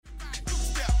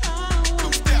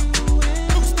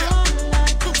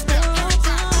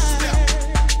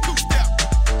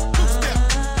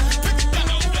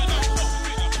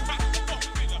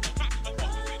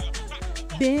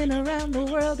Been around the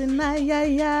world and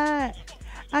I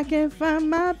can't find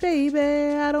my baby.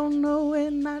 I don't know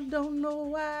and I don't know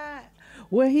why.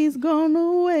 Where he's gone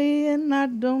away and I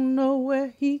don't know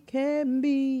where he can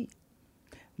be.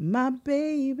 My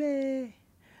baby,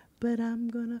 but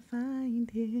I'm gonna find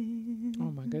him.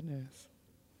 Oh my goodness.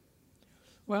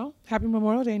 Well, happy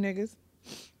Memorial Day, niggas.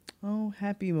 Oh,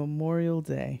 happy Memorial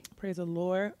Day. Praise the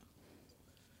Lord.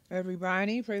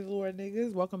 Everybody, praise the Lord,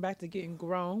 niggas. Welcome back to Getting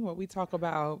Grown, where we talk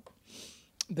about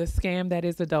the scam that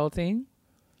is adulting,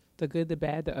 the good, the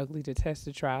bad, the ugly, the tests,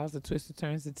 the trials, the twists, the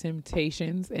turns, the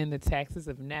temptations, and the taxes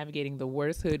of navigating the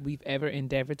worst hood we've ever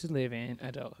endeavored to live in,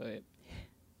 adulthood.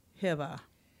 Heva.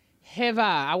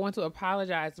 I want to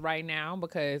apologize right now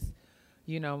because,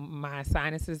 you know, my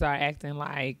sinuses are acting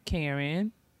like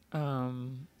Karen,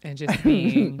 and just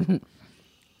being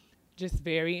just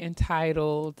very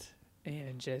entitled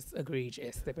and just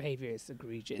egregious. The behavior is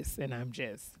egregious, and I'm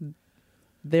just...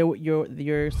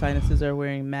 Your sinuses are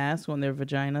wearing masks on their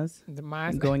vaginas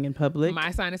going in public. My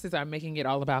sinuses are making it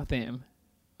all about them,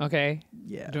 okay?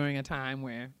 Yeah. During a time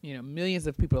where, you know, millions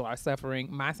of people are suffering,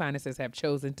 my sinuses have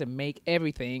chosen to make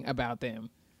everything about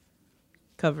them.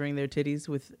 Covering their titties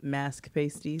with mask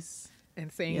pasties. And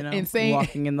saying, you know, and saying,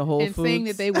 walking in the Whole and Foods. saying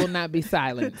that they will not be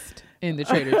silenced in the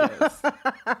Trader Joe's.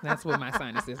 That's what my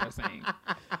sinuses are saying.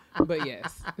 But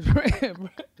yes,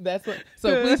 that's what.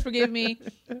 So please forgive me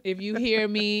if you hear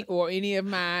me or any of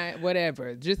my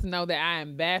whatever. Just know that I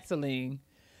am battling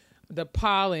the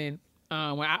pollen. When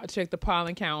I checked the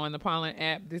pollen count on the pollen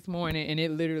app this morning, and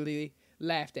it literally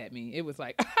laughed at me. It was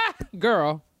like,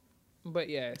 girl. But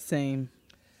yes, same.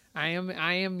 I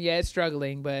am yet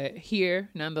struggling, but here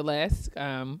nonetheless.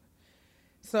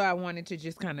 So I wanted to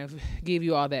just kind of give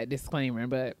you all that disclaimer,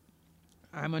 but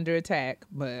I'm under attack.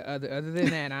 But other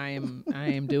than that, I am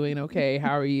doing okay.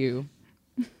 How are you?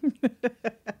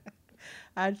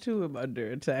 I too am under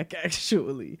attack.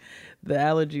 Actually, the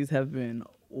allergies have been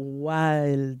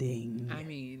wilding. I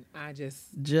mean, I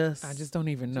just don't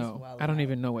even know. I don't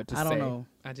even know what to say. I don't know.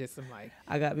 I just am like,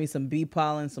 I got me some bee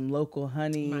pollen, some local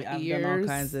honey. I've ears, done all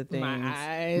kinds of things. My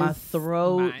eyes, my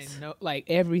throat, like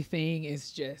everything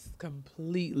is just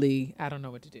completely. I don't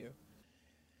know what to do.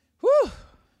 Whew.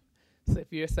 So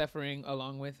if you're suffering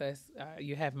along with us,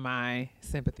 you have my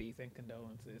sympathies and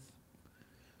condolences.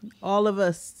 All of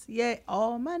us. Yeah,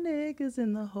 all my niggas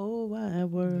in the whole wide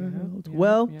world.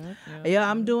 Yeah,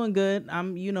 I'm doing good.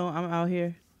 I'm out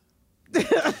here.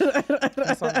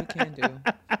 That's all we can do.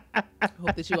 I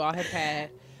hope that you all have had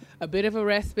a bit of a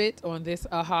respite on this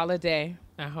holiday.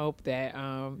 I hope that,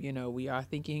 we are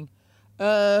thinking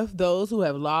of those who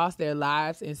have lost their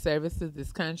lives in service to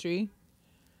this country.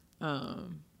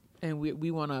 And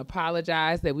we want to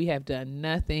apologize that we have done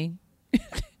nothing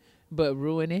but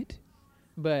ruin it.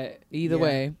 But either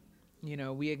way,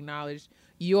 we acknowledge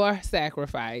your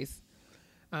sacrifice,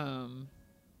 in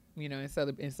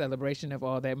celebration of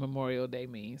all that Memorial Day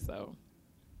means. So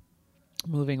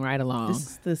moving right along. This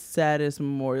is the saddest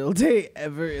Memorial Day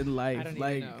ever in life. I don't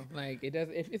even know. Like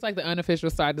it's like the unofficial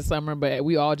start to summer, but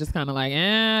we all just kind of like,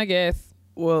 I guess.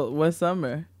 Well, what's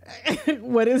summer?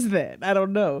 What is that? I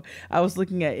don't know. I was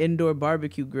looking at indoor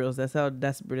barbecue grills. That's how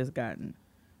desperate it's gotten.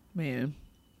 Man.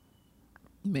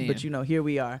 But here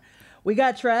we are. We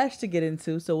got trash to get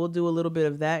into, so we'll do a little bit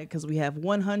of that because we have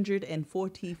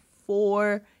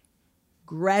 144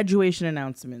 graduation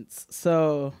announcements.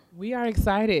 So we are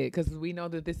excited because we know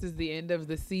that this is the end of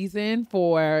the season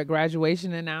for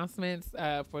graduation announcements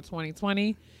for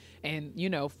 2020.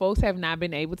 And, folks have not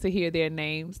been able to hear their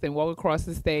names and walk across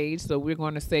the stage. So we're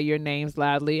going to say your names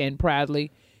loudly and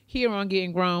proudly here on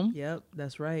Getting Grown. Yep,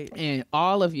 that's right. And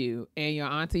all of you and your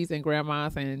aunties and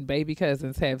grandmas and baby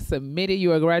cousins have submitted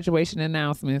your graduation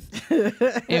announcements.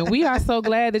 And we are so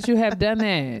glad that you have done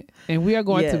that. And we are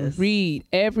going to read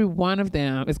every one of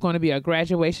them. It's going to be a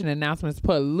graduation announcements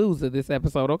palooza this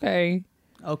episode, okay?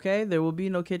 Okay, there will be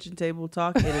no kitchen table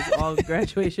talk. It is all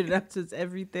graduation announcements,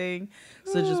 everything.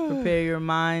 So just prepare your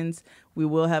minds. We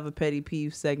will have a petty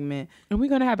peeve segment. And we're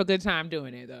going to have a good time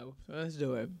doing it, though. So let's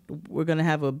do it. We're going to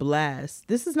have a blast.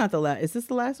 This is not the last. Is this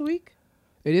the last week?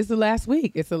 It is the last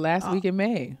week. It's the last week in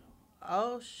May.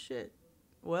 Oh, shit.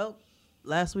 Well,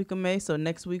 last week of May. So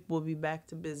next week we'll be back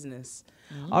to business.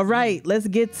 Mm-hmm. All right, let's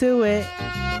get to it.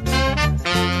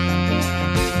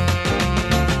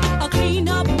 A clean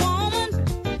up woman.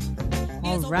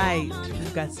 All right.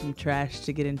 We've got some trash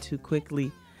to get into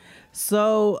quickly.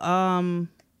 So,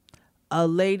 a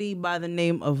lady by the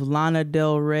name of Lana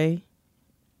Del Rey.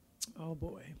 Oh,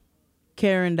 boy.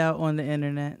 Karen'd out on the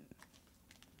internet.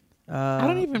 I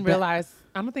don't even realize.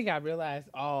 I don't think I realized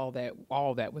all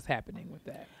that was happening with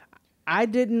that. I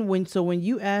didn't when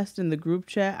you asked in the group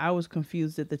chat, I was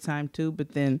confused at the time too,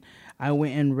 but then I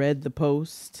went and read the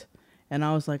post and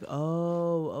I was like,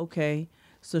 "Oh, okay."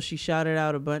 So she shouted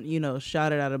out a bunch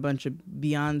of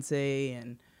Beyonce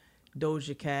and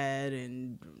Doja Cat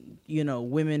and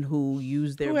women who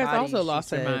use their bodies. Who has also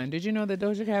lost her mind. Did you know that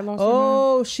Doja Cat lost her mind?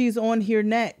 Oh, she's on here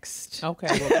next. Okay,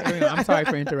 well, carry on. I'm sorry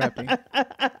for interrupting.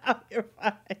 You're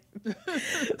fine.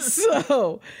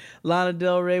 So, Lana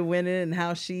Del Rey winning and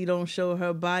how she don't show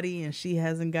her body and she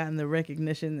hasn't gotten the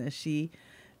recognition that she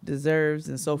deserves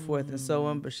and so forth and so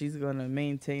on, but she's going to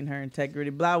maintain her integrity.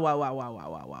 Blah, blah, blah, blah, blah,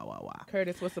 blah, blah, blah.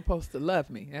 Curtis was supposed to love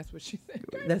me. That's what she said.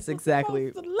 That's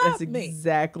exactly what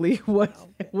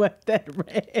that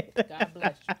read. God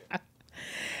bless you.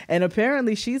 And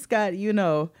apparently she's got,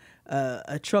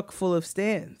 a truck full of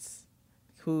stans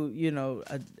who,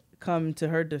 come to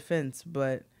her defense,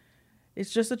 but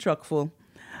it's just a truck full.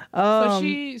 So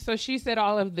she said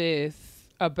all of this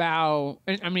about,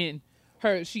 I mean,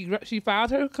 she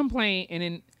filed her complaint, and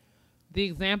then the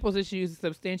examples that she used to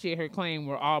substantiate her claim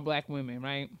were all black women,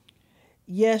 right?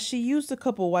 Yeah, she used a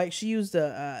couple white. She used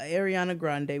Ariana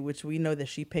Grande, which we know that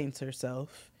she paints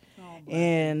herself.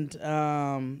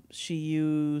 And she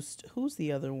used, who's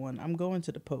the other one? I'm going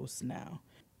to the post now.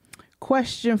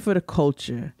 Question for the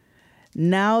culture.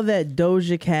 Now that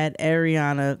Doja Cat,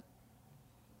 Ariana,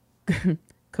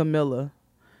 Camilla,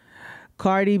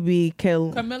 Cardi B,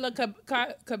 Camilla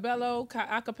Cabello,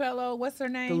 Acapello, what's her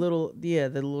name? the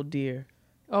little deer.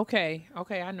 Okay,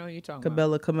 I know who you're talking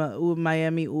Cabela, Camilla, ooh,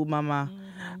 Miami, ooh, mama.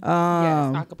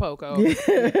 Yes, Acapulco.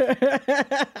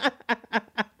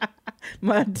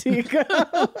 Montego.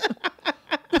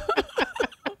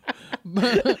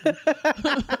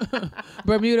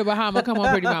 Bermuda, Bahama. Come on,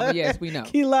 pretty mama. Yes, we know.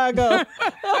 Key Largo.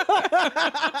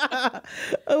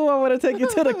 Oh, I want to take you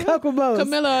to the Kokomo.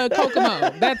 Camilla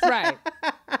Kokomo. That's right.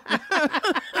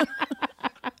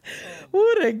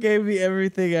 Ooh, that gave me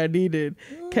everything I needed.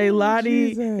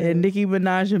 Kehlani and Nicki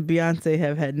Minaj and Beyonce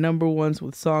have had number ones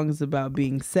with songs about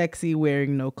being sexy,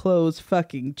 wearing no clothes,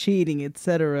 fucking, cheating,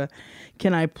 etc.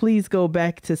 Can I please go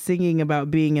back to singing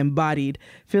about being embodied,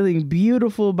 feeling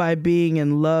beautiful by being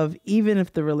in love, even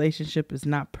if the relationship is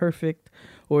not perfect,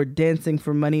 or dancing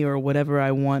for money or whatever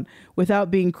I want, without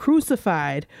being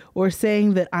crucified or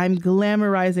saying that I'm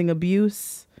glamorizing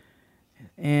abuse?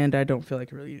 And I don't feel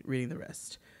like really reading the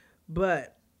rest.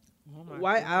 But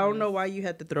why? I don't know why you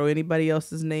had to throw anybody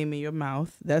else's name in your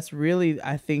mouth. That's really,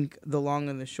 I think, the long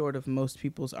and the short of most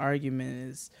people's argument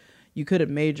is you could have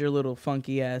made your little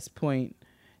funky ass point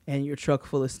and your truck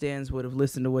full of stands would have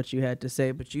listened to what you had to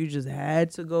say, but you just had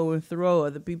to go and throw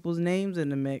other people's names in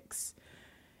the mix.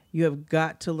 You have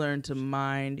got to learn to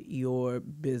mind your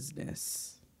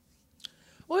business.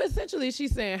 Well, essentially,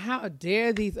 she's saying, how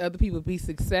dare these other people be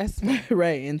successful?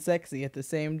 Right, and sexy at the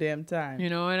same damn time. You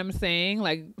know what I'm saying?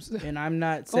 Like, and I'm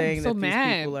not saying that these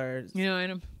people are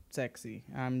sexy.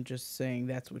 I'm just saying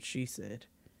that's what she said.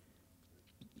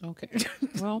 Okay.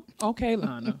 Well, okay,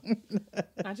 Lana.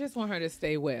 I just want her to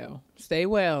stay well. Stay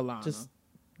well, Lana. Just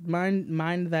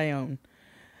mind thy own.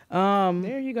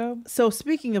 There you go. So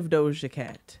speaking of Doja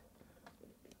Cat,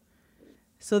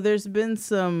 so there's been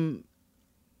some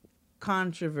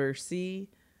controversy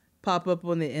pop up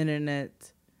on the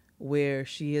internet where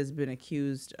she has been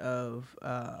accused of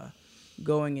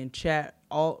going in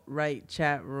alt-right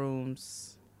chat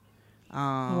rooms.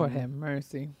 Lord have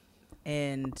mercy.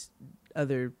 And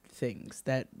other things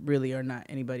that really are not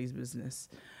anybody's business.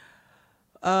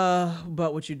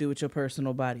 But what you do with your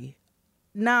personal body.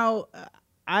 Now,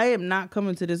 I am not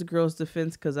coming to this girl's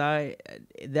defense because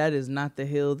that is not the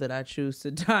hill that I choose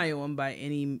to die on by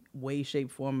any way,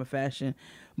 shape, form, or fashion.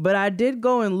 But I did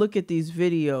go and look at these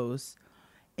videos,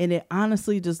 and it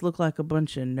honestly just looked like a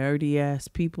bunch of nerdy ass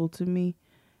people to me.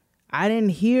 I didn't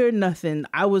hear nothing.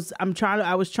 I was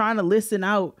trying to listen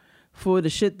out for the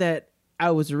shit that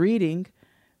I was reading,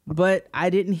 but I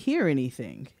didn't hear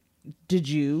anything. Did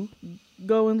you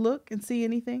go and look and see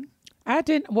anything? I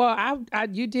didn't. Well,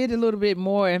 you did a little bit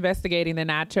more investigating than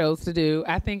I chose to do.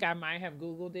 I think I might have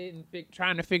Googled it and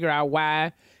trying to figure out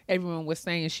why everyone was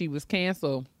saying she was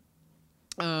canceled.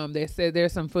 They said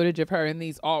there's some footage of her in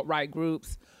these alt-right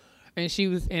groups, and she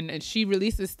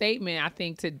released a statement, I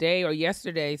think today or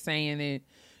yesterday, saying that,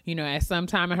 you know, at some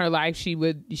time in her life she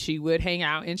would hang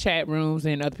out in chat rooms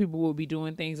and other people would be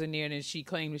doing things in there that she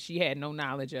claimed that she had no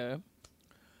knowledge of.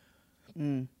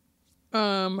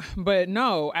 But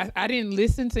no, I didn't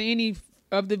listen to any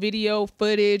of the video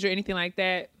footage or anything like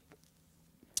that.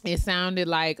 It sounded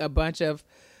like a bunch of,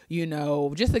 you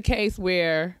know, just a case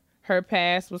where her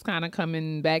past was kind of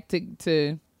coming back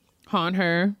to haunt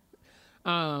her.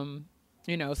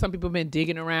 You know, some people have been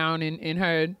digging around in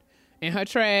her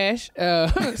trash,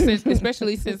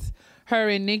 especially since her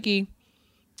and Nicki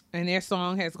and their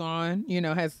song has gone, you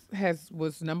know,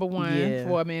 was number one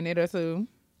for a minute or two.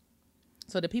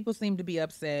 So the people seem to be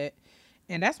upset.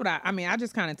 And that's what I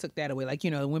just kind of took that away. Like,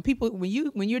 you know,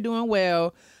 when you're doing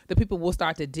well, the people will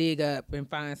start to dig up and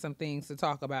find some things to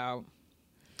talk about.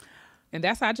 And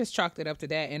that's, I just chalked it up to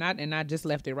that. And I just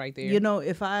left it right there. You know,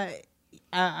 if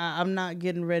I'm not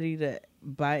getting ready to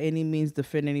by any means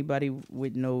defend anybody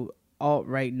with no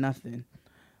alt-right nothing.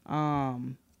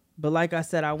 But like I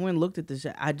said, I went and looked at this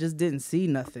shit. I just didn't see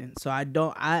nothing. So I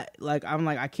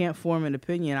can't form an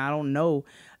opinion. I don't know.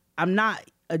 I'm not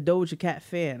a Doja Cat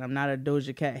fan. I'm not a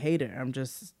Doja Cat hater. I'm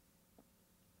just,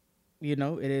 you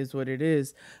know, it is what it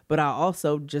is. But I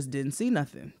also just didn't see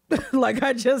nothing. Like,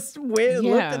 I just went and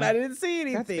looked and I didn't see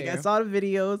anything. I saw the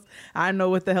videos. I know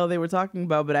what the hell they were talking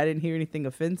about, but I didn't hear anything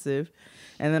offensive.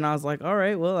 And then I was like, all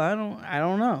right, well, I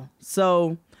don't know.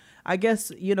 So I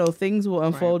guess, you know, things will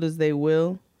unfold as they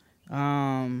will.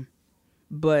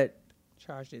 But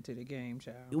charged it to the game,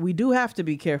 child. We do have to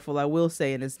be careful, I will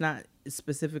say, and it's not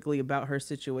specifically about her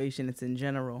situation, it's in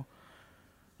general.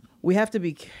 We have to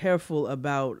be careful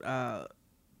about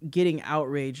getting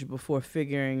outraged before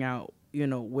figuring out, you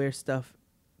know, where stuff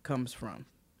comes from.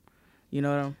 You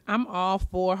know what I'm all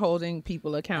for holding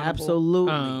people accountable.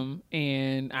 Absolutely.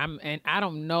 And I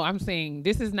don't know. I'm saying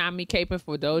this is not me caping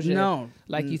for Doja. No.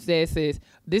 Like you said, sis,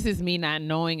 this is me not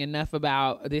knowing enough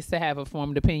about this to have a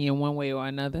formed opinion one way or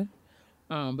another.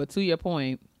 But to your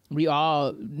point, we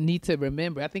all need to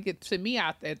remember. I think to me,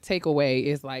 that takeaway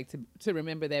is like to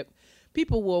remember that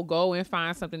people will go and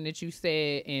find something that you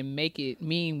said and make it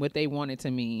mean what they want it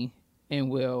to mean, and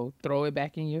will throw it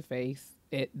back in your face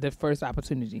at the first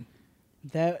opportunity.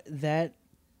 That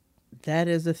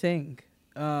is a thing.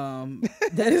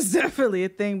 That is definitely a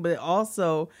thing. But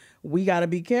also, we got to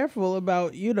be careful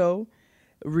about, you know,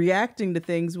 reacting to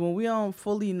things when we don't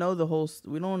fully know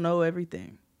we don't know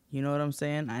everything. You know what I'm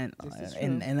saying?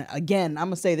 And again, I'm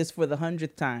going to say this for the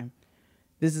 100th time.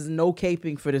 This is no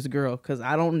caping for this girl, because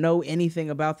I don't know anything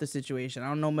about the situation. I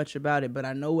don't know much about it, but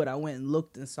I know what I went and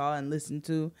looked and saw and listened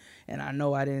to, and I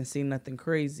know I didn't see nothing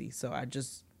crazy. So I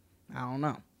don't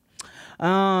know.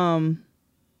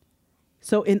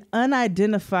 So an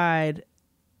unidentified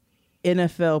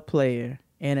NFL player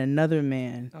and another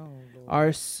man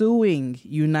are suing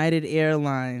United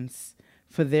Airlines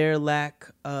for their lack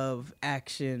of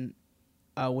action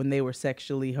when they were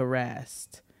sexually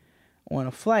harassed on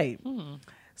a flight.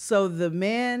 So the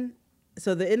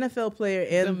NFL player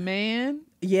and the man,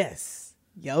 yes,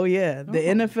 the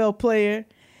NFL player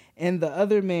and the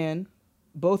other man,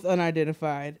 both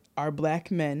unidentified, are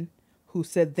black men who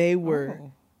said they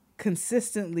were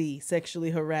consistently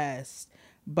sexually harassed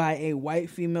by a white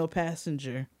female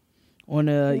passenger on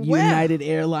a United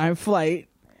Airline flight.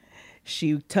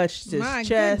 She touched his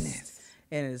chest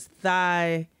and his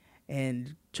thigh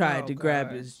and tried to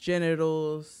grab his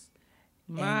genitals.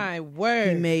 My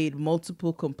word. He made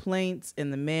multiple complaints,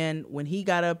 and the man, when he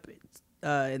got up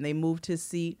and they moved his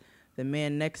seat, the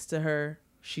man next to her,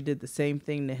 she did the same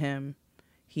thing to him.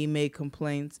 He made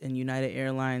complaints, and United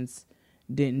Airlines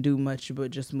didn't do much but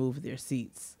just move their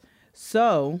seats.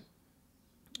 So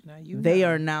they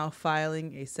are now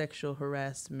filing a sexual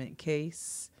harassment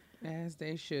case. As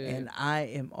they should. And I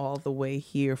am all the way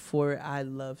here for it. I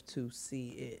love to see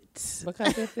it.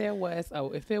 Because if it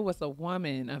was a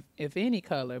woman of any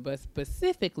color, but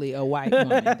specifically a white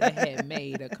woman that had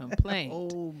made a complaint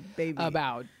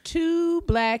about two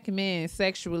black men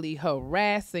sexually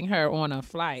harassing her on a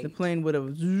flight, the plane would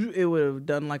have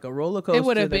done like a roller coaster. It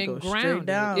would have been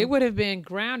grounded. It would have been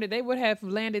grounded. They would have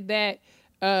landed that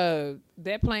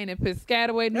plane in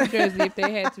Piscataway, New Jersey, if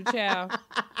they had to, child.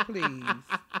 Please.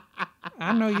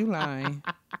 I know you lying.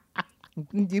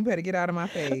 You better get out of my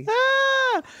face.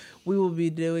 We will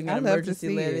be doing an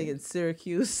emergency landing in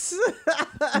Syracuse.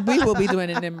 We will be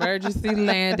doing an emergency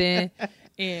landing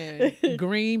in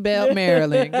Greenbelt,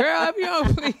 Maryland. Girl, if you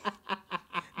don't please.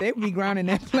 They would be grounding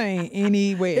that plane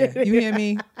anywhere. You hear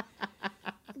me?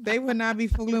 They would not be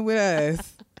fooling with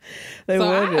us.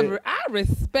 I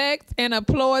respect and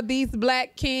applaud these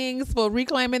black kings for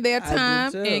reclaiming their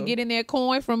time and getting their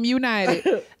coin from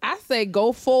United. I say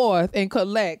go forth and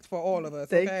collect for all of us.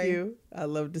 Thank you. I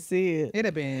love to see it. It'd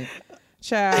have been,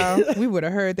 child, we would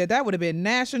have heard that. That would have been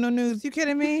national news. You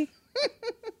kidding me?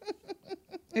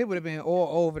 It would have been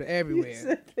all over everywhere. You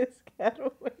said this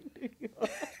Piscataway, New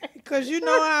York. Because you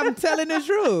know I'm telling the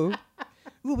truth.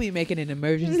 We'll be making an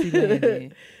emergency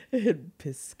landing. In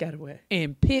Piscataway.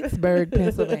 In Pittsburgh,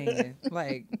 Pennsylvania.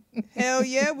 Like, hell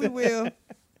yeah, we will.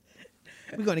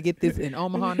 We're gonna get this in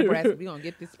Omaha, Nebraska. We're gonna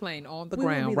get this plane on the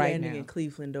ground right landing now. in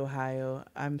Cleveland, Ohio.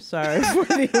 I'm sorry for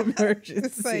the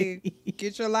emergency. Say,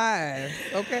 get your lives,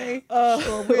 okay?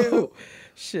 Oh,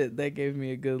 shit, that gave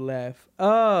me a good laugh.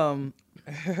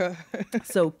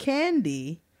 So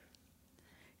Candy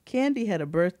had a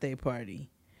birthday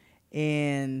party,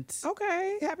 and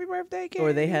Okay, happy birthday, Candy.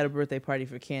 or they had a birthday party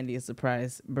for Candy, a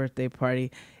surprise birthday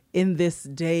party in this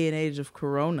day and age of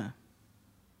Corona.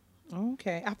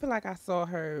 Okay, I feel like I saw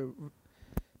her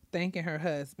thanking her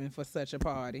husband for such a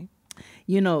party.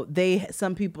 You know,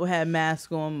 some people had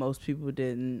masks on, most people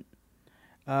didn't.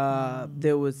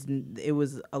 It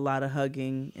was a lot of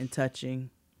hugging and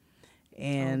touching,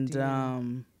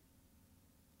 and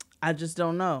I just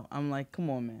don't know. I'm like, come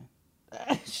on, man.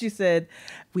 She said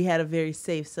we had a very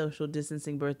safe social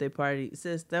distancing birthday party.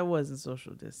 Sis, that wasn't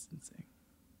social distancing.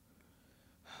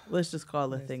 Let's just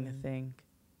call a thing a thing.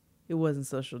 It wasn't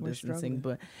social distancing,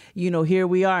 but you know, here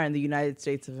we are in the United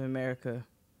States of America,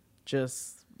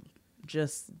 just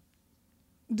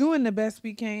doing the best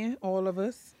we can, all of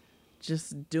us.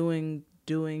 Just doing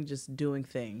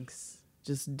things.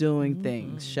 Just doing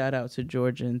things. Shout out to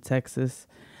Georgia and Texas.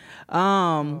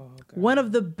 One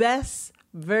of the best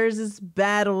versus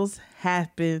battles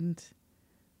happened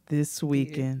this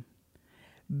weekend.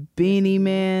 Beanie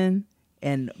Man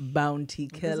and Bounty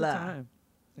Killer.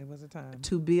 It was a time.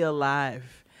 To be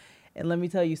alive. And let me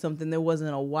tell you something, there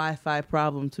wasn't a Wi-Fi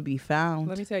problem to be found.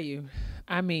 Let me tell you,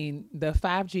 I mean, the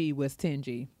 5G was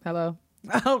 10G. Hello?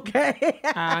 Okay.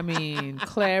 I mean,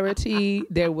 clarity.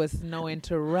 There was no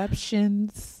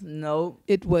interruptions. Nope.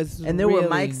 It was, and there were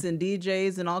mics and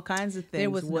DJs and all kinds of things.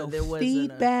 There was no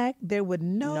feedback. There were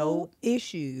no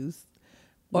issues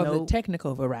of the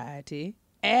technical variety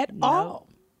at all.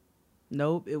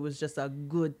 Nope. It was just a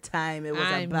good time. It was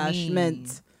a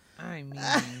bashment.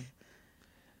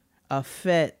 A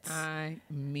fete.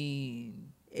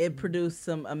 It produced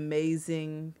some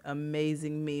amazing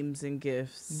memes and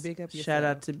gifts. Big up yourself. Shout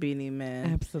out to Beanie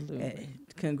Man. Absolutely.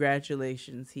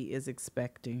 Congratulations. He is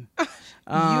expecting.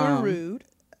 You're rude.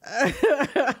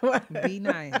 Be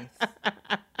nice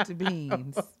to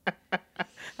Beans.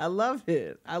 I love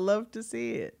it. I love to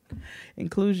see it.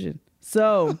 Inclusion.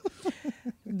 So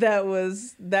that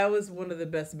was one of the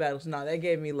best battles. No, that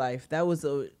gave me life. That was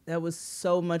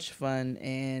so much fun,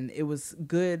 and it was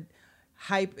good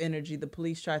hype energy. The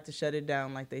police tried to shut it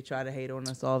down like they try to hate on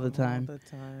us all the time. All the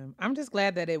time. I'm just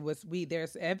glad that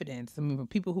there's evidence. I mean,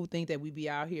 people who think that we be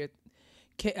out here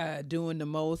doing the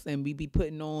most and we be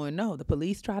putting on, no, the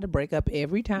police try to break up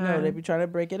every time. No, they be trying to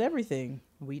break at everything.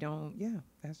 We don't,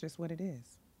 that's just what it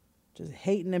is. Just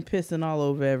hating and pissing all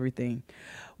over everything.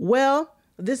 Well,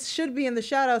 this should be in the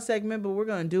shout out segment, but we're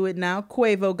going to do it now.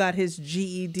 Quavo got his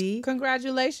GED.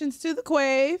 Congratulations to the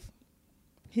Quave.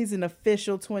 He's an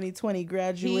official 2020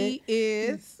 graduate. He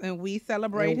is, and we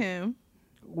celebrate him.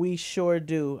 We sure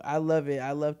do. I love it.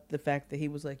 I love the fact that he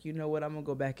was like, you know what, I'm going to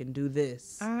go back and do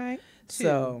this. I, too,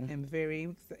 am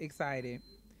very excited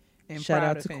and shout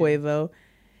proud out to him. Quavo.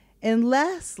 And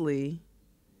lastly,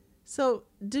 so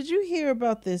did you hear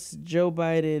about this Joe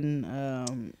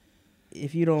Biden,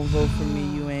 if you don't vote for me,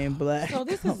 you ain't black? So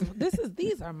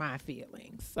these are my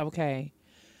feelings, okay?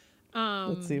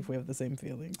 Let's see if we have the same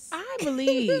feelings. I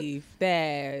believe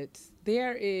that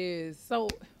there's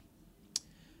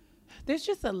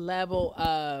just a level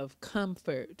of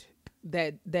comfort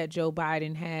that Joe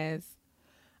Biden has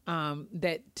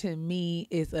that to me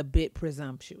is a bit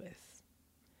presumptuous.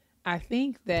 I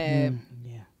think that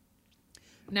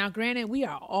now, granted, we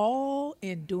are all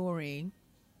enduring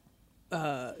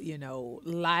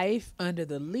life under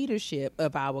the leadership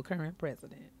of our current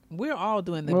president. We're all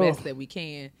doing the best that we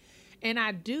can. And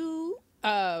I do,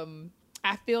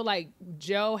 I feel like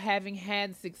Joe, having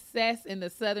had success in the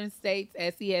southern states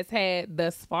as he has had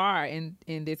thus far in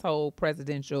this whole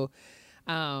presidential,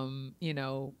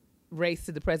 race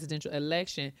to the presidential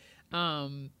election,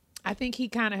 I think he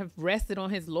kind of rested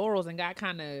on his laurels and got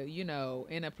kind of,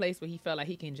 in a place where he felt like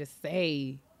he can just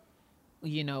say,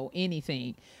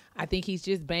 anything. I think he's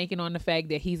just banking on the fact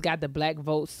that he's got the black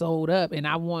vote sold up, and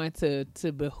I want to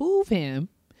behoove him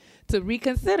to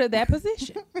reconsider that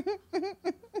position.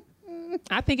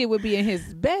 I think it would be in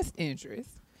his best interest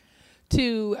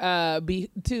to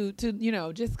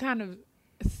just kind of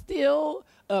still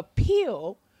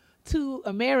appeal to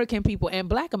American people and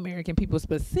Black American people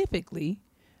specifically,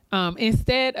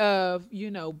 instead of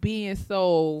being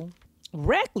so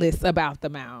reckless about the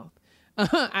mouth.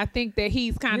 I think that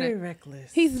he's kind of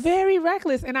reckless. He's very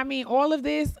reckless. And I mean, all of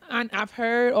this, I've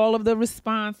heard all of the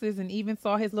responses and even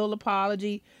saw his little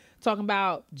apology talking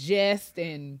about jest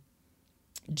and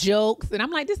jokes. And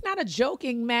I'm like, this is not a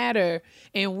joking matter.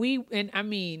 And I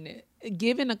mean,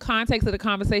 given the context of the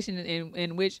conversation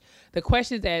in which the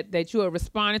questions that you are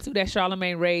responding to that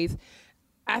Charlamagne raised,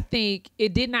 I think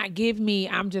it did not give me,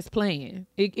 I'm just playing.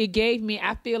 It gave me,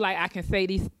 I feel like I can say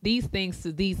these things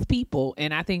to these people.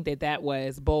 And I think that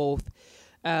was both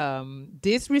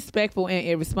disrespectful and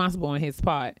irresponsible on his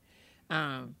part.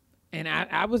 And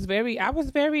I was very,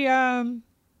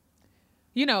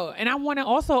 you know, and I want to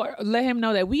also let him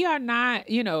know that we are not,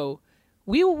 you know,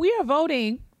 we are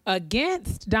voting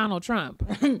against Donald Trump.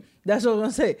 That's what I'm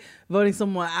gonna say. Voting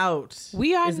someone out.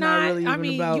 We are not really, I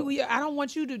mean, I don't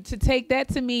want you to take that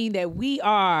to mean that we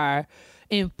are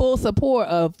in full support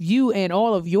of you and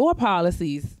all of your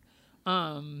policies,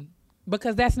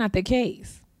 because that's not the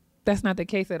case. That's not the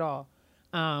case at all.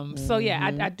 So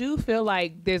yeah, I do feel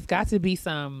like there's got to be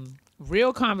some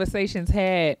real conversations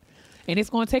had, and it's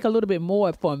going to take a little bit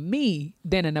more for me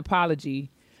than an apology,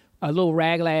 a little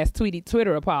raglass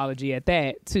Twitter apology at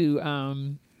that,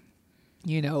 to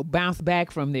you know, bounce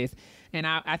back from this. And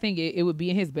I think it would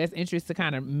be in his best interest to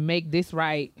kind of make this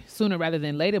right sooner rather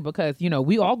than later, because, you know,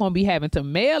 we all going to be having to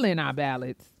mail in our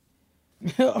ballots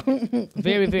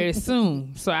very, very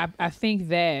soon. So I think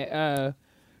that,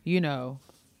 you know,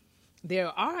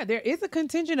 there is a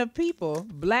contingent of people,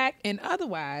 black and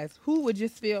otherwise, who would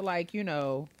just feel like, you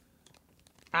know,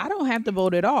 I don't have to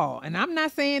vote at all. And I'm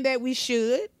not saying that we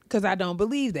should, because I don't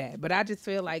believe that. But I just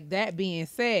feel like, that being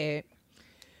said,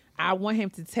 I want him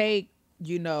to take,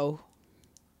 you know,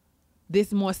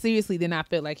 this more seriously than I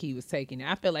felt like he was taking it.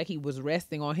 I felt like he was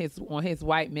resting on his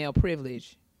white male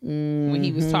privilege when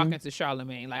he was talking to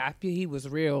Charlamagne. Like, I feel he was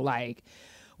real like,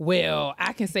 well,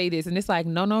 I can say this. And it's like,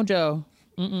 no, Joe.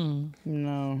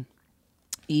 No.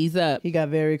 Ease up. He got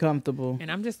very comfortable. And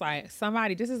I'm just like,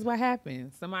 this is what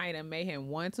happens. Somebody done made him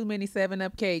one too many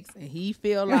 7-Up cakes, and he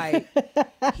feel like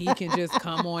he can just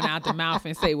come on out the mouth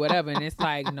and say whatever. And it's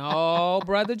like, no,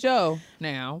 Brother Joe.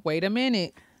 Now, wait a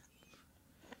minute.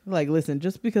 Like, listen,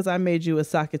 just because I made you a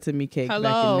sock it to me cake back in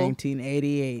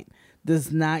 1988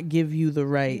 does not give you the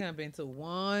right. He done been to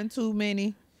one too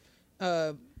many,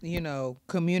 you know,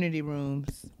 community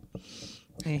rooms.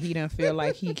 And he done feel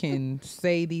like he can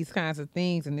say these kinds of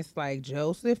things. And it's like,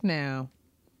 Joseph, now,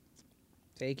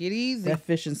 take it easy. That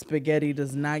fish and spaghetti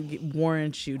does not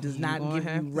warrant you, does not give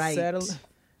you right.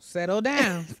 Settle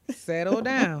down. Settle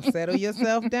down. Settle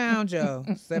yourself down, Joe.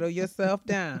 Settle yourself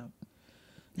down.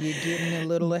 You're getting a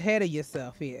little ahead of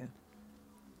yourself here.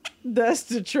 That's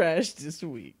the trash this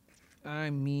week. I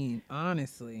mean,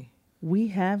 honestly. We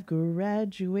have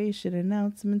graduation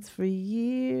announcements for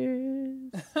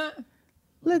years.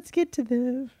 Let's get to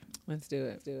them. Let's do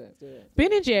it.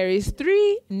 Ben & Jerry's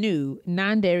 3 new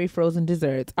non-dairy frozen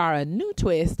desserts are a new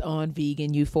twist on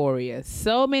vegan euphoria.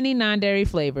 So many non-dairy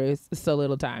flavors, so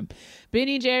little time.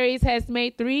 Ben & Jerry's has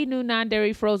made 3 new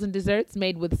non-dairy frozen desserts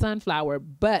made with sunflower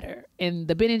butter. And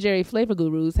the Ben & Jerry flavor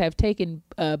gurus have taken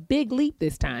a big leap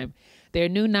this time. Their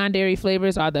new non-dairy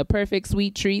flavors are the perfect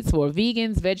sweet treats for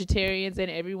vegans, vegetarians, and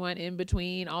everyone in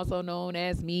between, also known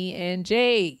as me and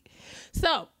Jay.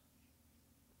 So,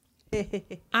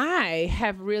 I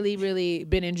have really, really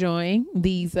been enjoying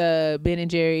these Ben &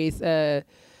 Jerry's, you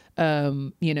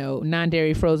know,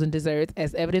 non-dairy frozen desserts,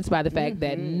 as evidenced by the fact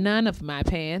that none of my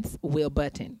pants will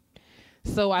button.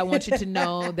 So I want you to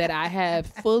know that I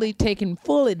have taken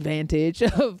full advantage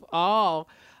of all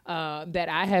that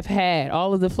I have had,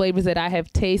 all of the flavors that I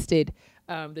have tasted.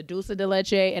 The dulce de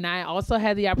leche, and I also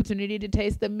had the opportunity to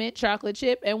taste the mint chocolate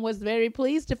chip and was very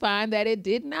pleased to find that it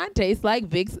did not taste like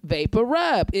Vicks Vapor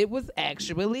Rub. It was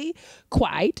actually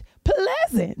quite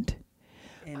pleasant.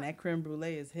 And that creme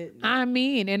brulee is hitting. I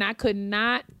mean, and I could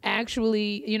not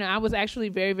actually, you know, I was actually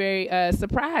very, very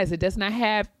surprised. It does not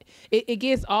have, it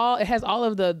has all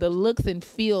of the looks and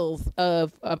feels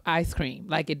of ice cream.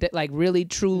 Like really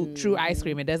true ice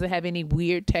cream. It doesn't have any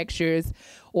weird textures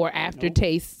or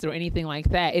aftertastes or anything like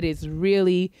that. It is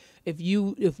really, if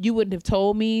you wouldn't have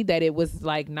told me that it was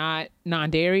like not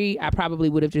non-dairy, I probably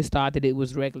would have just thought that it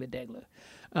was regular degla.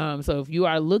 So if you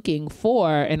are looking for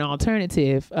an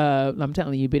alternative, I'm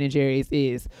telling you, Ben & Jerry's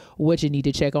is what you need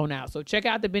to check on out. So check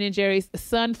out the Ben & Jerry's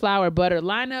sunflower butter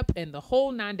lineup and the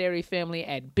whole non-dairy family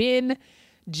at benjerry.com.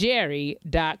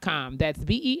 That's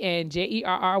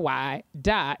BENJERRY.com.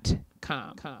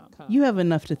 You have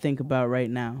enough to think about right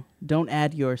now. Don't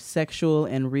add your sexual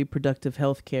and reproductive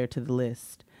health care to the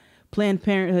list. Planned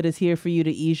Parenthood is here for you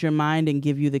to ease your mind and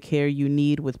give you the care you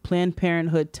need with Planned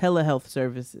Parenthood telehealth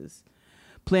services.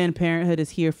 Planned Parenthood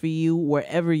is here for you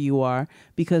wherever you are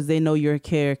because they know your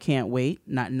care can't wait,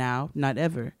 not now, not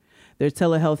ever. Their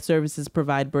telehealth services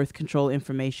provide birth control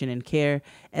information and care,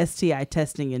 STI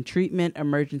testing and treatment,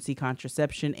 emergency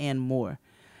contraception, and more.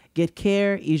 Get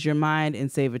care, ease your mind,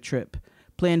 and save a trip.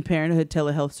 Planned Parenthood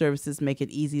telehealth services make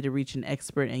it easy to reach an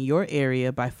expert in your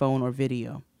area by phone or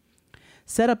video.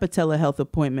 Set up a telehealth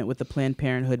appointment with a Planned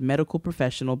Parenthood medical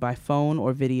professional by phone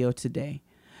or video today.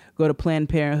 Go to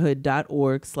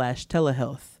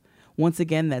PlannedParenthood.org/telehealth. Once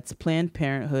again, that's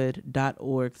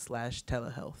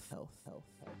PlannedParenthood.org/telehealth.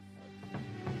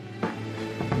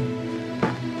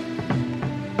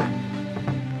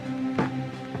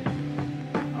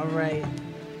 All right,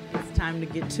 it's time to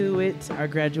get to it. Our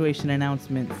graduation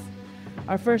announcements.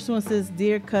 Our first one says,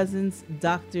 Dear Cousins,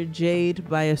 Dr. Jade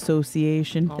by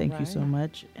association. Thank you so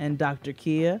much. And Dr.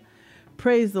 Kia.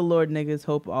 Praise the Lord, niggas.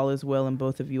 Hope all is well and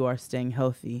both of you are staying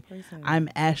healthy. I'm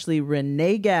Ashley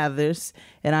Renee Gathers,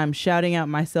 and I'm shouting out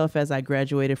myself as I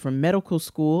graduated from medical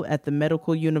school at the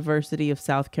Medical University of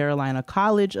South Carolina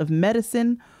College of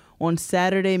Medicine on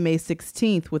Saturday, May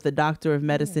 16th with a Doctor of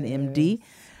Medicine, MD.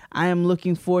 I am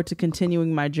looking forward to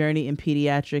continuing my journey in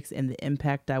pediatrics and the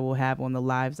impact I will have on the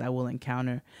lives I will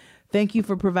encounter. Thank you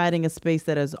for providing a space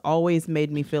that has always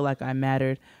made me feel like I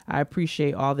mattered. I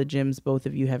appreciate all the gems both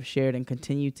of you have shared and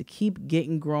continue to keep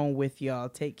getting grown with y'all.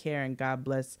 Take care and God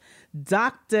bless.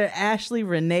 Dr. Ashley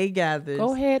Renee Gathers.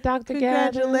 Go ahead, Dr.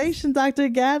 Gathers. Congratulations, Dr.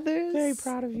 Gathers. Very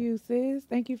proud of you, sis.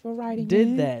 Thank you for writing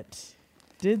Did that.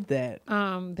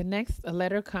 The next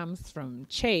letter comes from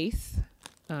Chase.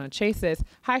 Chase says,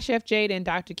 Hi, Chef Jade and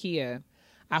Dr. Kia.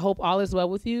 I hope all is well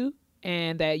with you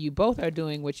and that you both are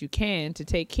doing what you can to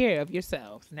take care of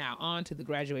yourselves. Now on to the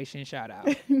graduation shout out.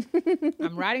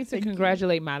 I'm writing to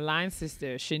congratulate my line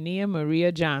sister, Shania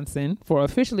Maria Johnson, for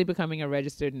officially becoming a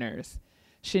registered nurse.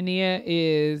 Shania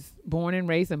is born and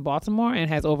raised in Baltimore and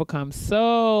has overcome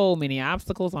so many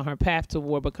obstacles on her path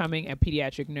toward becoming a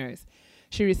pediatric nurse.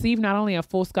 She received not only a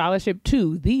full scholarship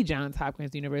to the Johns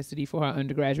Hopkins University for her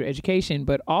undergraduate education,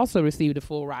 but also received a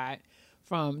full ride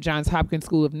from Johns Hopkins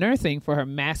School of Nursing for her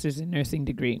master's in nursing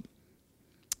degree.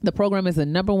 The program is the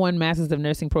 #1 master's of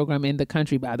nursing program in the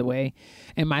country, by the way.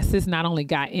 And my sis not only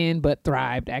got in, but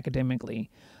thrived academically.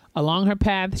 Along her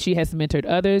path, she has mentored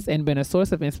others and been a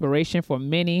source of inspiration for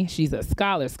many. She's a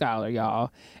scholar,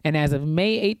 y'all. And as of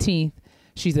May 18th,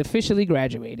 she's officially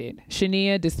graduated.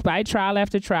 Shania, despite trial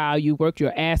after trial, you worked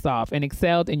your ass off and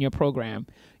excelled in your program.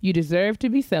 You deserve to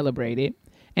be celebrated,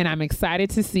 and I'm excited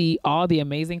to see all the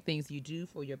amazing things you do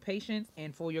for your patients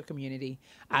and for your community.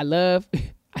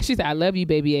 She said, I love you,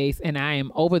 baby Ace, and I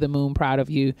am over the moon proud of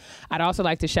you. I'd also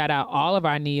like to shout out all of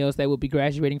our NEOs that will be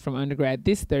graduating from undergrad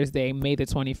this Thursday, May the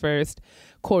 21st.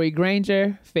 Corey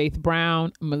Granger, Faith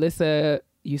Brown, Melissa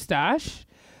Eustache,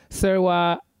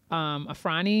 Serwa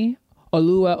Afrani,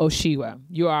 Olua Oshiwa.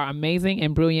 You are amazing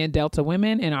and brilliant Delta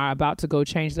women and are about to go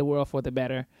change the world for the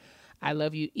better. I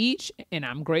love you each, and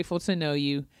I'm grateful to know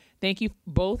you. Thank you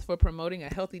both for promoting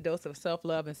a healthy dose of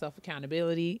self-love and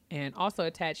self-accountability, and also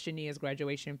attach Shania's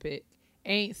graduation pic.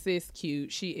 Ain't sis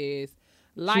cute? She is.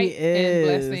 Light and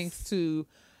blessings to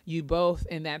you both,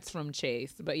 and that's from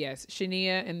Chase. But yes,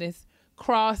 Shania in this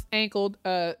cross-ankled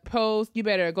pose. You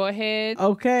better go ahead.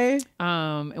 Okay.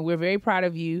 And we're very proud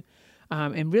of you.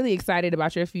 And really excited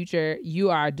about your future.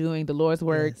 You are doing the Lord's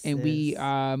work, yes, and we,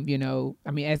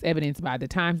 as evidenced by the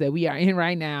times that we are in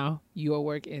right now, your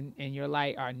work and your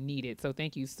light are needed. So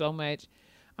thank you so much,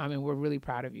 and we're really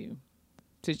proud of you.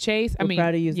 To Chase,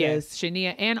 proud of you, yes,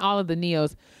 Shania, and all of the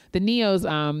NEOs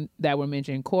that were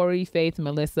mentioned: Corey, Faith,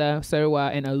 Melissa,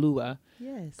 Serwa, and Alua.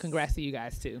 Yes. Congrats to you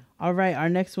guys too. All right, our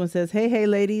next one says, Hey,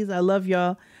 ladies, I love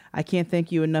y'all. I can't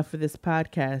thank you enough for this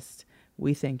podcast.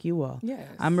 We thank you all. Yes.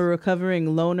 I'm a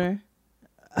recovering loner,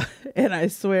 and I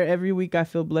swear every week I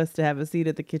feel blessed to have a seat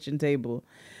at the kitchen table.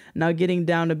 Now, getting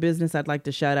down to business, I'd like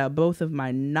to shout out both of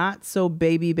my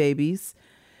not-so-baby babies,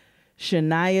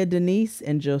 Shania Denise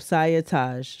and Josiah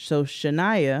Taj. So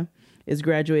Shania is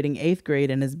graduating 8th grade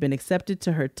and has been accepted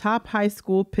to her top high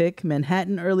school pick,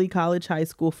 Manhattan Early College High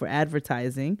School, for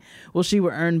advertising. Well, she will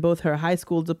earn both her high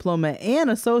school diploma and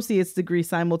associate's degree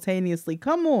simultaneously.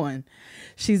 Come on.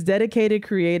 She's dedicated,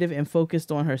 creative, and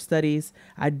focused on her studies.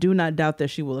 I do not doubt that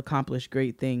she will accomplish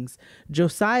great things.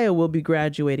 Josiah will be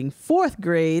graduating 4th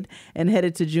grade and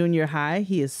headed to junior high.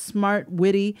 He is smart,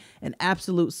 witty, an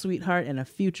absolute sweetheart, and a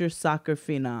future soccer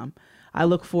phenom. I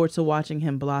look forward to watching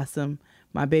him blossom.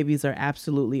 My babies are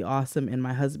absolutely awesome, and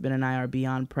my husband and I are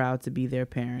beyond proud to be their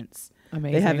parents.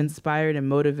 Amazing. They have inspired and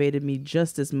motivated me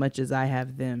just as much as I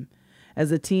have them.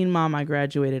 As a teen mom, I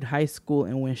graduated high school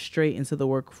and went straight into the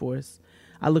workforce.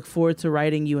 I look forward to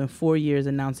writing you in 4 years,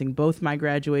 announcing both my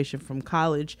graduation from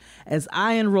college as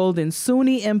I enrolled in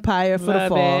SUNY Empire for the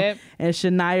fall and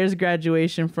Shania's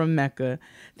graduation from Mecca.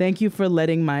 Thank you for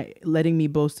letting me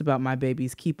boast about my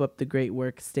babies. Keep up the great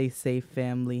work. Stay safe,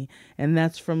 family. And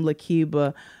that's from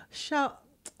Lakiba. Shout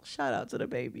out to the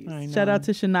babies. Shout out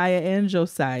to Shania and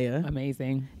Josiah.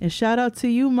 Amazing. And shout out to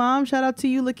you, Mom. Shout out to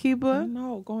you, Lakiba. I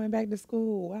know, going back to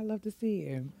school. I love to see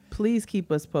it. Please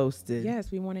keep us posted.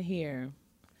 Yes, we want to hear.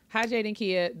 Hi, Jade and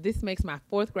Kia. This makes my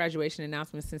 4th graduation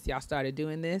announcement since y'all started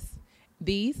doing this.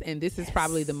 And this is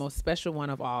probably the most special one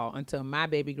of all until my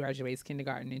baby graduates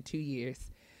kindergarten in 2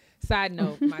 years. Side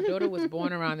note, my daughter was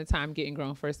born around the time Getting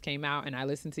Grown first came out, and I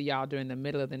listened to y'all during the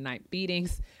middle of the night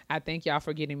feedings. I thank y'all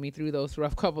for getting me through those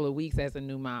rough couple of weeks as a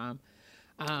new mom.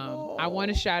 I want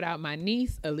to shout out my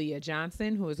niece, Aaliyah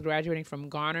Johnson, who is graduating from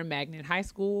Garner Magnet High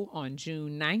School on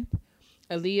June 9th.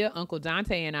 Aaliyah, Uncle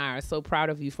Dante, and I are so proud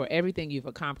of you for everything you've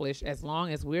accomplished. As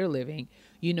long as we're living,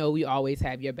 you know we always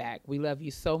have your back. We love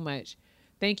you so much.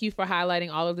 Thank you for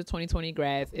highlighting all of the 2020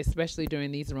 grads, especially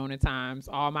during these Rona times.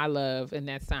 All my love, and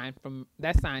that's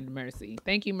signed Mercy.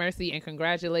 Thank you, Mercy, and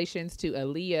congratulations to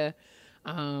Aaliyah.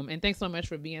 And thanks so much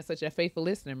for being such a faithful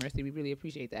listener, Mercy. We really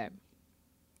appreciate that.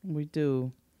 We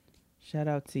do. Shout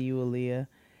out to you, Aaliyah.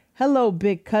 Hello,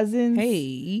 big cousins.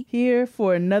 Hey. Here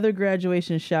for another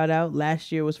graduation shout out. Last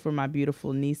year was for my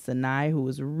beautiful niece, Sanai, who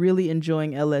was really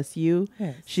enjoying LSU.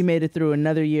 Yes. She made it through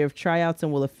another year of tryouts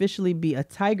and will officially be a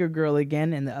Tiger Girl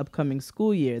again in the upcoming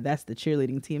school year. That's the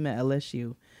cheerleading team at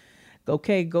LSU.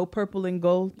 Okay, go purple and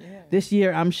gold. Yeah. This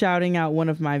year, I'm shouting out one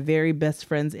of my very best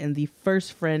friends and the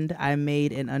first friend I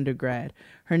made in undergrad.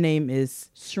 Her name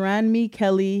is Shranmi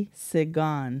Kelly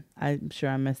Segan. I'm sure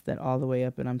I messed that all the way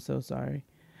up, and I'm so sorry.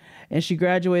 And she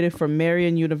graduated from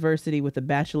Marian University with a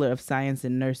Bachelor of Science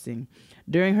in Nursing.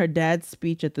 During her dad's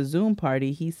speech at the Zoom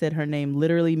party, he said her name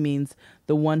literally means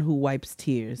the one who wipes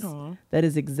tears. Aww. That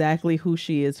is exactly who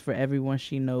she is for everyone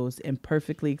she knows and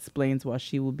perfectly explains why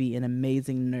she will be an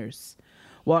amazing nurse.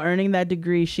 While earning that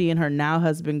degree, she and her now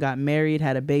husband got married,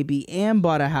 had a baby, and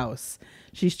bought a house.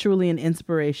 She's truly an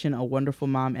inspiration, a wonderful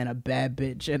mom, and a bad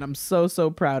bitch. And I'm so, so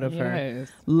proud of her.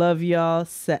 Love y'all.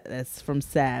 That's from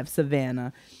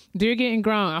Savannah. Dear Getting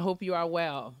Grown, I hope you are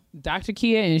well. Dr.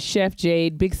 Kia and Chef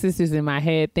Jade, big sisters in my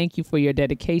head, thank you for your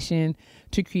dedication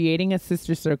to creating a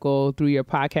sister circle through your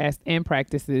podcast and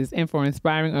practices and for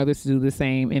inspiring others to do the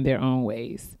same in their own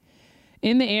ways.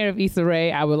 In the air of Issa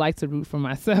Rae, I would like to root for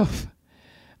myself.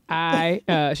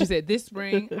 She said, this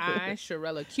spring, I,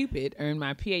 Sharella Cupid, earned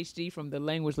my PhD from the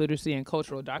Language, Literacy, and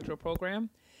Cultural Doctoral Program.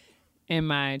 And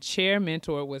my chair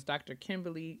mentor was Dr.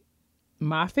 Kimberly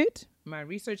Moffitt. My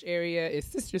research area is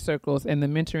sister circles and the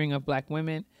mentoring of Black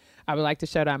women. I would like to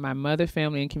shout out my mother,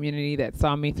 family, and community that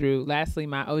saw me through. Lastly,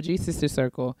 my OG sister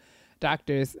circle,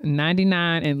 Doctors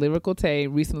 99 and Lyrical Tay,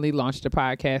 recently launched a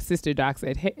podcast, Sister Docs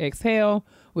Exhale,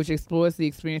 which explores the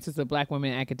experiences of Black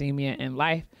women in academia and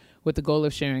life with the goal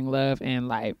of sharing love and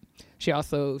light. She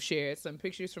also shared some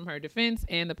pictures from her defense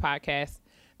and the podcast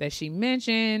that she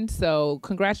mentioned. So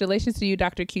congratulations to you,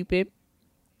 Dr. Cupid.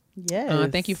 Yes.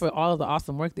 Thank you for all of the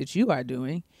awesome work that you are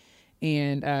doing.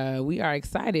 And we are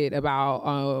excited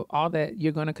about all that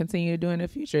you're going to continue to do in the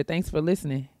future. Thanks for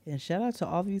listening. And shout out to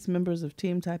all these members of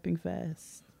Team Typing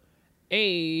Fast.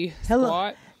 Hey,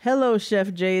 Hello,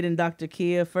 Chef Jade and Dr.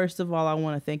 Kia. First of all, I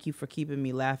want to thank you for keeping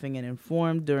me laughing and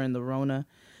informed during the Rona.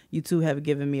 You two have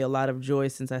given me a lot of joy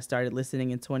since I started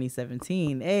listening in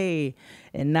 2017. Hey,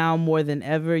 and now more than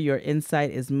ever, your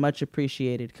insight is much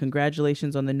appreciated.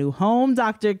 Congratulations on the new home,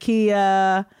 Dr.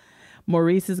 Kia.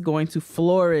 Maurice is going to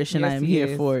flourish, and I am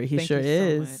here for it. He sure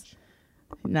is.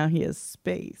 Now he has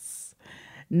space.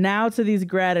 Now to these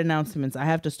grad announcements. I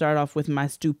have to start off with my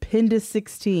stupendous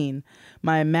 16,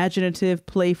 my imaginative,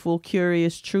 playful,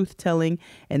 curious, truth-telling,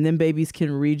 and then babies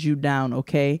can read you down,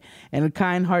 okay? And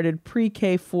kind-hearted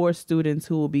pre-K 4 students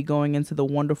who will be going into the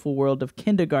wonderful world of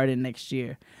kindergarten next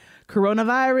year.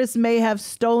 Coronavirus may have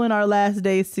stolen our last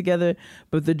days together,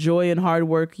 but the joy and hard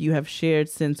work you have shared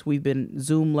since we've been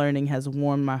Zoom learning has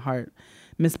warmed my heart.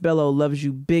 Miss Bello loves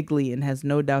you bigly and has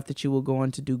no doubt that you will go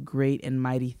on to do great and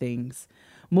mighty things.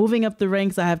 Moving up the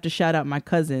ranks, I have to shout out my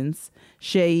cousins,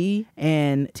 Shei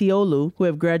and Tiolu, who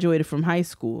have graduated from high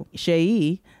school.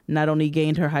 Shei not only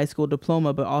gained her high school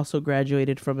diploma, but also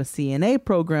graduated from a CNA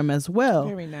program as well.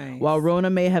 Very nice. While Rona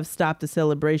may have stopped the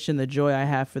celebration, the joy I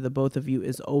have for the both of you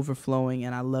is overflowing,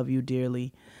 and I love you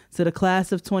dearly. To the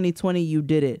class of 2020, you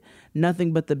did it.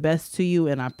 Nothing but the best to you,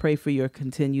 and I pray for your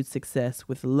continued success.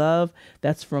 With love,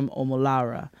 that's from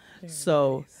Omolara. Very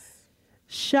nice.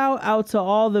 Shout out to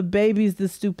all the babies, the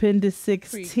stupendous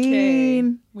 16.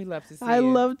 Pre-K. We love to see I it.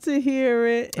 love to hear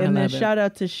it. And then shout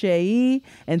out to Shei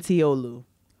and Tiolu.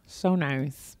 So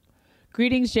nice.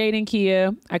 Greetings, Jade and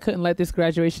Kia. I couldn't let this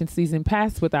graduation season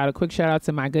pass without a quick shout out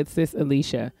to my good sis,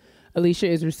 Alicia. Alicia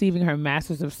is receiving her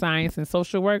Master's of Science in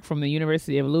Social Work from the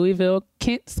University of Louisville,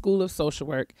 Kent School of Social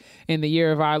Work in the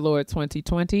year of our Lord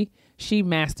 2020. She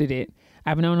mastered it.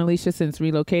 I've known Alicia since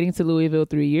relocating to Louisville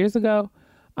 3 years ago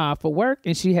for work,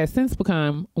 and she has since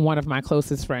become one of my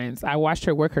closest friends. I watched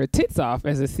her work her tits off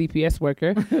as a CPS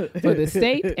worker for the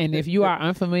state, and if you are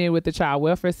unfamiliar with the child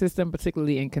welfare system,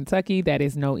 particularly in Kentucky, that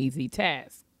is no easy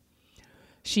task.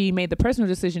 She made the personal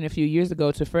decision a few years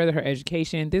ago to further her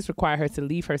education. This required her to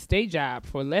leave her state job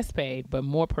for less pay but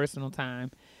more personal time,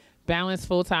 balance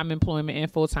full-time employment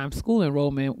and full-time school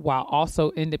enrollment while also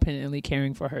independently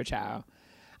caring for her child.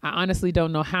 I honestly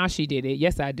don't know how she did it.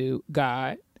 Yes, I do.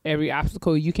 God. Every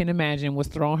obstacle you can imagine was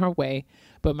thrown her way,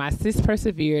 but my sis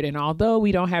persevered, and although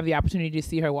we don't have the opportunity to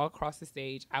see her walk across the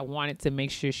stage, I wanted to make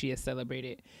sure she is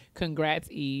celebrated. Congrats,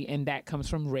 E, and that comes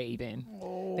from Raven.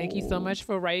 Oh. Thank you so much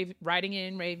for writing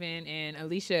in, Raven, and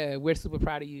Alicia, we're super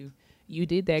proud of you. You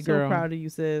did that, girl. So proud of you,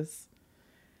 sis.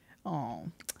 Oh,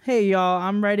 hey, y'all.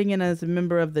 I'm writing in as a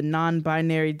member of the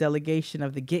non-binary delegation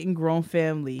of the Getting Grown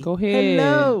family. Go ahead.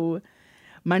 Hello.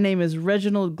 My name is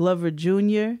Reginald Glover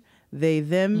Jr., they,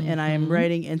 them, and I am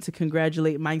writing in to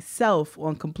congratulate myself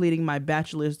on completing my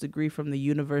bachelor's degree from the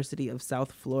University of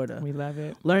South Florida. We love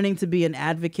it. Learning to be an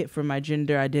advocate for my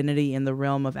gender identity in the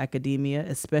realm of academia,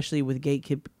 especially with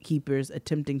gatekeepers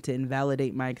attempting to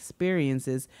invalidate my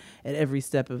experiences at every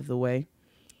step of the way.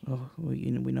 Oh, well,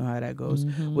 we know how that goes.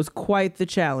 Was quite the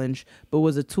challenge, but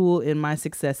was a tool in my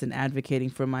success in advocating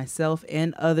for myself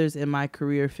and others in my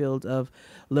career field of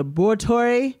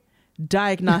laboratory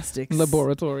diagnostics.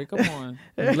 Laboratory, come on.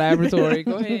 Laboratory,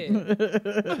 go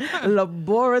ahead.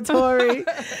 Laboratory.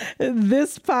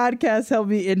 This podcast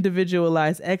helped me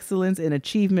individualize excellence and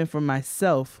achievement for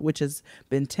myself, which has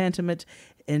been tantamount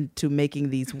into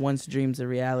making these once dreams a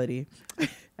reality.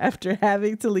 After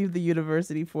having to leave the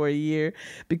university for a year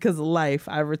because of life,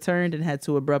 I returned and had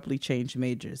to abruptly change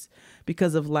majors.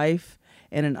 Because of life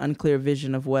and an unclear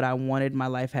vision of what I wanted, my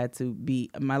life had to be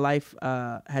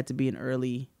an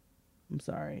early... I'm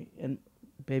sorry. And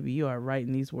baby, you are right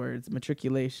in these words.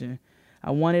 Matriculation.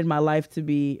 I wanted my life to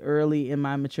be early in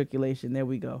my matriculation. There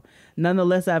we go.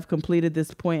 Nonetheless, I've completed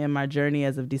this point in my journey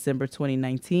as of December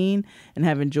 2019 and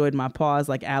have enjoyed my pause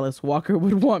like Alice Walker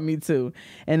would want me to.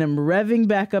 And I'm revving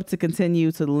back up to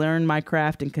continue to learn my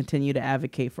craft and continue to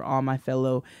advocate for all my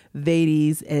fellow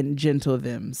ladies and gentle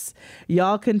thems.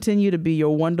 Y'all continue to be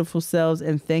your wonderful selves,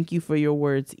 and thank you for your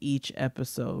words each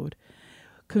episode.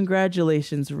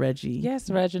 Congratulations, Reggie. Yes,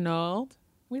 Reginald.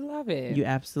 We love it. You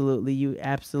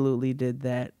absolutely did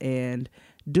that. And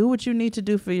do what you need to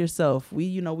do for yourself.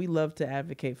 We love to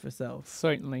advocate for self.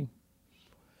 Certainly.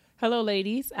 Hello,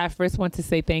 ladies. I first want to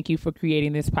say thank you for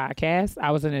creating this podcast.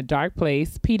 I was in a dark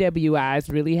place. PWIs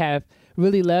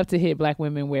really love to hit Black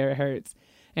women where it hurts.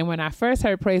 And when I first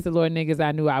heard Praise the Lord Niggas,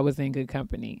 I knew I was in good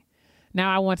company.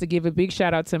 Now I want to give a big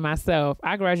shout out to myself.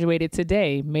 I graduated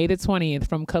today, May the 20th,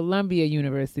 from Columbia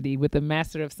University with a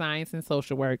Master of Science in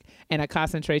Social Work and a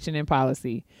concentration in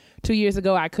policy. 2 years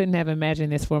ago, I couldn't have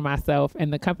imagined this for myself,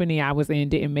 and the company I was in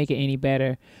didn't make it any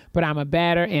better. But I'm a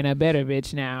badder and a better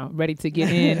bitch now, ready to get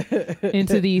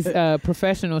into these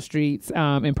professional streets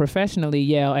and professionally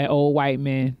yell at old white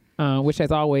men, which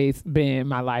has always been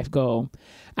my life goal.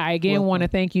 I again want to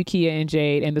thank you, Kia and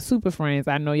Jade, and the Super Friends.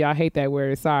 I know y'all hate that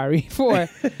word, sorry, for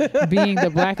being the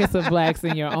blackest of blacks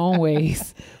in your own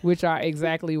ways, which are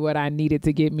exactly what I needed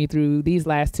to get me through these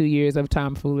last 2 years of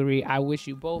tomfoolery. I wish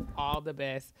you both all the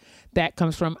best. That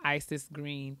comes from Isis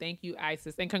Green. Thank you,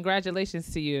 Isis, and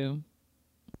congratulations to you.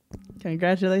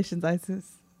 Congratulations,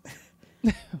 Isis.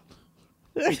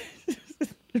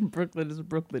 Brooklyn is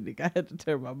Brooklyn. I had to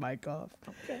turn my mic off.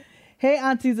 Okay. Hey,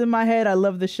 aunties in my head, I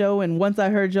love the show, and once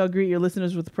I heard y'all greet your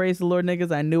listeners with Praise the Lord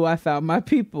Niggas, I knew I found my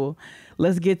people.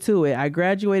 Let's get to it. I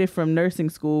graduated from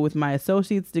nursing school with my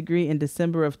associate's degree in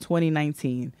December of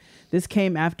 2019. This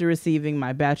came after receiving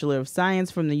my Bachelor of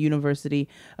Science from the University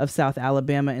of South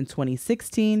Alabama in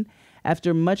 2016.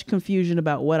 After much confusion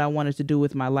about what I wanted to do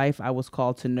with my life, I was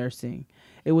called to nursing.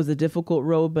 It was a difficult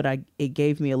road, but it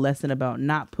gave me a lesson about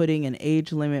not putting an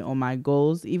age limit on my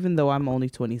goals, even though I'm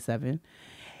only 27.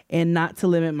 And not to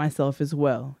limit myself as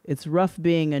well. It's rough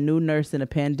being a new nurse in a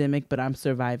pandemic, but I'm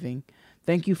surviving.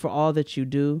 Thank you for all that you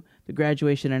do. The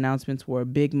graduation announcements were a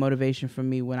big motivation for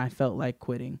me when I felt like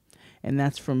quitting. And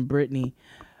that's from Brittany.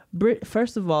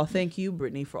 First of all, thank you,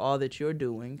 Brittany, for all that you're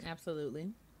doing.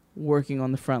 Absolutely. working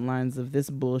on the front lines of this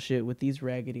bullshit with these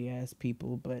raggedy ass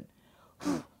people. But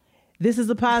this is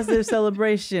a positive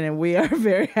celebration, and we are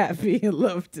very happy and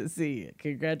love to see it.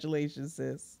 Congratulations,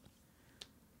 sis.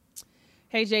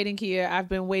 Hey, Jade and Kia. I've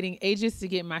been waiting ages to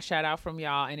get my shout out from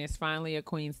y'all, and it's finally a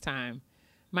queen's time.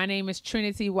 My name is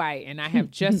Trinity White, and I have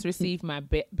just received my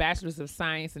Bachelor's of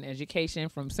Science in Education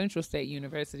from Central State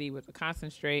University with a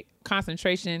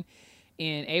concentration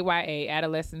in AYA,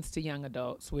 Adolescents to Young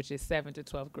Adults, which is 7th to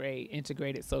 12th grade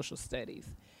integrated social studies.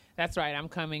 That's right. I'm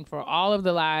coming for all of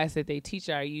the lies that they teach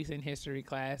our youth in history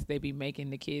class. They be making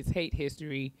the kids hate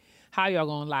history. How y'all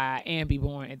gonna lie and be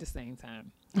born at the same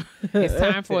time? It's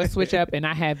time for a switch up, and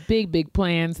I have big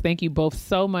plans. Thank you both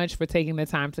so much for taking the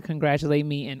time to congratulate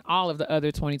me and all of the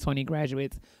other 2020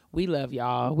 graduates. We love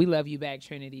y'all. We love you back,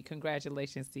 Trinity.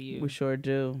 Congratulations to you. We sure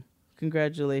do.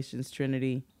 Congratulations,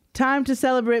 Trinity. Time to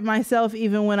celebrate myself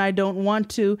even when I don't want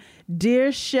to.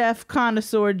 Dear Chef,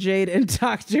 Connoisseur Jade, and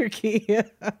Dr. Kia.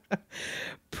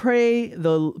 Pray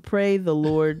the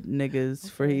Lord, niggas,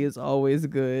 for he is always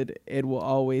good. It will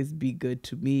always be good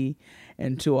to me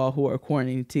and to all who are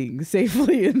quarantining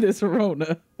safely in this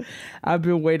Rona. I've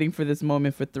been waiting for this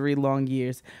moment for 3 long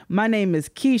years. My name is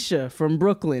Keisha from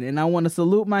Brooklyn, and I want to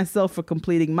salute myself for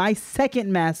completing my 2nd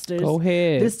master's. Go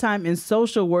ahead. This time in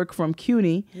social work from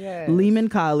CUNY, Yes. Lehman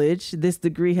College. This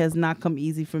degree has not come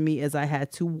easy for me as I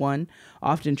had to, 1,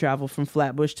 often travel from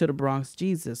Flatbush to the Bronx.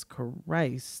 Jesus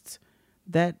Christ.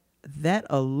 That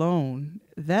alone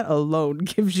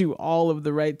gives you all of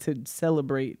the right to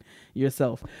celebrate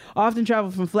yourself. Often travel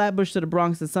from Flatbush to the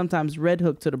Bronx and sometimes Red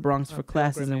Hook to the Bronx for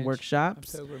classes and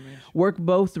workshops. Work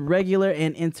both regular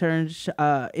and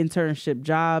internship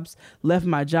jobs. Left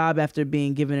my job after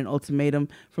being given an ultimatum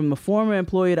from the former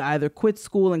employer to either quit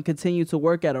school and continue to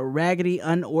work at a raggedy,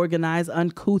 unorganized,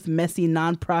 uncouth, messy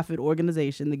nonprofit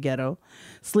organization, the Ghetto.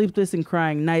 Sleepless and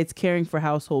crying nights, caring for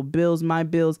household bills, my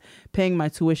bills, paying my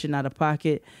tuition out of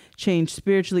pocket. Changed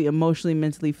spiritually, emotionally,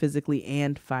 mentally, physically,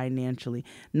 and financially.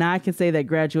 Now I can say that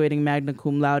graduating magna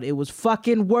cum laude, it was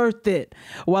fucking worth it.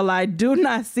 While I do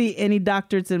not see any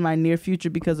doctorates in my near future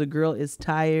because a girl is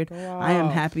tired, I am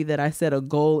happy that I set a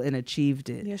goal and achieved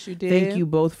it. Yes, you did. Thank you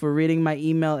both for reading my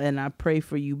email, and I pray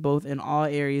for you both in all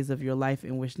areas of your life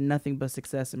and wish nothing but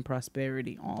success and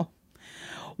prosperity.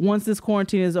 Once this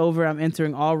quarantine is over, I'm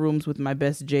entering all rooms with my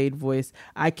best Jade voice.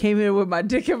 I came here with my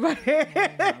dick in my hand.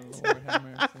 Oh, Lord have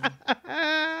mercy.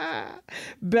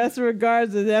 Best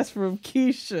regards, and that's from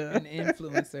Keisha.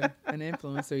 An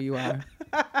influencer you are.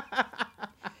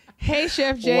 Hey,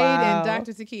 Chef Jade and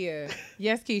Dr. Takia.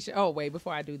 Yes, Keisha. Oh, wait,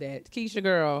 before I do that. Keisha,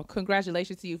 girl,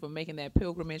 congratulations to you for making that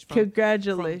pilgrimage from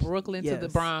Brooklyn to the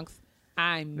Bronx.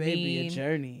 Baby, a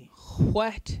journey.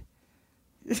 What?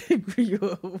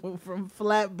 From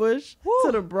Flatbush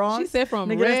to the Bronx. She said from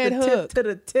Red Hook to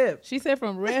the tip. She said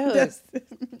from Red Hook.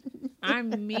 I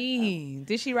mean,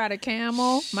 did she ride a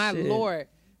camel? Shit. My Lord,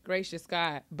 gracious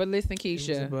God. But listen,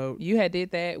 Keisha, you had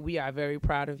did that. We are very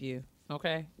proud of you.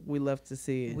 Okay, we love to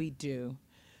see it. We do.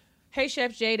 Hey,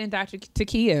 Chef Jade and Dr.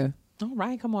 Takia. All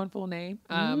right, come on, full name.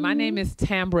 My name is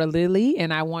Tambra Lilly,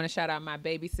 and I want to shout out my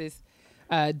baby sis,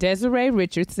 Desiree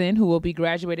Richardson, who will be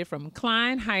graduated from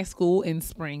Klein High School in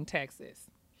Spring, Texas.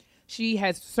 She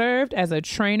has served as a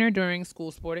trainer during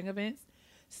school sporting events,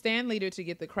 stand leader to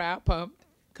get the crowd pumped,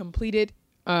 competed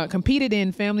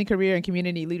in Family, Career, and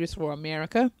Community Leaders for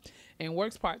America, and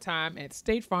works part-time at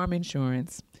State Farm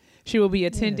Insurance. She will be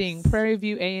attending Prairie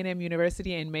View A&M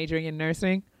University and majoring in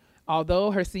nursing.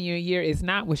 Although her senior year is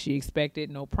not what she expected,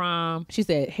 no prom. She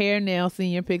said hair, nail,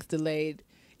 senior pics delayed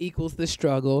equals the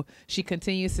struggle. She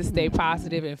continues to stay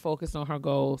positive and focused on her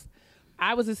goals.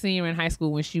 I was a senior in high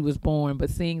school when she was born, but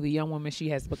seeing the young woman she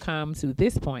has become to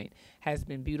this point has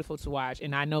been beautiful to watch.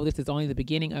 And I know this is only the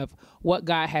beginning of what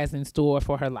God has in store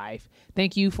for her life.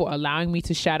 Thank you for allowing me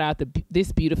to shout out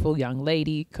this beautiful young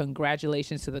lady.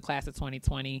 Congratulations to the class of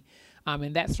 2020.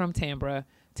 And that's from Tambra.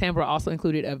 Tambra also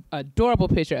included an adorable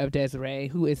picture of Desiree,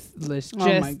 who is just,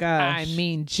 oh my gosh. I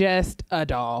mean, just a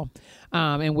doll.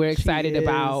 And we're excited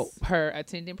about her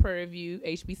attending Prairie View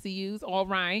HBCUs, all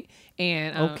right,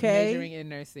 and majoring in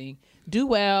nursing. Do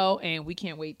well, and we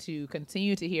can't wait to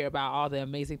continue to hear about all the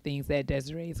amazing things that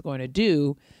Desiree is going to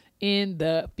do in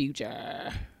the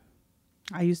future.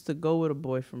 I used to go with a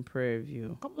boy from Prairie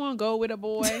View. Come on, go with a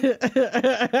boy.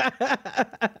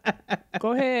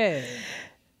 Go ahead.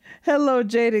 Hello,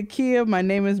 Jade and Kia. My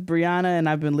name is Brianna, and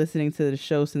I've been listening to the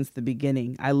show since the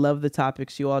beginning. I love the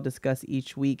topics you all discuss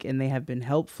each week, and they have been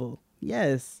helpful.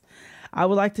 Yes. I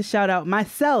would like to shout out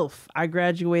myself. I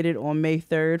graduated on May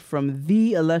 3rd from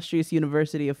the illustrious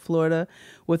University of Florida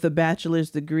with a bachelor's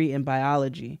degree in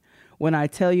biology. When I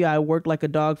tell you I worked like a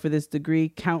dog for this degree,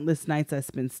 countless nights I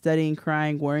spent studying,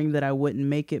 crying, worrying that I wouldn't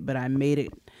make it, but I made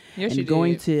it. Yes, and you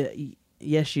going did. to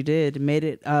Yes, you did. Made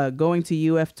it. Going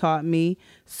to UF taught me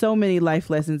so many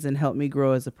life lessons and helped me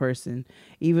grow as a person.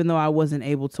 Even though I wasn't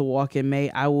able to walk in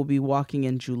May, I will be walking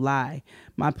in July.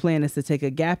 My plan is to take a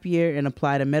gap year and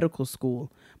apply to medical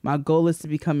school. My goal is to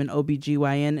become an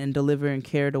OBGYN and deliver and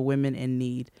care to women in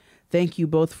need. Thank you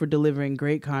both for delivering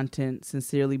great content.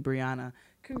 Sincerely, Brianna.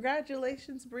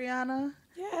 Congratulations, Brianna.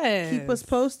 Yes. Keep us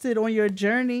posted on your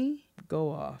journey. Go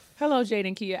off. Hello, Jade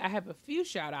and Kia. I have a few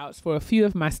shout outs for a few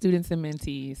of my students and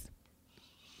mentees.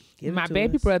 My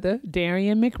baby brother,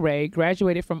 Darian McRae,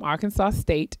 graduated from Arkansas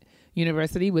State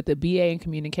University with a BA in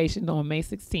communications on May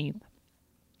 16th.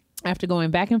 After going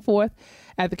back and forth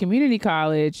at the community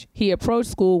college, he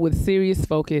approached school with serious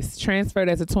focus, transferred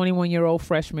as a 21-year-old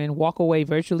freshman, walk away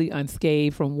virtually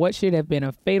unscathed from what should have been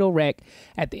a fatal wreck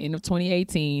at the end of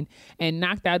 2018, and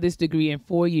knocked out this degree in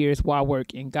 4 years while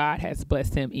working. God has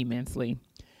blessed him immensely.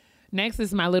 Next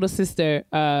is my little sister,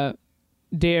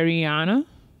 Dariana.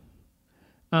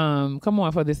 Come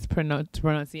on for this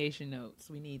pronunciation notes.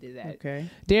 We needed that. Okay.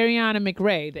 Dariana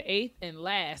McRae, the 8th and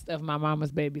last of my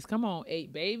mama's babies. Come on,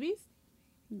 8 babies.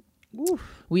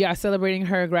 Oof. We are celebrating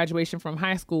her graduation from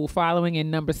high school. Following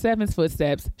in number 7's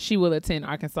footsteps, she will attend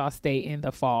Arkansas State in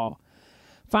the fall.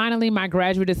 Finally, my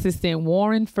graduate assistant,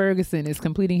 Warren Ferguson, is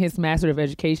completing his Master of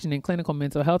Education in Clinical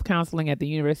Mental Health Counseling at the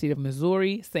University of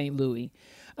Missouri, St. Louis.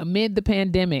 Amid the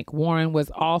pandemic, Warren was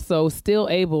also still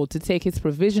able to take his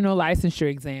provisional licensure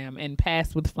exam and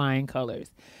passed with flying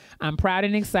colors. I'm proud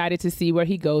and excited to see where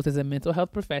he goes as a mental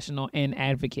health professional and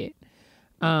advocate.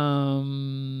 All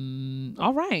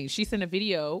right. She sent a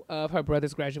video of her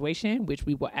brother's graduation, which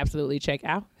we will absolutely check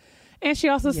out. And she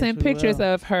also sent pictures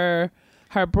of her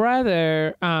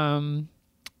brother and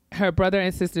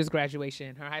sister's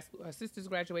graduation, her sister's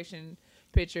graduation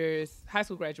pictures, high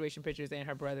school graduation pictures, and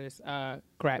her brother's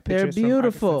grad pictures. They're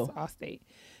beautiful. From Arkansas State.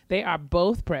 They are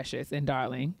both precious and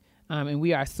darling, and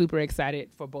we are super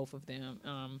excited for both of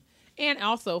them, and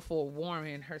also for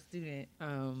Warren, her student,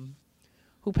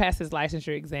 who passed his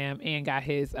licensure exam and got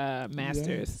his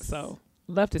master's. Yes. So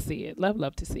love to see it.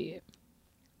 Love to see it.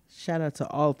 Shout out to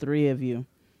all three of you.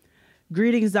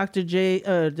 Greetings, Dr.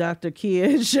 Kia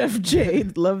and Chef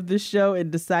Jade. Love the show and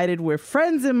decided we're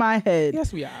friends in my head.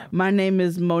 Yes, we are. My name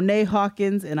is Monet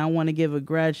Hawkins, and I want to give a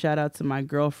grad shout out to my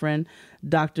girlfriend,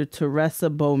 Dr. Teresa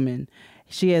Bowman.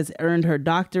 She has earned her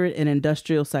doctorate in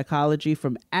industrial psychology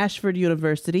from Ashford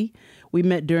University. We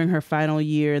met during her final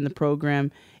year in the program.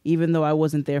 Even though I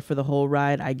wasn't there for the whole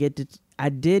ride, I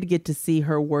did get to see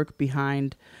her work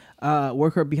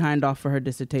her behind off for her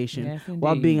dissertation, yes,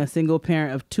 while being a single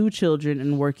parent of 2 children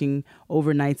and working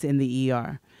overnights in the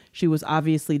ER. She was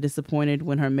obviously disappointed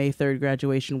when her May 3rd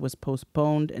graduation was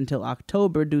postponed until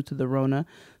October due to the Rona,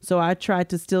 so I tried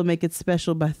to still make it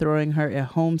special by throwing her a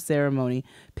home ceremony,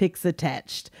 pics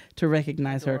attached, to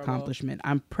recognize her accomplishment.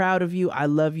 I'm proud of you, I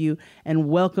love you, and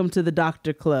welcome to the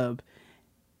Doctor Club.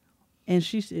 And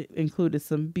she included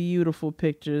some beautiful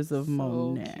pictures of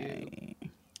Monet.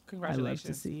 Cute. Congratulations. I love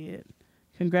to see it.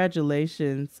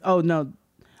 Congratulations. Oh, no.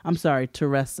 I'm sorry.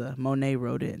 Teresa. Monet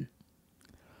wrote in.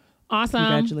 Awesome.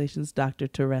 Congratulations, Dr.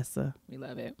 Teresa. We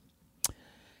love it.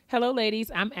 Hello,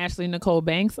 ladies. I'm Ashley Nicole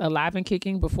Banks, alive and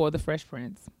kicking before the Fresh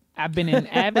Prince. I've been an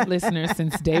avid listener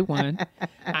since day one.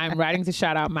 I'm writing to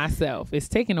shout out myself. It's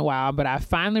taken a while, but I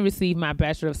finally received my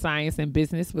Bachelor of Science in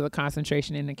Business with a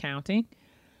concentration in accounting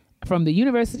from the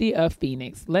University of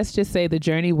Phoenix. Let's just say the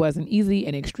journey wasn't easy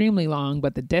and extremely long,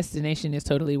 but the destination is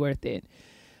totally worth it.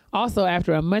 Also,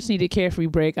 after a much-needed carefree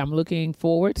break, I'm looking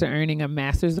forward to earning a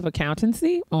Master's of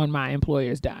Accountancy on my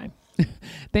employer's dime.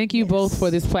 Thank you both for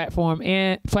this platform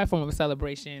of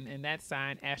celebration. And that's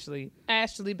signed Ashley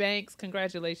Banks.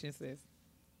 Congratulations, sis.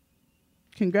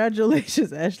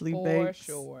 Congratulations, Ashley Banks. For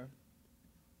sure.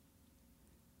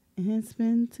 It's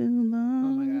been too long. Oh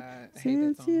my God. I hate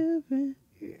that song. You've been...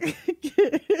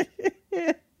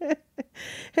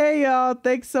 Hey y'all,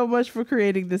 thanks so much for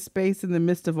creating this space in the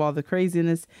midst of all the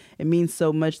craziness. It means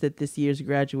so much that this year's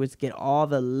graduates get all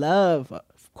the love,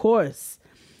 of course.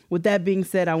 With that being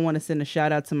said, I want to send a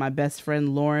shout out to my best friend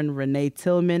Lauren Renee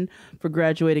Tillman for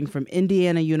graduating from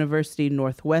Indiana University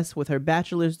Northwest with her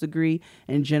bachelor's degree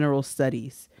in general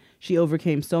studies. She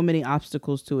overcame so many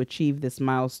obstacles to achieve this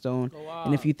milestone. Wow.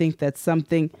 And if you think that's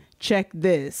something, check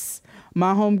this.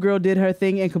 My homegirl did her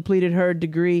thing and completed her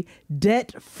degree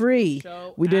debt-free.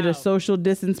 We did a social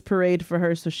distance parade for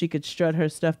her so she could strut her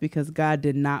stuff because God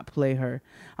did not play her.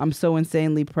 I'm so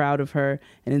insanely proud of her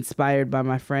and inspired by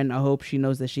my friend. I hope she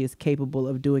knows that she is capable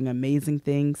of doing amazing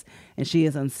things and she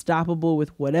is unstoppable with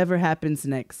whatever happens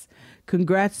next.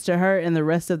 Congrats to her and the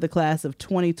rest of the class of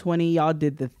 2020. Y'all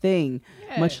did the thing.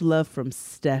 Yes. Much love from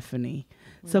Stephanie.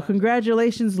 So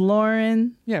congratulations,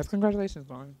 Lauren. Yes, congratulations,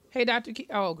 Lauren. Hey, Dr. Key.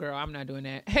 Oh, girl, I'm not doing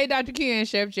that. Hey, Dr. Key and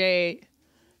Chef Jade,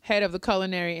 head of the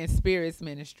Culinary and Spirits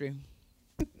Ministry.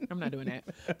 I'm not doing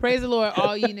that. Praise the Lord,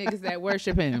 all ye niggas that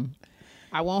worship him.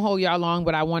 I won't hold y'all long,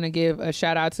 but I want to give a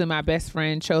shout out to my best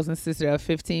friend, chosen sister of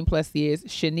 15 plus years,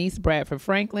 Shanice Bradford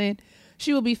Franklin.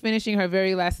 She will be finishing her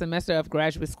very last semester of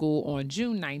graduate school on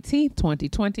June 19th,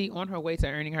 2020, on her way to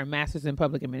earning her master's in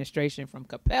public administration from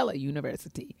Capella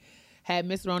University. Had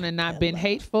Miss Rona not been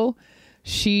hateful,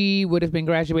 she would have been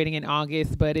graduating in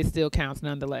August, but it still counts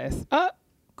nonetheless.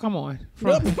 Come on.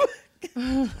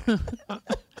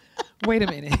 Wait a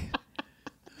minute.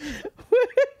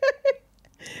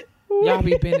 Y'all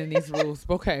be bending these rules.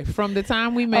 Okay. From the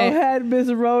time we met. Had Miss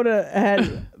Rhoda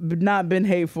had not been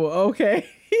hateful. Okay.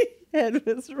 Had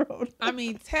Miss Rhoda. I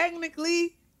mean,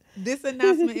 technically, this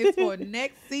announcement is for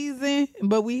next season,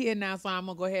 but we here now, so I'm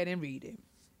going to go ahead and read it.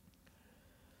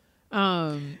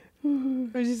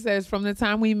 She says, from the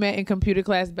time we met in computer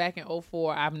class back in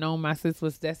 2004, I've known my sis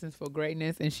was destined for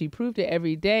greatness, and she proved it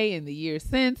every day in the years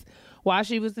since. While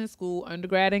she was in school,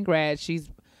 undergrad and grad, she's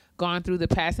gone through the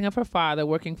passing of her father,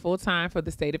 working full-time for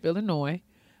the state of Illinois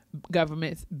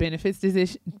government's benefits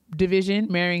division,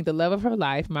 marrying the love of her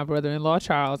life, my brother-in-law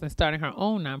Charles, and starting her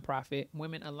own nonprofit,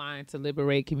 Women Aligned to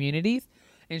Liberate Communities.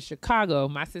 In Chicago,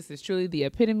 my sis is truly the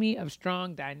epitome of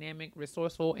strong, dynamic,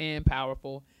 resourceful, and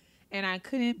powerful. And I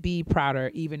couldn't be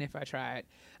prouder, even if I tried.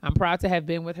 I'm proud to have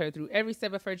been with her through every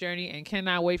step of her journey and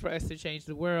cannot wait for us to change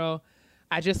the world.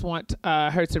 I just want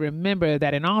her to remember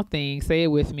that in all things, say it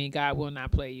with me, God will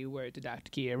not play you. Word to Dr.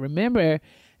 Kia. Remember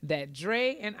that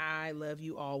Dre and I love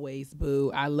you always,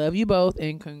 boo. I love you both,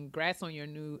 and congrats on your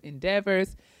new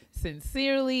endeavors.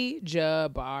 Sincerely,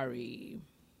 Jabari.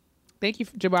 Thank you,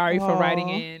 Jabari, for writing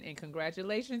in, and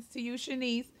congratulations to you,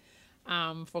 Shanice.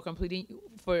 For completing,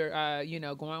 going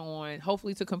on,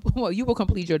 hopefully you will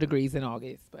complete your degrees in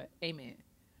August, but amen.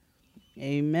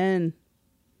 Amen.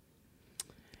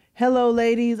 Hello,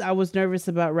 ladies. I was nervous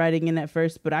about writing in at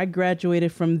first, but I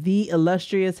graduated from the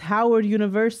illustrious Howard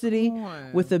University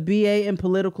with a BA in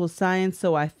political science,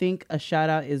 so I think a shout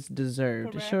out is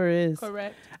deserved. Correct. It sure is.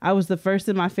 Correct. I was the first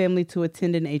in my family to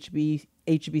attend an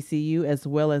HBCU as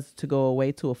well as to go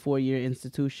away to a 4-year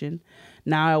institution.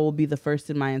 Now I will be the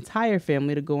first in my entire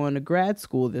family to go on to grad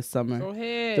school this summer. Go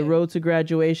ahead. The road to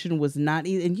graduation was not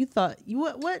easy. And you thought,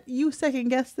 what? You second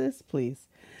guessed this? Please.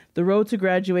 The road to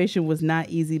graduation was not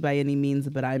easy by any means,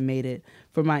 but I made it.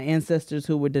 For my ancestors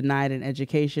who were denied an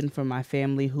education, for my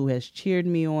family who has cheered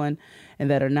me on and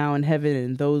that are now in heaven,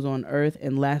 and those on earth,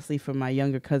 and lastly, for my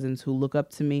younger cousins who look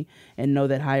up to me and know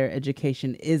that higher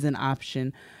education is an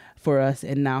option for us,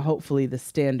 and now hopefully the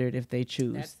standard if they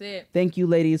choose. That's it. Thank you,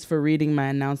 ladies, for reading my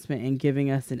announcement and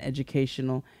giving us an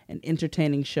educational and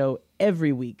entertaining show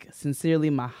every week.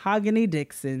 Sincerely, Mahogany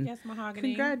Dixon. Yes, Mahogany.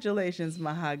 Congratulations,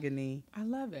 Mahogany. I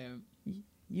love it.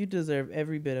 You deserve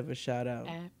every bit of a shout out.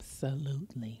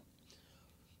 Absolutely.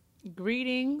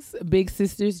 Greetings, big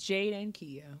sisters Jade and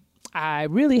Kia. I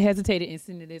really hesitated in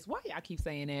sending this. Why y'all keep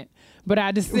saying that? But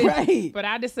I decided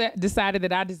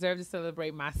that I deserve to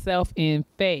celebrate myself in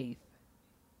faith.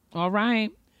 All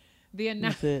right. The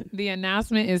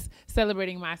announcement is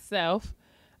celebrating myself,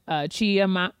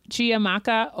 Chiamaka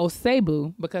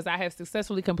Osebu, because I have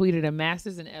successfully completed a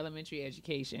master's in elementary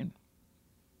education.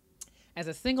 As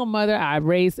a single mother, I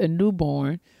raised a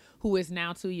newborn who is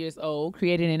now 2 years old,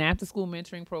 created an after-school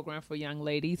mentoring program for young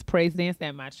ladies, praise danced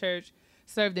at my church,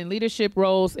 served in leadership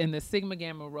roles in the Sigma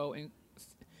Gamma Rho, in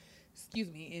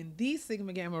the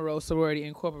Sigma Gamma Rho Sorority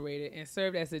Incorporated, and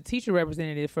served as a teacher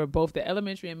representative for both the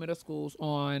elementary and middle schools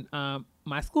on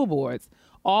my school boards,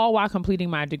 all while completing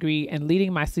my degree and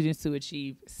leading my students to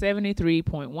achieve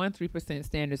 73.13%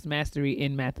 standards mastery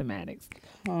in mathematics.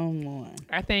 Come on.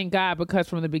 I thank God because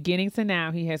from the beginning to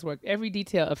now, he has worked every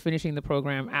detail of finishing the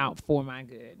program out for my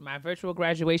good. My virtual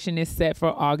graduation is set for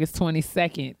August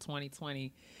 22nd,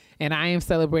 2020. And I am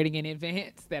celebrating in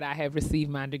advance that I have received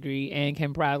my degree and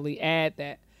can proudly add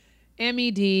that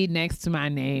MED next to my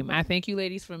name. I thank you,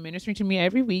 ladies, for ministering to me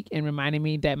every week and reminding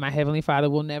me that my Heavenly Father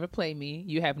will never play me.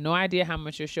 You have no idea how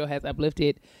much your show has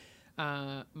uplifted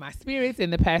my spirits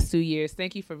in the past 2 years.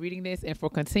 Thank you for reading this and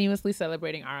for continuously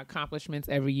celebrating our accomplishments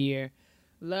every year.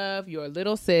 Love, your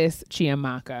little sis,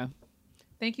 Chiamaka.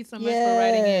 Thank you so much for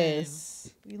writing in.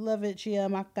 We love it,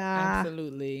 Chiamaka.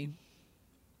 Absolutely.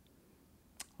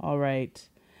 All right.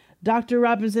 Dr.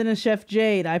 Robinson and Chef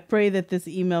Jade, I pray that this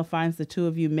email finds the two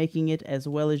of you making it as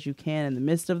well as you can in the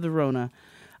midst of the Rona.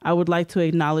 I would like to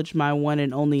acknowledge my one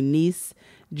and only niece,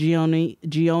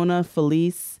 Giona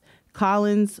Felice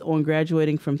Collins, on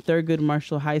graduating from Thurgood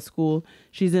Marshall High School.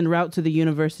 She's en route to the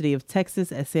University of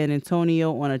Texas at San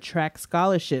Antonio on a track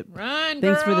scholarship. Run,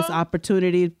 Thanks girl. for this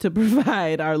opportunity to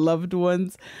provide our loved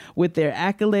ones with their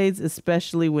accolades,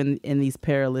 especially when in these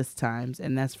perilous times.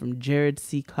 And that's from Jared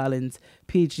C. Collins,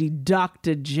 PhD.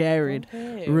 Dr. Jared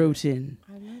wrote in.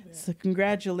 I love it. So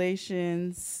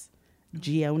congratulations,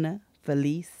 Giona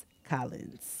Felice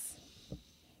Collins.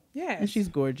 Yeah. And she's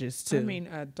gorgeous, too. I mean,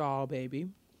 a doll baby.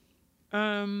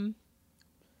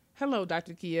 Hello,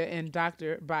 Dr. Kia and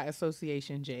Dr. by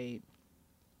association, Jade.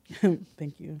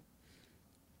 Thank you.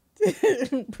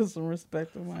 Put some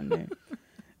respect on my name.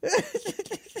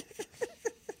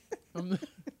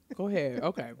 Go ahead.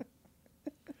 Okay.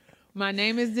 My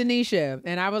name is Denisha,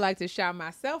 and I would like to shout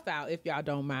myself out if y'all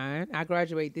don't mind. I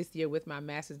graduate this year with my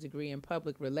master's degree in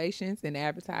public relations and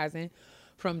advertising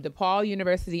from DePaul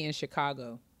University in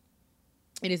Chicago.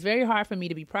 It is very hard for me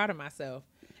to be proud of myself,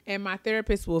 and my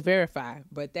therapist will verify,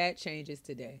 but that changes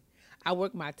today. I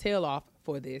work my tail off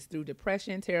for this through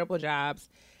depression, terrible jobs,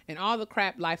 and all the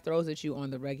crap life throws at you on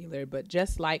the regular. But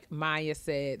just like Maya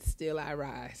said, still I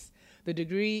rise. This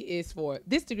degree is for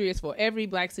every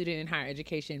Black student in higher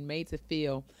education made to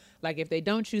feel like if they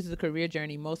don't choose the career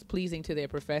journey most pleasing to their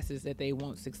professors, that they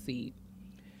won't succeed.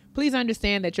 Please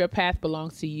understand that your path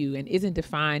belongs to you and isn't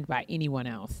defined by anyone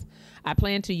else. I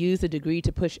plan to use the degree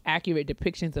to push accurate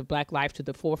depictions of Black life to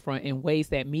the forefront in ways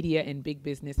that media and big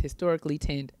business historically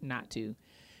tend not to.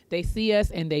 They see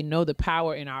us and they know the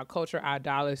power in our culture, our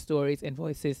dollars, stories, and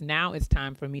voices. Now it's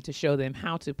time for me to show them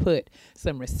how to put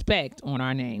some respect on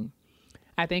our name.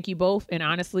 I thank you both and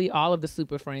honestly all of the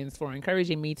super friends for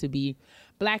encouraging me to be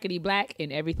blackety black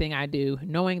in everything I do,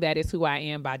 knowing that is who I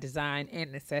am by design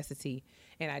and necessity.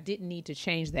 And I didn't need to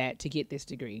change that to get this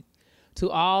degree. To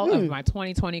all of my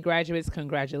 2020 graduates,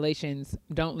 congratulations.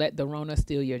 Don't let the Rona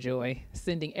steal your joy.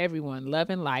 Sending everyone love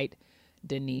and light,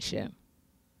 Denisha.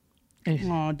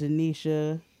 Oh,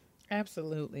 Denisha.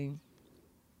 Absolutely.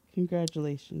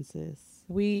 Congratulations, sis.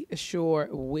 We sure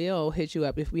will hit you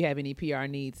up if we have any PR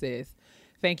needs, sis.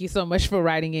 Thank you so much for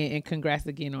writing in, and congrats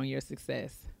again on your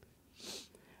success.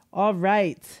 All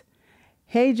right.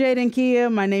 Hey, Jade and Kia.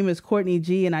 My name is Courtney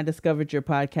G, and I discovered your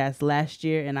podcast last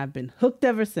year, and I've been hooked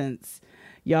ever since.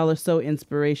 Y'all are so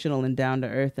inspirational and down to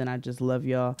earth, and I just love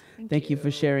y'all. Thank you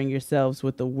for sharing yourselves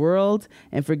with the world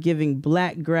and for giving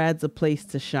Black grads a place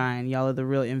to shine. Y'all are the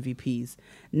real MVPs.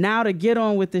 Now to get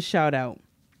on with the shout out.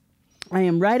 I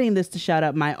am writing this to shout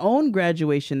out my own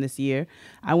graduation this year.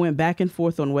 I went back and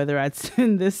forth on whether I'd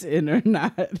send this in or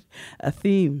not, a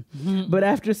theme. But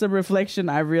after some reflection,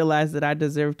 I realized that I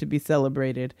deserve to be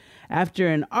celebrated. After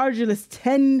an arduous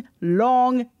 10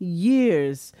 long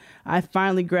years, I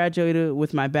finally graduated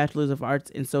with my Bachelor's of Arts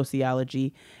in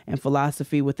Sociology and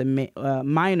Philosophy with a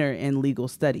minor in Legal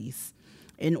Studies.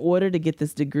 In order to get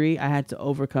this degree, I had to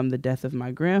overcome the death of my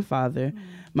grandfather,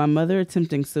 my mother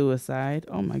attempting suicide,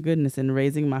 oh my goodness, and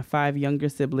raising my 5 younger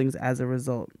siblings as a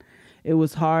result. It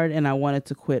was hard and I wanted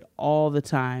to quit all the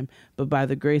time, but by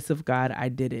the grace of God, I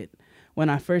did it. When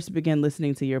I first began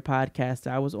listening to your podcast,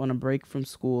 I was on a break from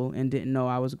school and didn't know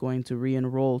I was going to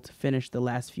re-enroll to finish the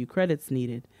last few credits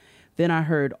needed. Then I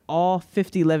heard all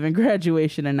 5011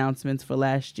 graduation announcements for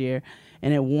last year,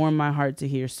 and it warmed my heart to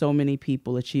hear so many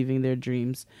people achieving their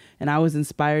dreams, and I was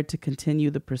inspired to continue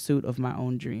the pursuit of my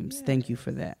own dreams. Yes. Thank you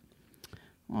for that.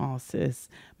 Oh, sis.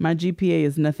 My GPA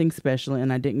is nothing special,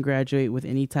 and I didn't graduate with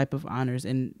any type of honors,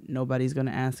 and nobody's going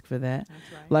to ask for that.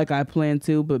 That's right. Like I planned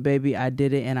to, but baby, I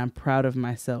did it, and I'm proud of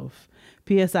myself.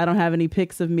 P.S. I don't have any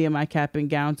pics of me in my cap and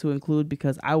gown to include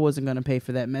because I wasn't going to pay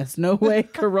for that mess. No way,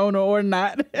 Corona or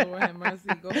not. Lord have mercy.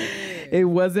 Go ahead. It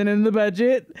wasn't in the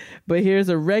budget, but here's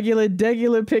a regular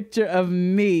picture of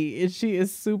me. And she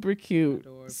is super cute.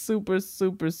 Adorable. Super,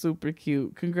 super, super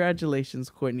cute.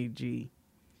 Congratulations, Courtney G.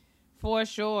 For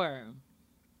sure.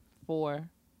 For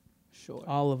sure.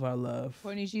 All of our love.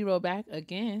 Courtney G wrote back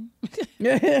again.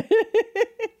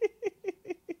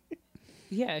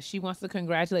 Yeah, she wants to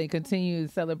congratulate and continue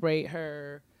to celebrate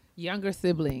her younger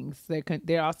siblings.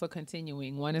 They're also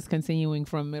continuing. One is continuing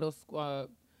from middle school.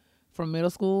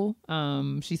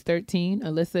 She's 13.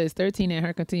 Alyssa is 13, and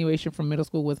her continuation from middle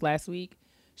school was last week.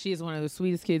 She is one of the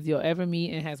sweetest kids you'll ever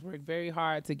meet and has worked very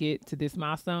hard to get to this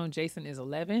milestone. Jason is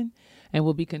 11 and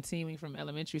will be continuing from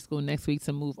elementary school next week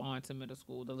to move on to middle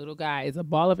school. The little guy is a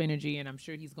ball of energy, and I'm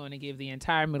sure he's going to give the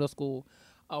entire middle school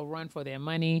a run for their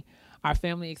money. Our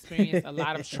family experienced a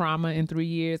lot of trauma in 3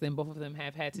 years, and both of them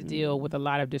have had to deal with a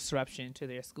lot of disruption to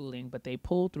their schooling, but they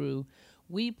pulled through.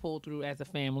 We pulled through as a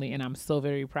family, and I'm so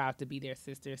very proud to be their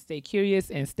sister. Stay curious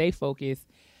and stay focused.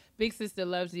 Big sister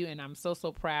loves you, and I'm so,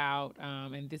 so proud.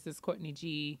 And this is Courtney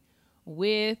G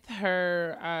with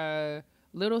her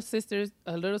little sister,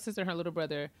 her little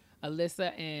brother,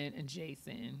 Alyssa and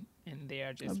Jason. And they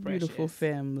are just a precious. beautiful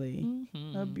family.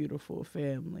 Mm-hmm. A beautiful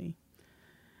family.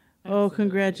 Absolutely. Oh,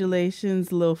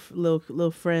 congratulations, little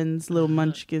friends, little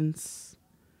munchkins.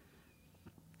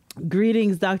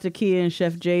 Greetings, Dr. Kia and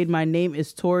Chef Jade. My name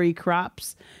is Tori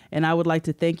Crops, and I would like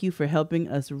to thank you for helping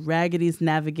us raggady's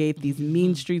navigate these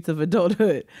mean streets of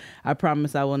adulthood. I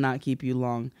promise I will not keep you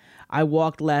long. I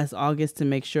walked last August to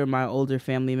make sure my older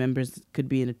family members could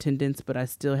be in attendance, but I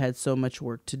still had so much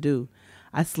work to do.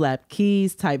 I slapped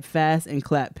keys, typed fast, and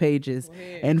clapped pages,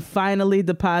 and finally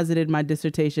deposited my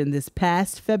dissertation this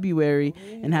past February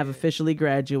and have officially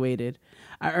graduated.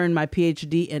 I earned my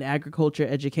PhD in agriculture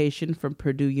education from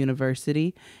Purdue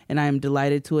University, and I am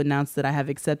delighted to announce that I have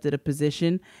accepted a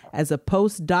position as a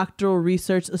postdoctoral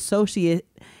research associate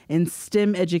in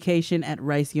STEM education at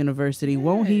Rice University. Yes.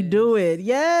 Won't he do it?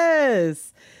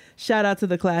 Yes! Shout out to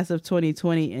the class of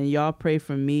 2020, and y'all pray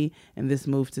for me and this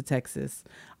move to Texas.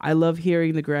 I love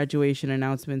hearing the graduation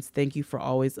announcements. Thank you for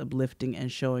always uplifting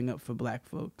and showing up for Black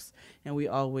folks. And we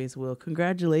always will.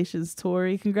 Congratulations,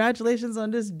 Tori. Congratulations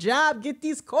on this job. Get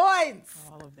these coins.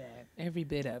 All of that. Every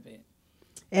bit of it.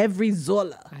 Every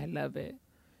Zola. I love it.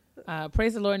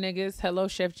 Praise the Lord, niggas. Hello,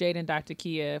 Chef Jade and Dr.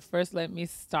 Kia. First, let me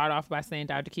start off by saying,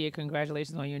 Dr. Kia,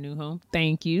 congratulations on your new home.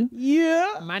 Thank you.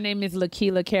 Yeah. My name is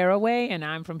Lakila Caraway, and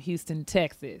I'm from Houston,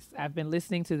 Texas. I've been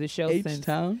listening to the show since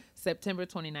September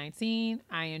 2019.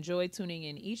 I enjoy tuning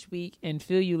in each week and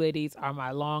feel you ladies are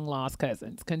my long-lost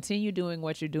cousins. Continue doing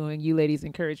what you're doing. You ladies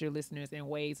encourage your listeners in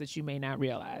ways that you may not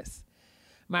realize.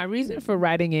 My reason for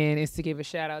writing in is to give a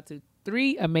shout out to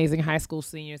 3 amazing high school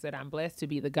seniors that I'm blessed to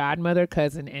be the godmother,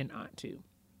 cousin, and aunt to.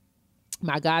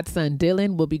 My godson,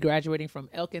 Dylan, will be graduating from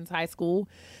Elkins High School.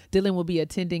 Dylan will be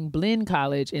attending Blinn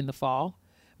College in the fall.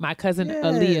 My cousin,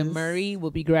 Aaliyah Murray, will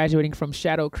be graduating from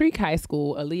Shadow Creek High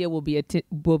School. Aaliyah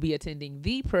will be attending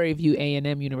the Prairie View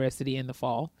A&M University in the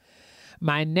fall.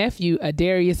 My nephew,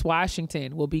 Adarius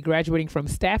Washington, will be graduating from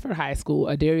Stafford High School.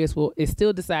 Adarius is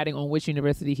still deciding on which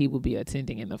university he will be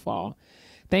attending in the fall.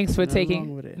 Thanks for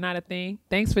taking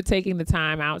the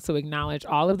time out to acknowledge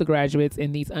all of the graduates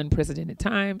in these unprecedented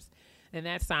times. And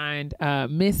that's signed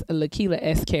Miss Lakila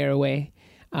S. Caraway,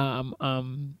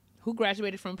 who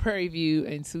graduated from Prairie View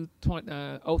in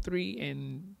 2003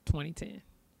 and 2010.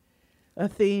 A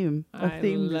theme. I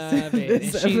love it.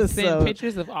 And she sent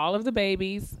pictures of all of the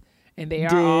babies, and they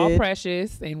are all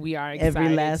precious, and we are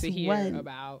excited to hear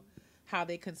about how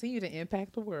they continue to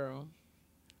impact the world.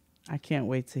 I can't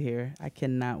wait to hear. I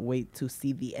cannot wait to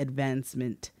see the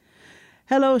advancement.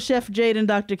 Hello, Chef Jade and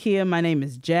Dr. Kia. My name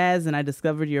is Jazz, and I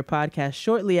discovered your podcast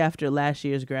shortly after last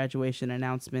year's graduation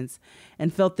announcements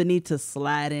and felt the need to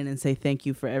slide in and say thank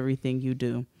you for everything you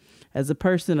do. As a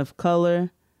person of color,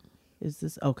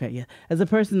 As a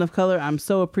person of color, I'm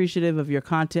so appreciative of your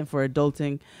content for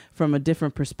adulting from a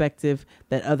different perspective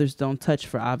that others don't touch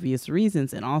for obvious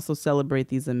reasons, and also celebrate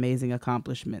these amazing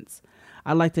accomplishments.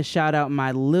 I'd like to shout out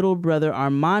my little brother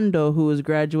Armando, who is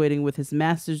graduating with his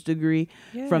master's degree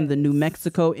from the New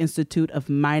Mexico Institute of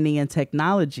Mining and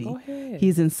Technology.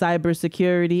 He's in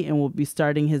cybersecurity and will be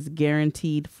starting his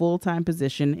guaranteed full-time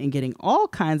position and getting all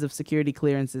kinds of security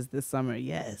clearances this summer.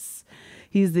 Yes.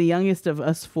 He's the youngest of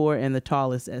us 4 and the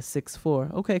tallest at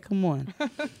 6'4". Okay, come on.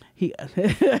 He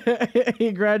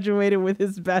graduated with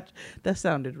his That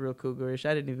sounded real cougarish.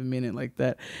 I didn't even mean it like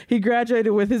that. He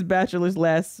graduated with his bachelor's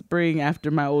last spring after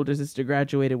my older sister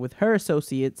graduated with her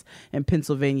associates in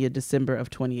Pennsylvania, December of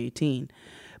 2018.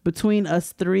 Between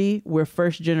us 3, we're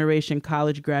first-generation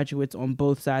college graduates on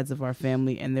both sides of our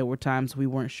family, and there were times we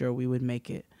weren't sure we would make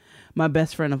it. My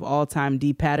best friend of all time,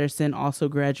 D. Patterson, also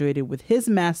graduated with his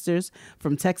master's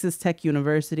from Texas Tech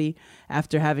University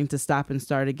after having to stop and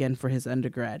start again for his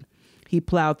undergrad. He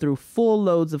plowed through full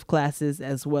loads of classes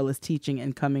as well as teaching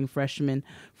incoming freshmen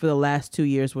for the last 2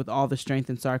 years with all the strength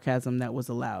and sarcasm that was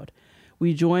allowed.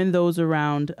 We join those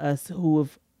around us who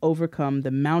have overcome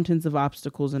the mountains of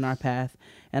obstacles in our path,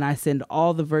 and I send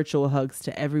all the virtual hugs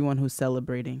to everyone who's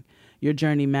celebrating. Your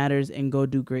journey matters, and go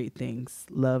do great things.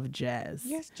 Love, Jazz.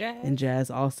 Yes, Jazz. And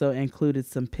Jazz also included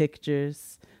some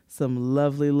pictures, Some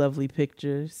lovely, lovely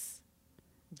pictures.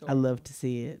 I love to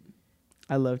see it.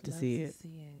 I love to see it.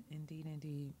 Indeed,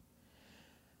 indeed.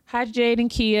 Hi, Jade and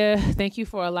Kia. Thank you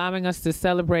for allowing us to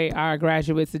celebrate our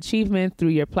graduates' achievements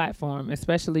through your platform,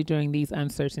 especially during these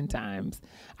uncertain times.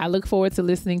 I look forward to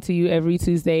listening to you every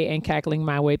Tuesday and cackling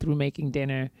my way through making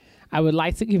dinner. I would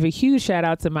like to give a huge shout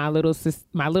out to my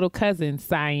little cousin,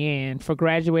 Cyan, for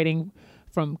graduating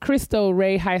from Cristo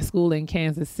Rey High School in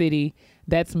Kansas City.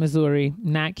 That's Missouri,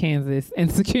 not Kansas,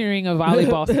 and securing a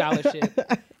volleyball scholarship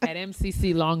at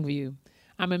MCC Longview.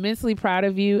 I'm immensely proud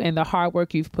of you and the hard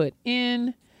work you've put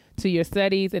in to your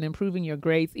studies and improving your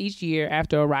grades each year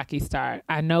after a rocky start.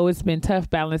 I know it's been tough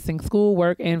balancing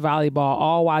schoolwork and volleyball,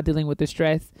 all while dealing with the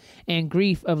stress and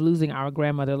grief of losing our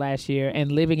grandmother last year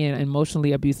and living in an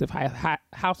emotionally abusive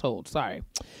household.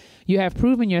 You have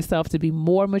proven yourself to be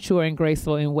more mature and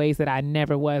graceful in ways that I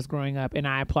never was growing up, and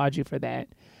I applaud you for that.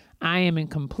 I am in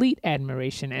complete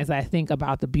admiration as I think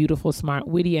about the beautiful, smart,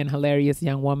 witty, and hilarious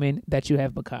young woman that you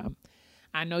have become.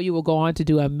 I know you will go on to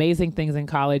do amazing things in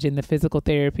college in the physical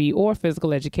therapy or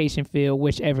physical education field,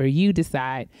 whichever you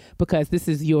decide, because this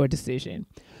is your decision.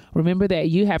 Remember that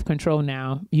you have control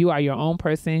now. You are your own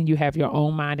person. You have your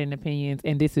own mind and opinions,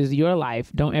 and this is your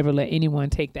life. Don't ever let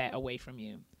anyone take that away from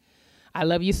you. I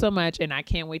love you so much, and I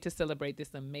can't wait to celebrate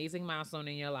this amazing milestone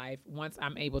in your life once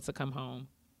I'm able to come home.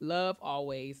 Love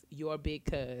always, your big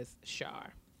cuz,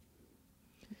 Shar.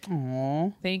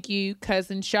 Aww. Thank you,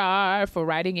 cousin Shar, for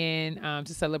writing in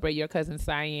to celebrate your cousin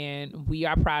Cyan. We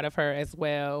are proud of her as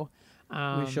well.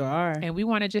 We sure are. And we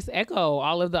want to just echo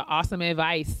all of the awesome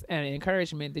advice and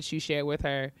encouragement that you shared with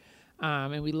her.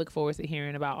 And we look forward to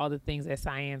hearing about all the things that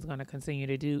Cyan's going to continue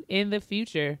to do in the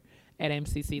future at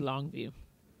MCC Longview.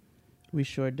 We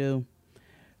sure do.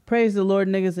 Praise the Lord,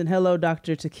 niggas, and hello,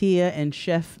 Dr. Takia and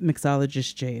Chef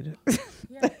Mixologist Jade.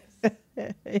 Yes.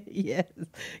 Yes,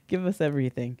 give us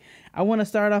everything. I want to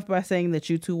start off by saying that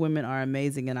you two women are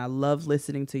amazing, and I love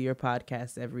listening to your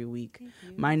podcast every week.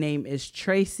 My name is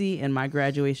Tracy, and my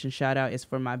graduation shout out is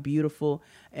for my beautiful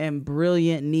and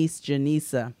brilliant niece,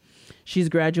 Janisa. She's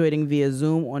graduating via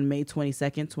Zoom on May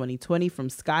 22nd, 2020 from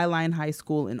Skyline High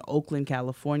School in Oakland,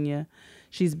 California.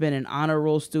 She's been an honor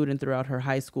roll student throughout her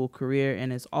high school career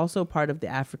and is also part of the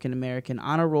African American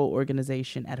Honor Roll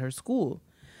organization at her school.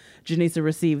 Janisa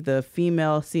received the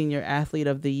Female Senior Athlete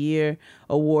of the Year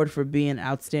award for being an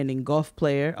outstanding golf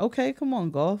player. Okay, come on,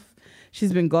 golf.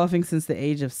 She's been golfing since the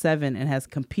age of 7 and has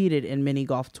competed in many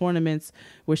golf tournaments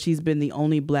where she's been the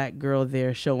only black girl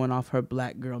there, showing off her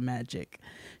black girl magic.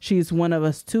 She's one of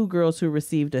us 2 girls who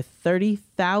received a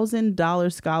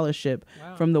 $30,000 scholarship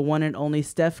from the one and only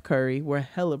Steph Curry. We're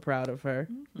hella proud of her.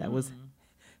 That was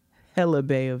hella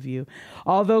bae of you.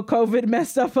 Although COVID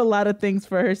messed up a lot of things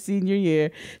for her senior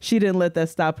year, she didn't let that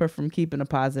stop her from keeping a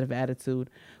positive attitude.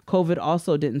 COVID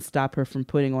also didn't stop her from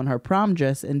putting on her prom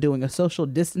dress and doing a social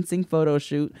distancing photo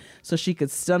shoot so she could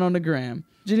stun on the gram.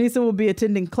 Janisa will be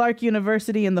attending Clark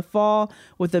University in the fall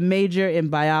with a major in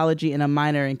biology and a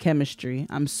minor in chemistry.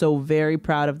 I'm so very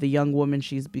proud of the young woman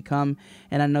she's become,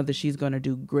 and I know that she's going to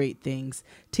do great things.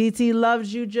 TT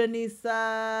loves you,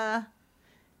 Janisa.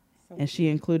 And she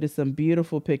included some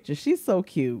beautiful pictures. She's so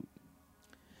cute.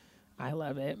 I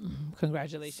love it.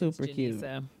 Congratulations, Super Janisa. cute.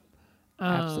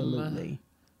 Absolutely.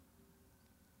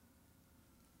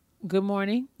 Good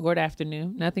morning, good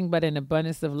afternoon. Nothing but an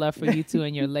abundance of love for you two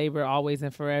and your labor always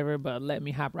and forever, but let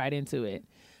me hop right into it.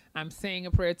 I'm saying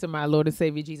a prayer to my Lord and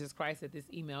Savior Jesus Christ that this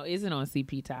email isn't on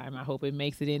CP time. I hope it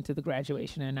makes it into the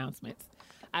graduation announcements.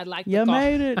 I'd like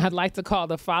to call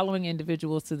the following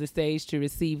individuals to the stage to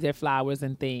receive their flowers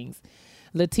and things.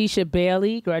 Letitia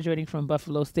Bailey, graduating from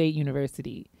Buffalo State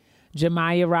University.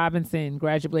 Jemiah Robinson,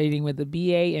 graduating with a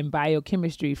BA in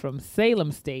biochemistry from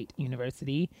Salem State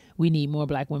University. We need more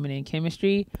black women in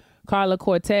chemistry. Carla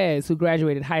Cortez, who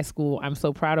graduated high school. I'm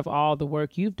so proud of all the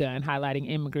work you've done highlighting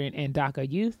immigrant and DACA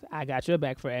youth. I got your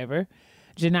back forever.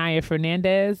 Janiyah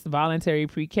Fernandez, voluntary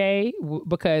pre-K,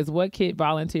 because what kid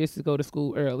volunteers to go to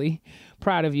school early?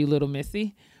 Proud of you, little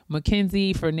missy.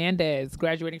 Mackenzie Fernandez,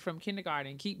 graduating from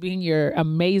kindergarten. Keep being your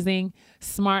amazing,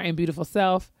 smart, and beautiful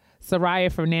self.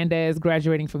 Soraya Fernandez,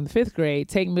 graduating from the 5th grade.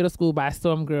 Take middle school by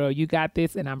storm, girl. You got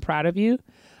this, and I'm proud of you.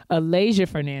 Alasia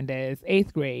Fernandez,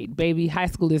 8th grade. Baby, high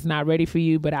school is not ready for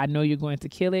you, but I know you're going to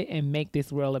kill it and make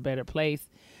this world a better place.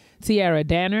 Tiara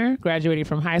Danner, graduating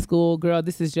from high school. Girl,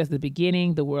 this is just the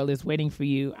beginning. The world is waiting for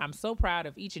you. I'm so proud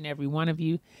of each and every one of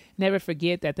you. Never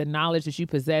forget that the knowledge that you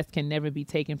possess can never be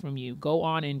taken from you. Go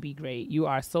on and be great. You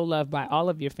are so loved by all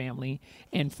of your family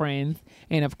and friends.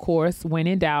 And of course, when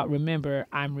in doubt, remember,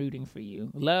 I'm rooting for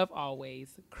you. Love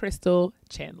always, Crystal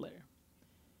Chandler.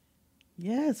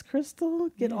 Yes, Crystal,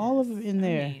 get all of them in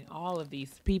there. I mean, all of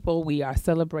these people we are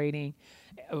celebrating,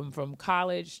 from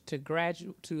college to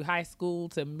graduate to high school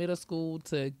to middle school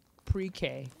to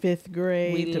pre-K. 5th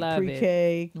grade We to love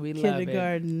pre-K, it. We love it.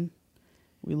 kindergarten.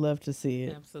 We love to see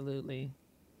it. Absolutely.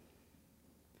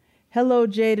 Hello,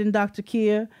 Jade and Dr.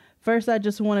 Kia. First, I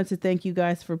just wanted to thank you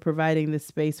guys for providing this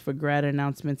space for grad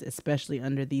announcements, especially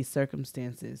under these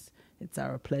circumstances. It's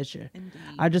our pleasure. Indeed.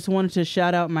 I just wanted to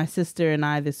shout out my sister and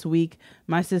I this week.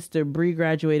 My sister Bree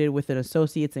graduated with an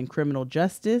associate's in criminal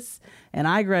justice, and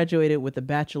I graduated with a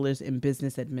bachelor's in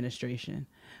business administration.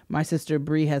 My sister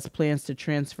Bree has plans to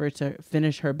transfer to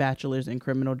finish her bachelor's in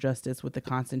criminal justice with a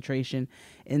concentration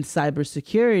in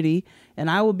cybersecurity, and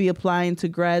I will be applying to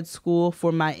grad school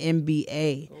for my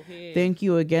MBA. Thank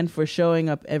you again for showing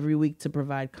up every week to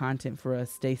provide content for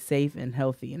us. Stay safe and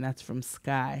healthy. And that's from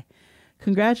Sky.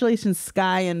 Congratulations,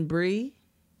 Sky and Bree.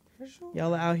 For sure.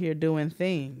 Y'all are out here doing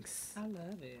things. I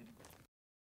love it.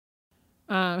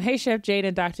 Hey, Chef Jade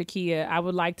and Dr. Kia. I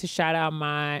would like to shout out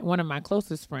one of my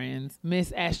closest friends, Miss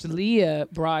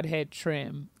Ashleah Broadhead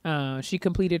Trim. She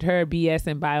completed her BS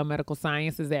in biomedical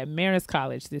sciences at Marist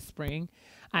College this spring.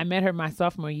 I met her my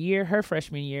sophomore year, her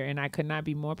freshman year, and I could not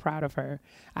be more proud of her.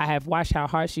 I have watched how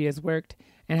hard she has worked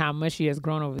and how much she has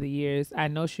grown over the years. I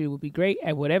know she will be great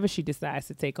at whatever she decides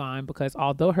to take on, because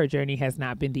although her journey has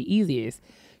not been the easiest,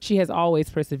 she has always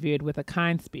persevered with a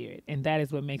kind spirit, and that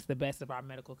is what makes the best of our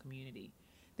medical community.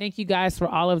 Thank you guys for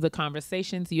all of the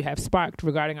conversations you have sparked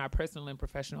regarding our personal and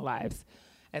professional lives,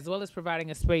 as well as providing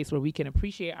a space where we can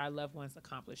appreciate our loved ones'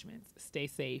 accomplishments. Stay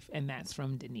safe. And that's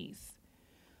from Denise.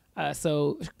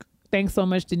 So thanks so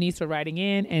much, Denise, for writing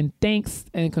in, and thanks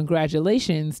and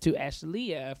congratulations to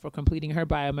Ashleah for completing her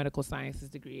biomedical sciences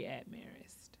degree at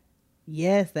Marist.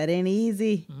 Yes, that ain't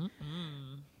easy.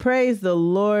 Praise the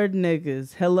Lord,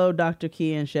 niggas. Hello, Dr.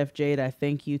 Kia and Chef Jade. I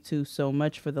thank you two so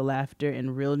much for the laughter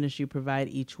and realness you provide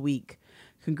each week.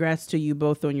 Congrats to you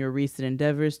both on your recent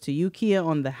endeavors. To you, Kia,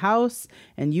 on the house,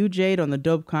 and you, Jade, on the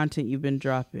dope content you've been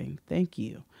dropping. Thank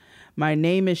you. My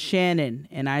name is Shannon,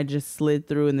 and I just slid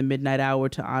through in the midnight hour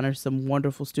to honor some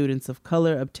wonderful students of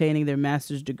color obtaining their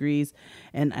master's degrees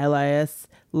in LIS,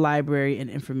 Library and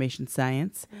Information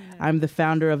Science. I'm the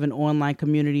founder of an online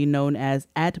community known as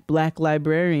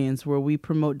 @BlackLibrarians, where we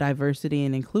promote diversity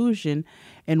and inclusion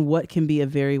in what can be a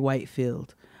very white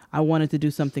field. I wanted to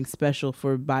do something special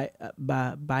for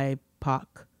BIPOC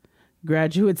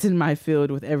graduates in my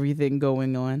field with everything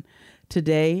going on.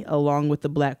 Today, along with the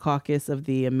Black Caucus of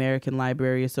the American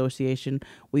Library Association,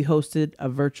 we hosted a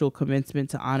virtual commencement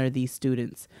to honor these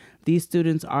students. These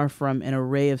students are from an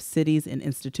array of cities and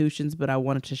institutions, but I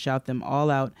wanted to shout them all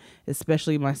out,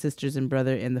 especially my sisters and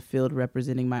brother in the field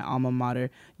representing my alma mater,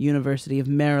 University of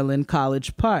Maryland,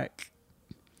 College Park.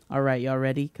 All right, y'all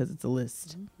ready? Because it's a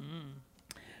list.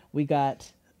 We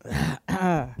got...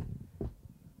 oh,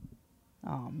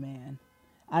 man.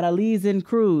 Adalizen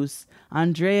Cruz,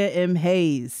 Andrea M.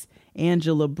 Hayes,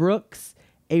 Angela Brooks,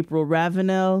 April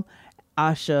Ravenel,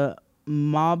 Asha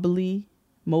Mobley,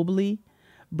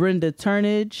 Brenda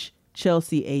Turnage,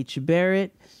 Chelsea H.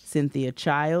 Barrett, Cynthia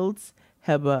Childs,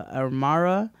 Heba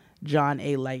Armara, John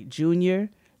A. Light Jr.,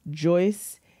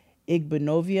 Joyce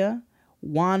Igbenovia,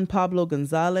 Juan Pablo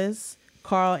Gonzalez,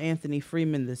 Carl Anthony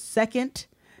Freeman II,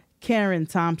 Karen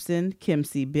Thompson, Kim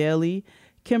C. Bailey,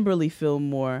 Kimberly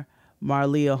Fillmore,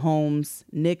 Marlia Holmes,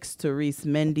 Nix Therese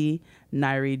Mendy,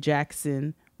 Nairi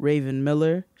Jackson, Raven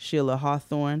Miller, Sheila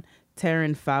Hawthorne,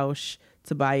 Taryn Fausch,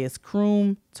 Tobias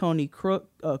Kroom, Tony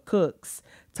Cooks,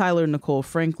 Tyler Nicole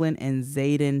Franklin, and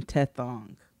Zayden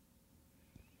Tethong.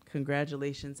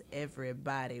 Congratulations,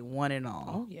 everybody, one and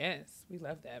all. Oh, yes. We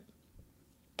love that.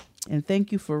 And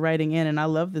thank you for writing in. And I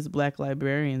love this Black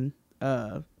Librarian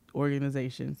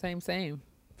organization. Same,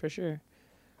 for sure.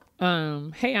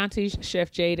 Hey, Auntie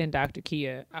Chef Jade and Dr.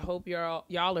 Kia. I hope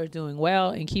y'all are doing well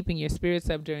and keeping your spirits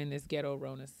up during this ghetto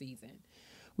Rona season.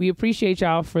 We appreciate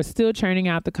y'all for still churning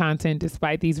out the content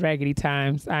despite these raggedy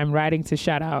times. I'm writing to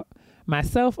shout out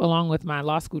myself along with my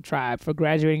law school tribe for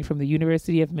graduating from the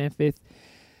University of Memphis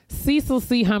Cecil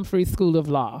C. Humphrey School of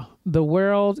Law. The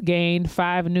world gained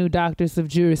 5 new doctors of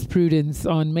jurisprudence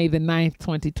on May the 9th,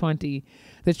 2020.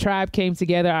 The tribe came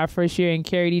together our first year and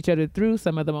carried each other through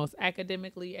some of the most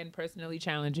academically and personally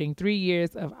challenging 3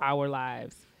 years of our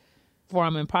lives.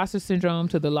 From imposter syndrome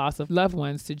to the loss of loved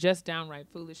ones to just downright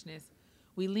foolishness,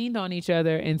 we leaned on each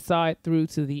other and saw it through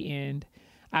to the end.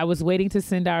 I was waiting to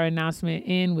send our announcement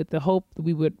in with the hope that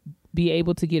we would be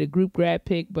able to get a group grad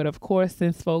pick, but of course,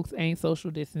 since folks ain't social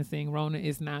distancing, Rona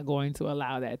is not going to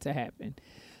allow that to happen.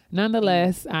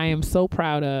 Nonetheless, I am so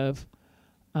proud of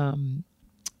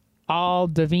all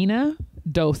Davina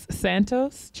Dos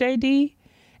Santos, JD,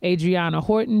 Adriana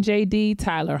Horton, JD,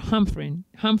 Tyler Humphrey,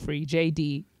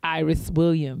 JD, Iris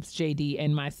Williams, JD,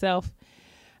 and myself,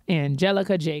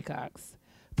 Angelica Jaycox,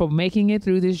 for making it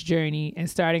through this journey and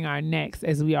starting our next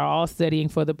as we are all studying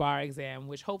for the bar exam,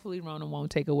 which hopefully Rona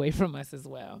won't take away from us as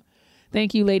well.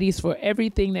 Thank you, ladies, for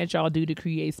everything that y'all do to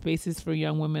create spaces for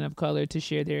young women of color to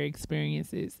share their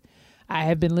experiences. I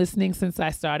have been listening since I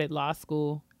started law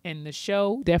school, and the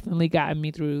show definitely gotten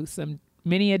me through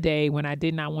many a day when I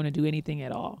did not want to do anything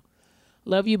at all.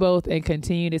 Love you both and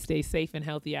continue to stay safe and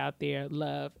healthy out there.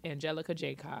 Love, Angelica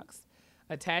Jaycox.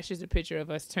 Attached is a picture of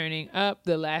us turning up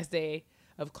the last day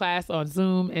of class on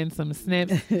Zoom and some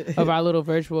snips of our little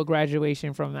virtual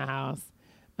graduation from the house.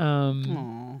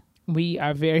 We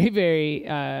are very,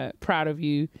 very proud of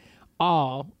you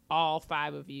all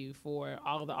 5 of you, for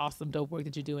all the awesome, dope work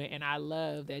that you're doing. And I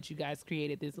love that you guys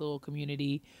created this little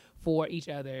community for each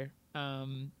other.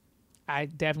 I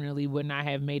definitely would not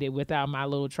have made it without my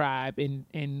little tribe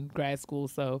in grad school.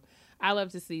 So I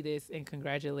love to see this, and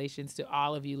congratulations to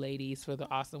all of you ladies for the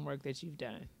awesome work that you've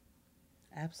done.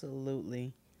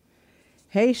 Absolutely.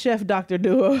 Hey, Chef Dr.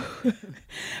 Duo.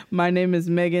 My name is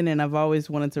Megan, and I've always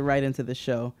wanted to write into the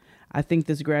show. I think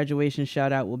this graduation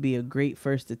shout out will be a great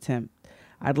first attempt.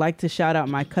 I'd like to shout out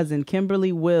my cousin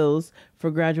Kimberly Wills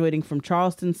for graduating from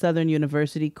Charleston Southern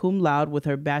University cum laude with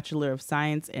her Bachelor of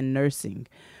Science in Nursing.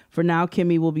 For now,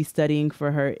 Kimmy will be studying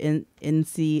for her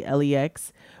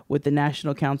NCLEX with the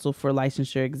National Council for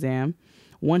Licensure exam.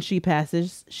 Once she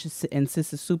passes, and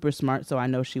Sis is super smart, so I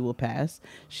know she will pass,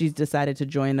 she's decided to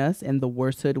join us in the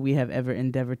worst hood we have ever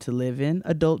endeavored to live in,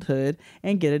 adulthood,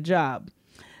 and get a job.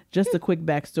 Just a quick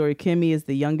backstory. Kimmy is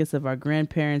the youngest of our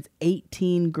grandparents'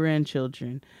 18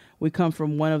 grandchildren. We come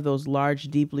from one of those large,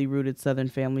 deeply rooted Southern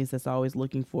families that's always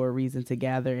looking for a reason to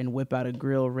gather and whip out a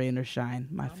grill, rain or shine,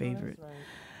 my favorite. Right.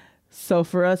 So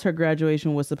for us, her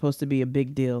graduation was supposed to be a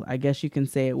big deal. I guess you can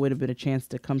say it would have been a chance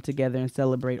to come together and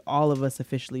celebrate all of us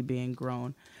officially being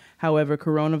grown. However,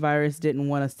 coronavirus didn't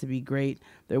want us to be great.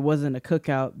 There wasn't a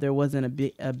cookout. There wasn't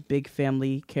a big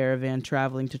family caravan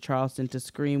traveling to Charleston to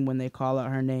scream when they call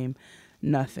out her name.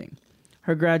 Nothing.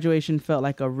 Her graduation felt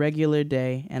like a regular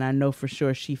day, and I know for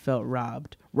sure she felt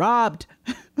robbed. Robbed!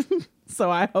 So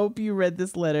I hope you read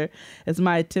this letter as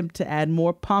my attempt to add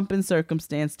more pomp and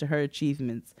circumstance to her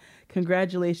achievements.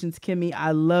 Congratulations, Kimmy.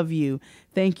 I love you.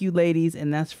 Thank you, ladies.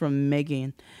 And that's from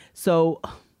Megan. So,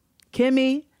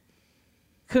 Kimmy,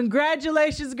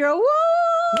 congratulations, girl. Woo!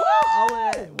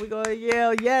 Woo! We're going to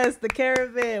yell, yes, the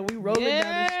caravan. We rolling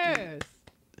down the street.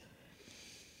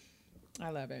 I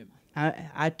love it.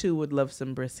 I too would love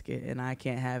some brisket, and I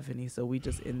can't have any, so we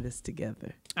just end this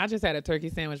together. I just had a turkey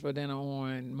sandwich for dinner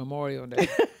on Memorial Day.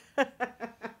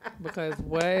 Because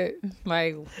what?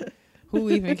 Like, who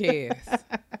even cares?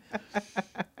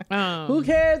 Who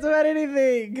cares about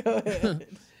anything? Go ahead.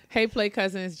 Hey, Play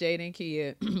Cousins, Jade and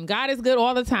Kia. God is good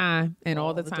all the time, and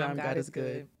all the time God is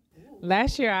good.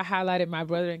 Last year, I highlighted my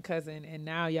brother and cousin, and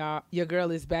now your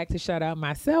girl is back to shout out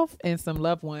myself and some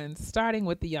loved ones, starting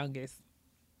with the youngest.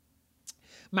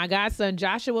 My godson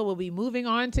Joshua will be moving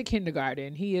on to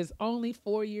kindergarten. He is only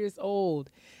 4 years old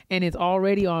and is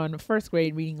already on first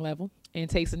grade reading level and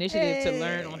takes initiative to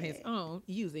learn on his own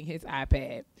using his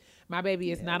iPad. My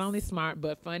baby is not only smart,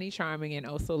 but funny, charming, and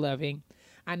also loving.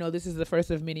 I know this is the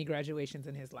first of many graduations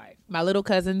in his life. My little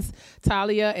cousins,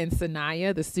 Talia and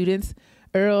Sanaya, the students,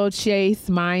 Earl, Chase,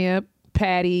 Maya,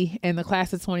 Patty, and the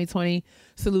class of 2020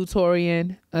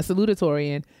 salutatorian,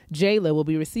 Jayla, will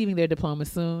be receiving their diploma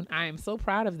soon. I am so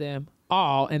proud of them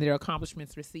all and their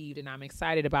accomplishments received, and I'm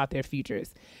excited about their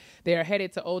futures. They are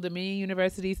headed to Old Dominion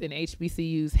universities and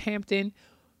HBCUs Hampton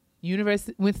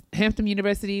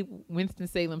University,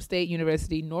 Winston-Salem State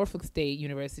University, Norfolk State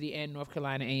University, and North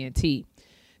Carolina A&T.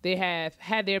 They have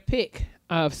had their pick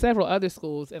of several other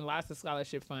schools, and lots of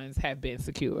scholarship funds have been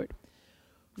secured.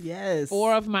 Yes.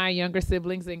 4 of my younger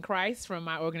siblings in Christ from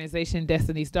my organization,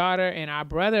 Destiny's Daughter, and our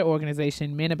brother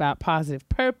organization, Men About Positive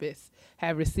Purpose,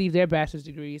 have received their bachelor's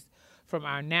degrees from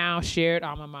our now shared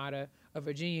alma mater of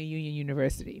Virginia Union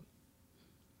University.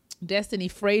 Destiny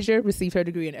Frazier received her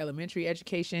degree in elementary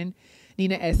education.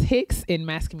 Nina S. Hicks in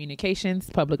mass communications,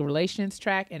 public relations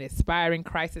track, and aspiring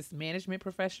crisis management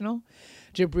professional.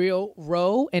 Jabril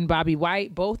Rowe and Bobby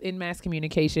White, both in mass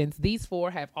communications. These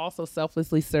 4 have also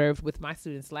selflessly served with my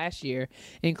students last year,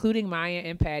 including Maya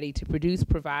and Patty, to produce,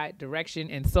 provide,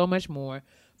 direction, and so much more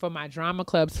for my drama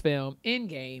club's film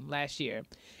Endgame last year.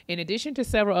 In addition to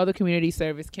several other community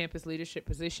service campus leadership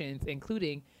positions,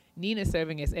 including Nina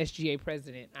serving as SGA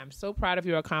president. I'm so proud of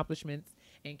your accomplishments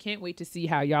and can't wait to see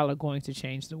how y'all are going to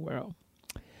change the world.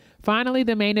 Finally,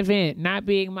 the main event. Not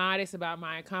being modest about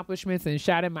my accomplishments and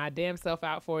shouting my damn self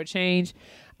out for a change,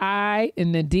 I,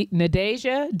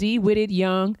 Nadeja D. Whitted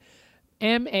Young,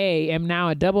 M.A., am now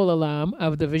a double alum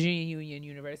of the Virginia Union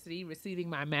University, receiving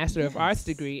my Master of Arts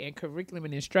degree in Curriculum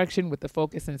and Instruction with a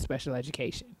focus in special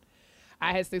education.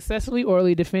 I had successfully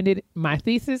orally defended my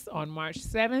thesis on March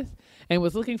 7th and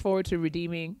was looking forward to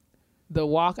redeeming the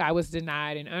walk I was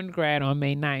denied in undergrad on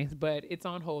May 9th, but it's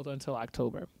on hold until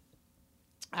October.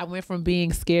 I went from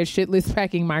being scared shitless,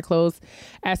 packing my clothes,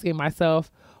 asking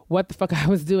myself what the fuck I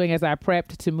was doing as I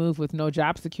prepped to move with no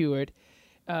job secured.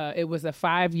 It was a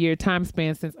 5-year time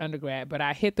span since undergrad, but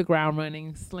I hit the ground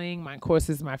running, slaying my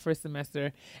courses my first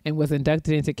semester, and was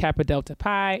inducted into Kappa Delta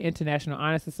Pi, International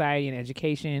Honor Society in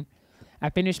Education. I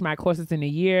finished my courses in a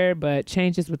year, but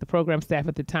changes with the program staff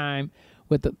at the time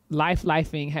with the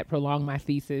lifing had prolonged my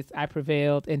thesis. I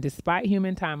prevailed, and despite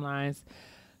human timelines,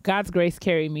 God's grace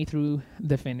carried me through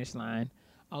the finish line.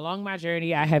 Along my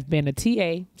journey, I have been a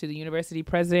TA to the university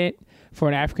president for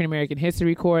an African American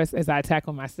history course as I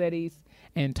tackle my studies,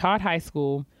 and taught high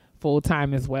school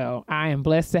full-time as well. I am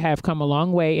blessed to have come a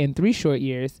long way in 3 short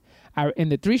years. In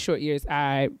the 3 short years,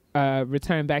 I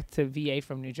returned back to VA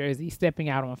from New Jersey, stepping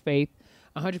out on faith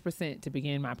 100% to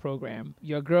begin my program.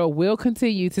 Your girl will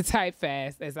continue to type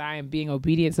fast as I am being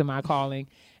obedient to my calling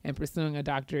and pursuing a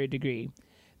doctorate degree.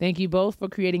 Thank you both for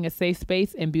creating a safe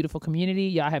space and beautiful community.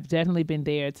 Y'all have definitely been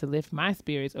there to lift my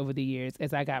spirits over the years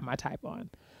as I got my type on.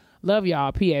 Love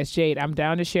y'all. P.S. Jade, I'm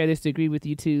down to share this degree with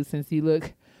you too since you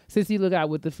look out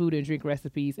with the food and drink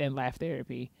recipes and laugh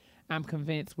therapy. I'm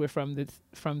convinced we're from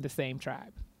the same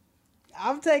tribe.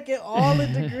 I'm taking all the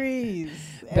degrees.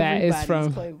 That is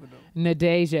from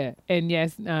Nadeja. And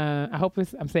yes, I hope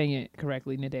I'm saying it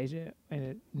correctly, Nadeja.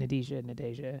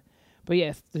 But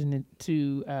yes,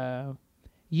 to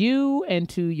you and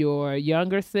to your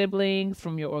younger siblings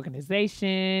from your organization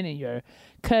and your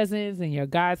cousins and your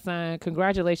godson,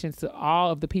 congratulations to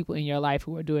all of the people in your life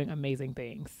who are doing amazing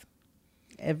things.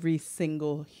 Every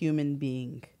single human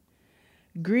being.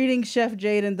 Greetings, Chef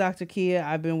Jade and Dr. Kia.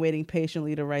 I've been waiting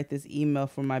patiently to write this email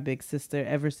for my big sister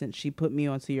ever since she put me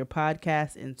onto your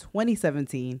podcast in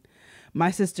 2017.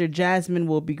 My sister Jasmine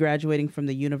will be graduating from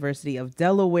the University of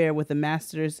Delaware with a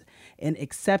master's in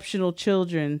exceptional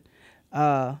children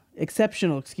and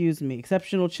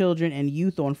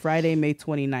youth on Friday, May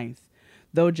 29th.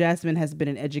 Though Jasmine has been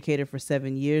an educator for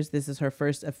 7 years, this is her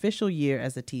first official year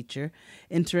as a teacher.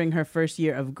 Entering her first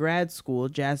year of grad school,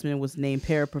 Jasmine was named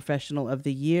Paraprofessional of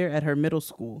the Year at her middle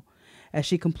school. As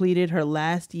she completed her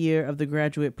last year of the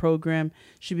graduate program,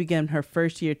 she began her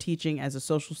first year teaching as a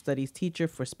social studies teacher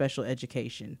for special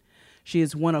education. She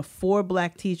is one of 4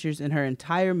 black teachers in her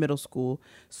entire middle school,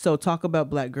 so talk about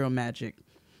black girl magic.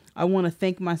 I want to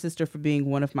thank my sister for being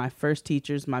one of my first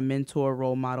teachers, my mentor,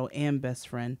 role model, and best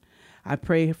friend. I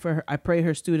pray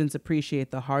her students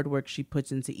appreciate the hard work she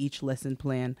puts into each lesson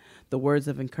plan, the words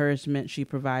of encouragement she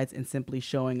provides, and simply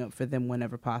showing up for them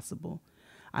whenever possible.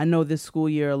 I know this school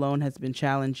year alone has been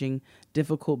challenging,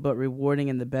 difficult, but rewarding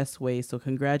in the best way. So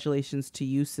congratulations to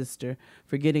you, sister,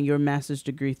 for getting your master's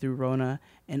degree through Rona,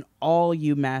 and all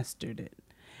you mastered it.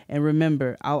 And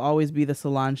remember, I'll always be the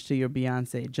Solange to your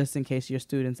Beyonce. Just in case your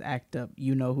students act up,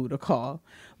 you know who to call.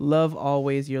 Love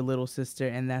always, your little sister.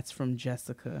 And that's from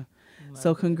Jessica.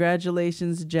 So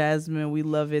congratulations, Jasmine. We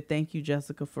love it. Thank you,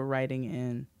 Jessica, for writing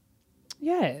in.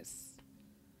 Yes.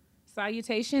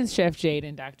 Salutations, Chef Jade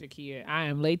and Dr. Kia. I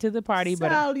am late to the party,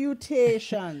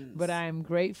 Salutations. but I am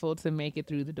grateful to make it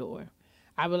through the door.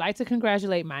 I would like to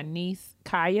congratulate my niece,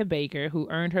 Kaya Baker, who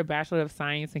earned her Bachelor of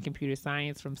Science in Computer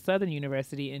Science from Southern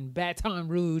University in Baton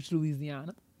Rouge,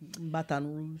 Louisiana.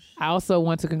 Baton Rouge. I also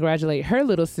want to congratulate her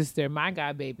little sister, my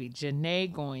godbaby,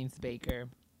 Janae Goins Baker,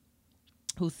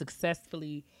 who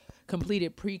successfully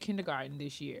completed pre-kindergarten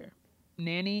this year.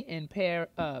 Nanny and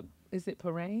Parrain?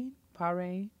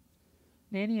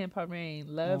 Nanny and Parrain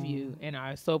love you and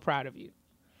are so proud of you.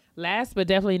 Last but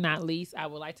definitely not least, I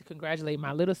would like to congratulate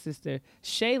my little sister,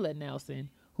 Shayla Nelson,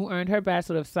 who earned her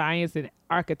Bachelor of Science in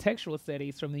Architectural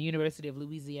Studies from the University of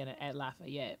Louisiana at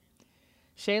Lafayette.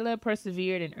 Shayla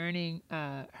persevered in earning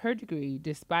her degree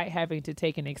despite having to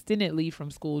take an extended leave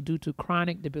from school due to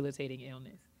chronic debilitating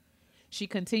illness. She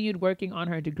continued working on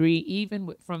her degree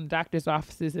even from doctor's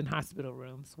offices and hospital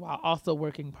rooms while also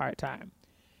working part-time.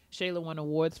 Shayla won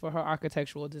awards for her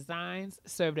architectural designs,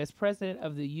 served as president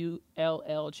of the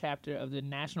ULL chapter of the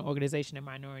National Organization of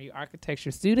Minority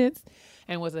Architecture Students,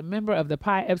 and was a member of the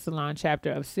Pi Epsilon chapter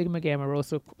of Sigma Gamma Rho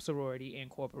Sorority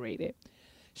Incorporated.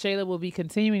 Shayla will be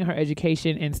continuing her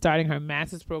education and starting her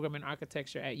master's program in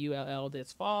architecture at ULL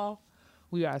this fall,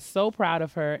 We are so proud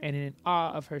of her and in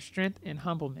awe of her strength and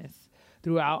humbleness.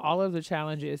 Throughout all of the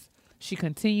challenges, she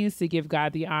continues to give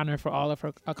God the honor for all of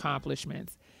her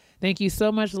accomplishments. Thank you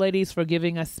so much, ladies, for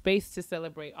giving us space to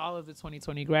celebrate all of the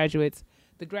 2020 graduates.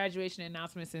 The graduation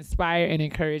announcements inspire and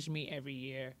encourage me every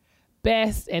year.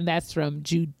 Best, and that's from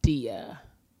Judea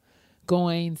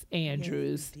Goins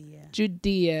Andrews. Yes,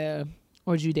 Judea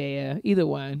or Judea, either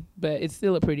one, but it's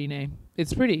still a pretty name.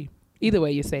 It's pretty. Either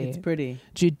way you say it's it. pretty.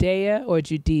 Judea or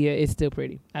Judea is still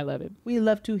pretty. I love it. We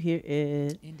love to hear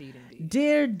it. Indeed, indeed.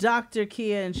 Dear Dr.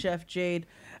 Kia and Chef Jade,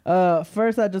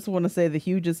 first I just want to say the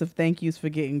hugest of thank yous for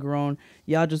getting grown.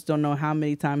 Y'all just don't know how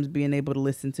many times being able to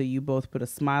listen to you both put a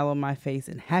smile on my face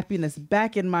and happiness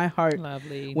back in my heart.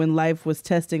 Lovely. When life was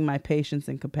testing my patience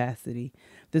and capacity.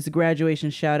 This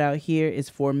graduation shout out here is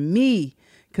for me,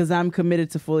 because I'm committed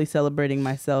to fully celebrating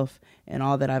myself and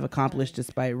all that I've accomplished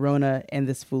despite Rona and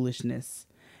this foolishness.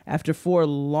 After 4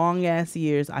 long-ass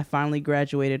years, I finally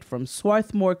graduated from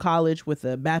Swarthmore College with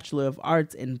a Bachelor of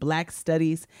Arts in Black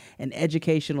Studies and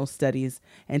Educational Studies.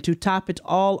 And to top it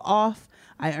all off,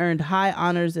 I earned high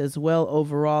honors as well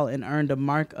overall and earned a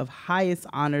mark of highest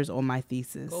honors on my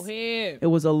thesis. Go ahead. It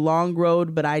was a long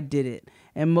road, but I did it.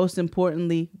 And most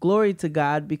importantly, glory to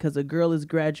God, because a girl is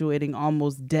graduating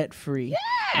almost debt-free. Yeah!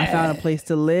 I found a place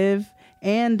to live,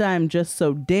 and I'm just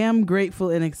so damn grateful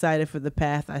and excited for the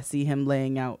path I see him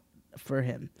laying out for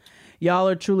him. Y'all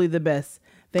are truly the best.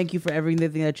 Thank you for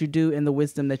everything that you do and the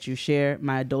wisdom that you share.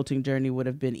 My adulting journey would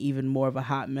have been even more of a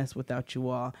hot mess without you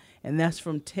all. And that's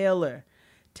from Taylor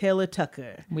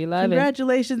Tucker. We love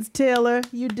Congratulations, Taylor.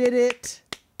 You did it.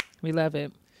 We love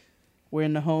it. We're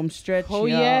in the home stretch. Oh,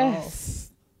 y'all.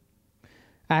 yes.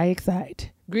 I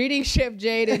excite. Greetings, Chef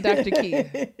Jade and Dr. Key.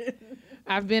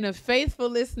 I've been a faithful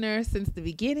listener since the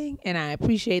beginning, and I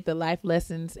appreciate the life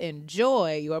lessons and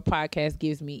joy your podcast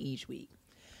gives me each week.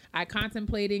 I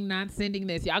contemplating not sending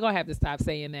this. Y'all gonna have to stop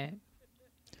saying that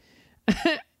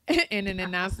in an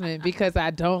announcement because I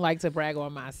don't like to brag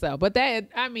on myself. But that,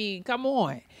 I mean, come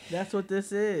on. That's what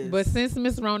this is. But since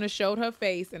Miss Rona showed her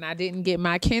face and I didn't get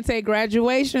my Kente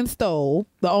graduation stole,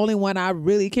 the only one I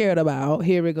really cared about,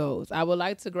 here it goes. I would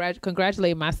like to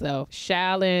congratulate myself,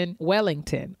 Shallon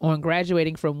Wellington, on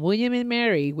graduating from William &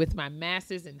 Mary with my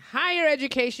master's in higher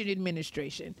education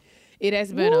administration. It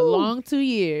has been a long 2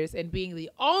 years, and being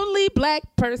the only Black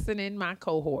person in my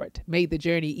cohort made the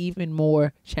journey even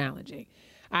more challenging.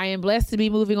 I am blessed to be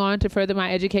moving on to further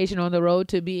my education on the road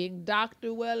to being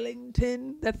Dr.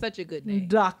 Wellington. That's such a good name.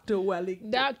 Dr.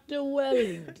 Wellington. Dr.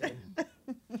 Wellington.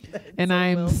 And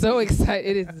I'm so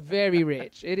excited. It is very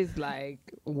rich. It is like,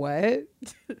 what?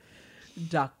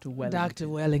 Dr. Wellington. Dr.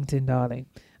 Wellington, darling.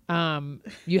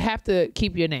 You have to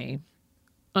keep your name.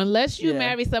 Unless you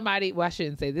marry somebody, well, I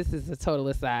shouldn't say, this is a total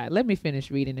aside. Let me finish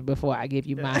reading it before I give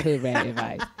you my hood rat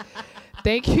advice.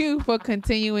 Thank you for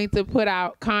continuing to put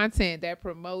out content that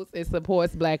promotes and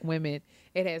supports Black women.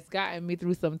 It has gotten me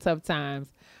through some tough times.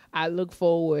 I look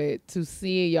forward to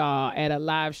seeing y'all at a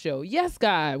live show. Yes,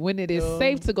 God, when it is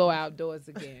safe to go outdoors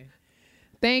again.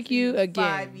 Thank you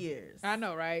again. 5 years. I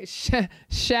know, right?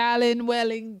 Shallon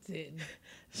Wellington.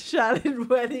 Shallon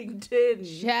Wellington.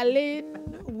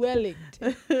 Shallon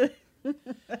Wellington.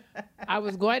 I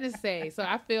was going to say, so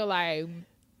I feel like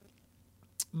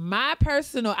my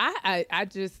personal, I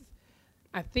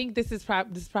think this is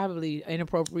probably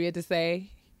inappropriate to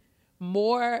say.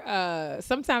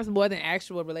 Sometimes more than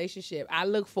actual relationship. I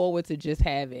look forward to just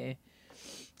having.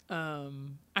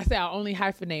 I say I'll only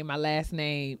hyphenate my last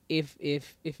name if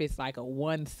it's like a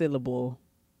 1-syllable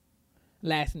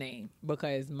last name,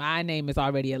 because my name is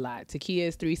already a lot. Takia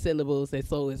is 3 syllables, and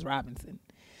so is Robinson.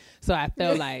 So I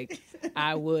felt like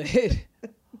I would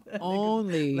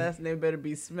only last name better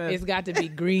be Smith. It's got to be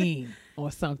Green or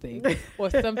something.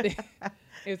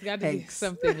 It's got to be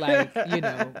something like,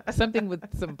 something with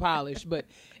some polish, but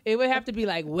it would have to be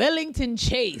like Wellington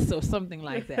Chase or something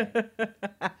like that.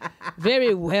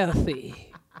 Very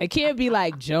wealthy. It can't be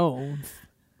like Jones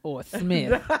or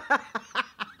Smith.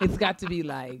 It's got to be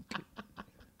like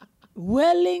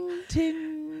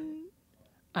Wellington.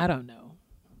 I don't know.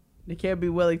 It can't be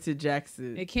Wellington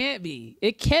Jackson. It can't be.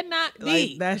 It cannot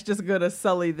be. Like, that's just gonna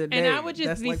sully the name. And I would just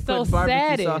that's be like so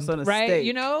saddened, right?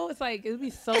 Steak. It's like it would be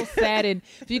so saddened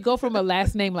if you go from a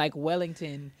last name like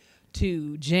Wellington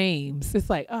to James. It's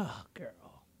like, oh, girl.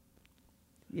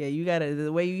 Yeah, you gotta,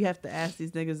 the way you have to ask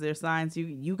these niggas their signs,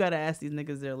 you gotta ask these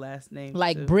niggas their last name.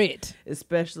 Like too. Brit.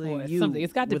 Especially or you. Something.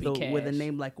 It's got to be with a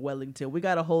name like Wellington. We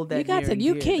gotta hold that.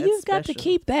 You've got to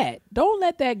keep that. Don't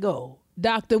let that go.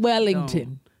 Dr. Wellington.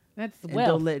 No. That's and wealth.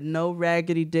 Don't let no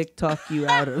raggedy dick talk you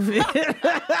out of it. Jesus.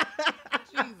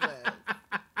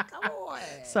 Come on.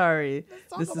 Sorry.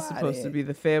 talk This is about supposed to it. be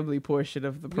the family portion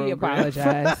of the program. We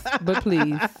apologize, but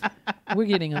please, we're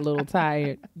getting a little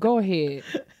tired. Go ahead.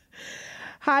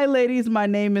 Hi, ladies. My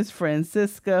name is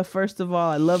Francisca. First of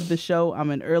all, I love the show.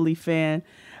 I'm an early fan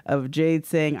of Jade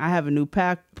saying, I have a new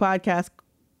podcast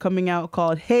coming out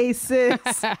called Hey Sis.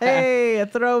 Hey, a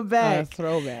throwback.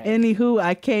 Anywho,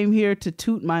 I came here to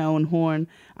toot my own horn.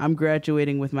 I'm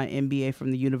graduating with my MBA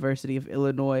from the University of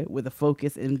Illinois with a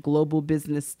focus in global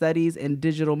business studies and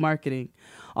digital marketing.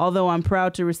 Although I'm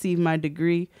proud to receive my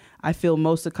degree, I feel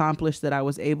most accomplished that I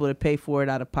was able to pay for it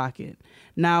out of pocket.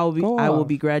 Now I will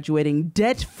be graduating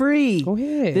debt-free. Go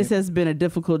ahead. This has been a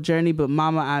difficult journey, but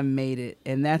mama, I made it.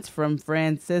 And that's from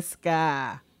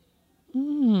Francisca.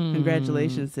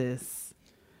 Congratulations, sis.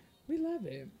 We love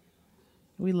it.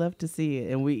 We love to see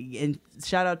it. And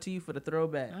shout out to you for the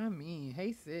throwback. I mean,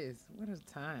 hey sis, what a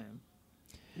time.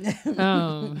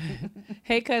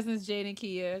 Hey cousins, Jade and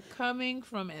Kia, coming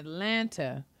from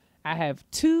Atlanta. I have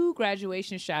 2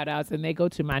 graduation shout outs, and they go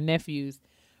to my nephews,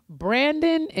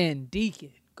 Brandon and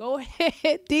Deacon. Go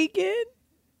ahead, Deacon.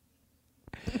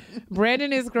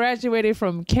 Brandon is graduated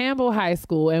from Campbell High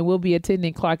School and will be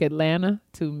attending Clark Atlanta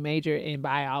to major in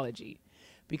biology.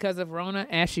 Because of Rona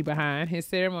Ashley behind, his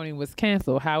ceremony was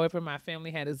canceled. However, my family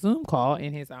had a Zoom call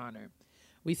in his honor.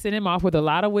 We sent him off with a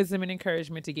lot of wisdom and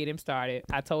encouragement to get him started.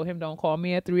 I told him don't call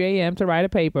me at 3 a.m. to write a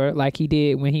paper like he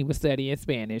did when he was studying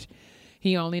Spanish.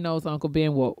 He only knows Uncle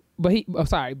Ben will, but he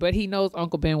knows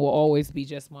Uncle Ben will always be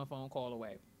just one phone call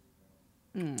away.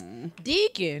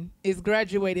 Deacon is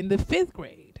graduating the 5th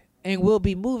grade and will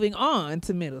be moving on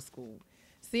to middle school.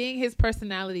 Seeing his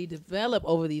personality develop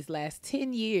over these last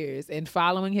 10 years and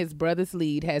following his brother's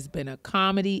lead has been a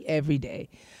comedy every day.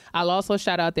 I'll also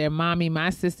shout out their mommy,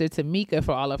 my sister Tamika,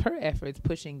 for all of her efforts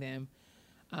pushing them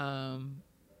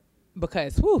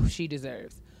because she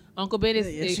deserves. Uncle Ben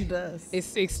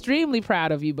is extremely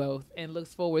proud of you both and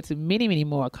looks forward to many, many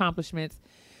more accomplishments.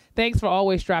 Thanks for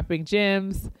always dropping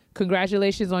gems.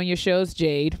 Congratulations on your shows,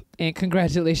 Jade, and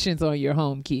congratulations on your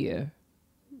home, Kia.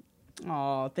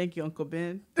 Oh, thank you, Uncle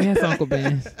Ben. Yes, Uncle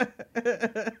Ben.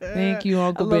 Thank you,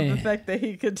 Uncle Ben. I love the fact that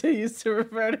he continues to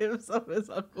refer to himself as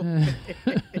Uncle Ben.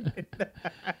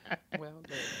 Well,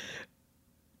 good.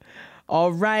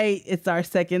 All right, it's our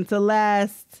second to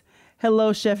last.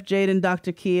 Hello, Chef Jade and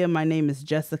Dr. Kia. My name is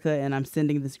Jessica, and I'm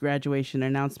sending this graduation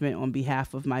announcement on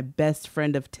behalf of my best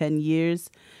friend of 10 years,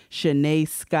 Shanae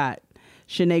Scott.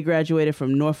 Shanae graduated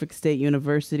from Norfolk State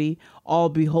University. All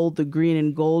behold the green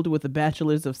and gold with a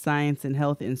Bachelor's of Science in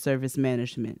Health and Service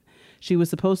Management. She was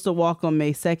supposed to walk on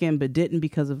May 2nd, but didn't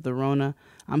because of the Rona.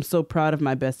 I'm so proud of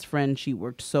my best friend. She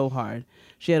worked so hard.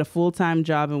 She had a full-time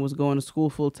job and was going to school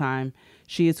full-time.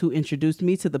 She is who introduced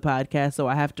me to the podcast, so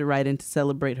I have to write in to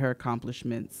celebrate her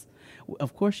accomplishments.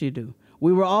 Of course you do.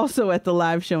 We were also at the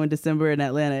live show in December in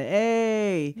Atlanta.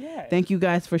 Hey! Yes. Thank you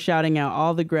guys for shouting out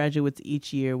all the graduates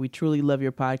each year. We truly love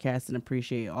your podcast and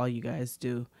appreciate all you guys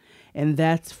do. And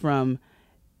that's from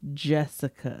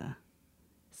Jessica.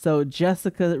 So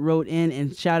Jessica wrote in,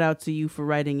 and shout out to you for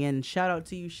writing in. Shout out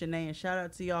to you, Shanae, and shout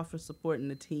out to y'all for supporting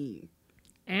the team.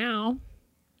 Ow.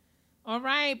 All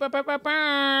right. It's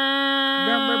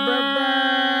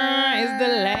the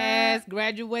last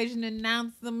graduation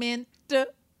announcement.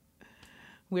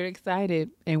 We're excited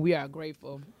and we are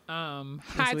grateful.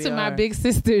 Hi to my big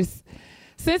sisters.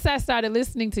 Since I started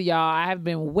listening to y'all, I have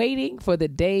been waiting for the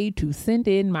day to send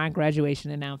in my graduation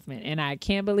announcement. And I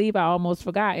can't believe I almost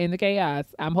forgot in the chaos.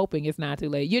 I'm hoping it's not too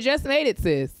late. You just made it,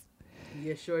 sis.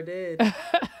 You sure did.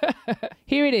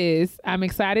 Here it is. I'm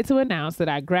excited to announce that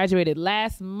I graduated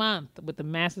last month with the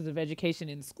Master's of Education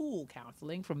in School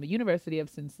Counseling from the University of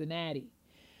Cincinnati.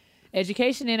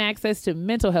 Education and access to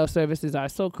mental health services are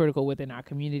so critical within our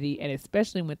community, and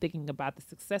especially when thinking about the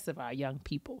success of our young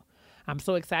people. I'm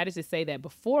so excited to say that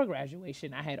before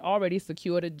graduation, I had already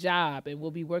secured a job and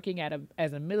will be working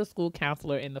as a middle school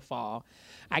counselor in the fall.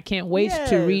 I can't wait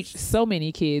to reach so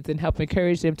many kids and help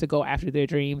encourage them to go after their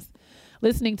dreams.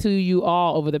 Listening to you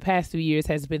all over the past 2 years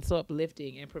has been so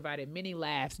uplifting and provided many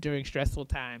laughs during stressful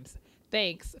times.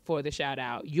 Thanks for the shout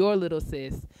out. Your little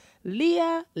sis,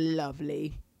 Leah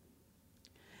Lovely.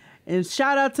 And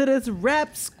shout out to this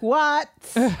rap squad.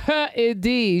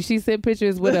 Indeed. She sent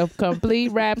pictures with a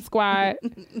complete rap squad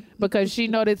because she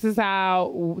know this is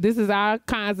our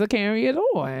kinds of carry it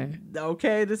on.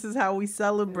 Okay, this is how we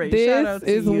celebrate. This shout out to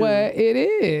is you. what it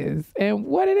is and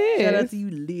what it is. Shout out to you,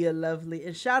 Leah Lovely.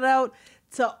 And shout out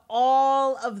to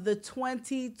all of the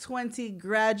 2020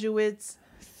 graduates,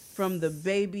 from the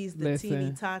babies, the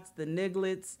teeny tots, the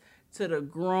nigglets, to the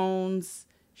groans.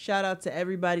 Shout out to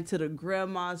everybody, to the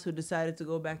grandmas who decided to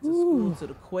go back to school, to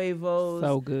the Quavos.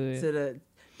 So good. To the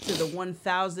to the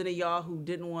 1,000 of y'all who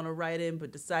didn't want to write in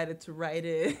but decided to write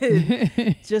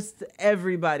in. Just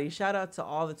everybody. Shout out to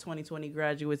all the 2020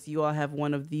 graduates. You all have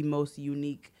one of the most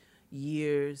unique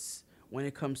years when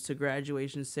it comes to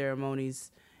graduation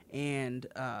ceremonies, and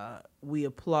we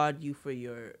applaud you for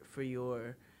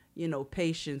your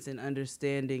patience and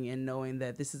understanding, and knowing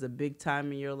that this is a big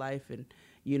time in your life, and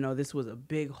this was a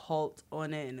big halt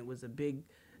on it, and it was a big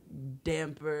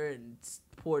damper and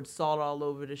poured salt all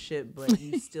over the shit, but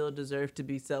you still deserve to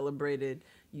be celebrated.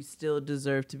 You still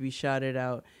deserve to be shouted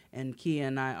out, and Kia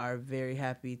and I are very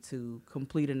happy to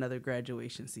complete another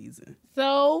graduation season.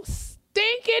 So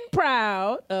stinking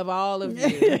proud of all of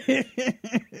you.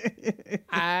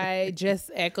 I just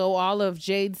echo all of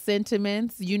Jade's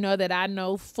sentiments. You know that I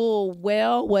know full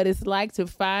well what it's like to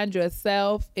find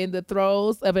yourself in the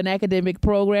throes of an academic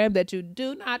program that you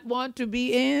do not want to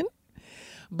be in,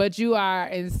 but you are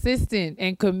insistent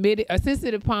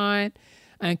upon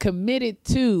and committed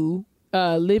to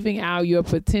living out your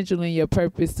potential and your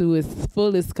purpose to its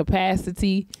fullest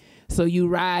capacity. So you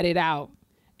ride it out.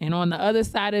 And on the other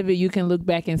side of it, you can look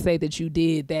back and say that you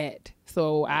did that.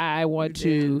 So I want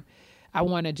to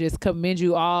just commend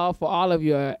you all for all of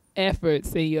your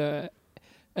efforts and your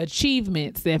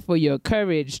achievements, and for your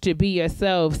courage to be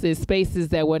yourselves in spaces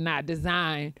that were not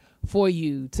designed for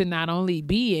you to not only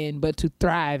be in, but to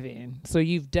thrive in. So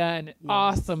you've done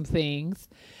awesome things.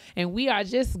 And we are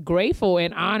just grateful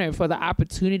and honored for the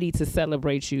opportunity to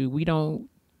celebrate you. We don't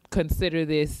consider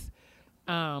this,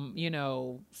 we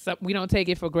don't take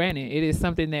it for granted. It is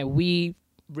something that we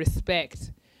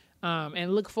respect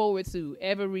and look forward to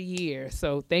every year.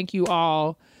 So thank you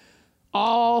all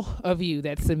of you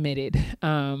that submitted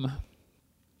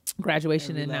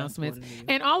graduation announcements,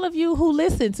 and all of you who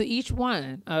listen to each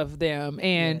one of them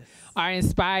and are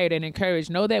inspired and encouraged.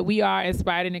 Know that we are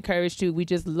inspired and encouraged too. We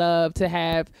just love to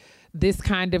have this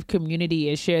kind of community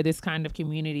and share this kind of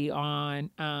community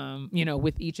on,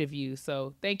 with each of you.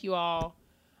 So thank you all.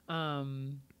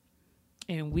 And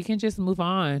we can just move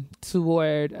on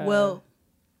toward.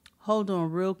 Hold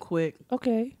on real quick.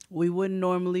 Okay. We wouldn't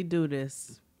normally do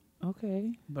this.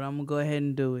 Okay. But I'm going to go ahead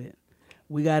and do it.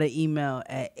 We got an email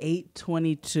at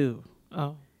 8:22.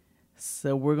 Oh.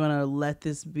 So we're going to let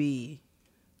this be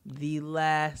the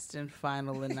last and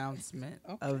final announcement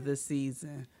of the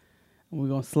season. We're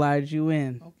going to slide you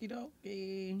in. Okie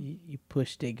dokie. You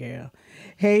pushed it, girl.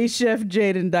 Hey, Chef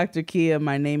Jade and Dr. Kia.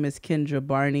 My name is Kendra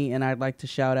Barney, and I'd like to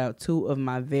shout out two of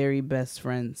my very best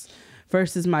friends.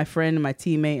 First is my friend and my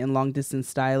teammate and long-distance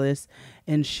stylist,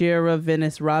 Inshira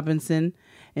Venice Robinson.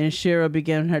 Inshira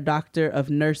began her Doctor of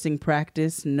Nursing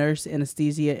practice, nurse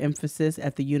anesthesia emphasis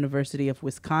at the University of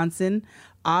Wisconsin.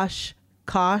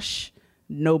 Oshkosh,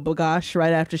 no bagosh,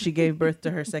 right after she gave birth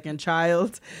to her second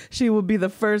child. She will be the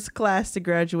first class to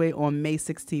graduate on May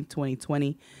 16,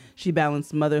 2020. She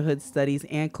balanced motherhood studies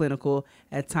and clinical.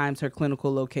 At times, her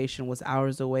clinical location was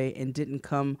hours away and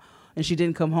she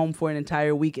didn't come home for an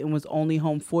entire week and was only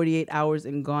home 48 hours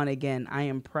and gone again. I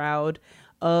am proud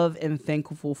of and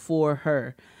thankful for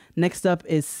her. Next up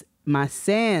is my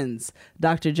Sans,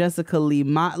 Dr. Jessica Lee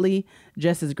Motley.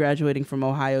 Jess is graduating from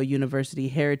Ohio University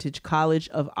Heritage College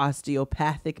of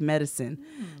Osteopathic Medicine.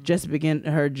 Jess began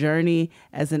her journey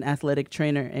as an athletic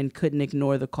trainer and couldn't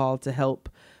ignore the call to help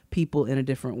people in a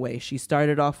different way. She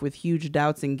started off with huge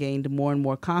doubts and gained more and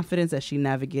more confidence as she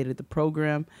navigated the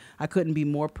program. I couldn't be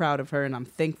more proud of her, and I'm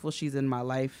thankful she's in my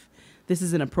life. This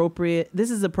is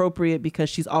appropriate because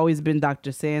she's always been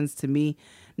Dr. Sands to me.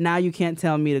 Now you can't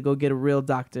tell me to go get a real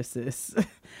doctor, sis.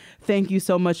 Thank you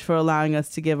so much for allowing us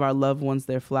to give our loved ones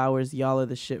their flowers. Y'all are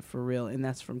the shit for real. And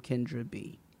that's from Kendra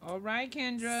B. All right,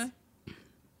 Kendra.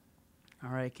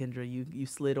 You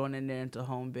slid on in there into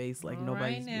home base like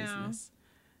nobody's business.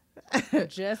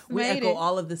 Just we echo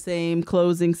all of the same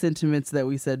closing sentiments that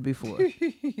we said before.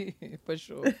 For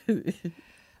sure.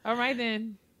 All right,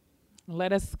 then.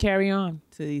 Let us carry on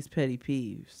to these petty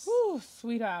peeves. Ooh,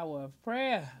 sweet hour of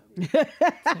prayer.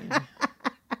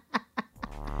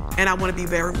 And I want to be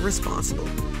very responsible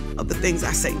of the things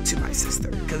I say to my sister,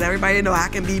 because everybody know I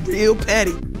can be real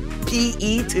petty.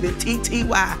 P-E to the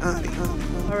T-T-Y, honey.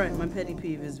 All right, my petty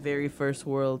peeve is very first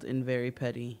world and very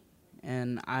petty.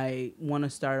 And I want to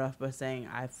start off by saying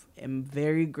I am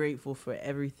very grateful for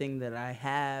everything that I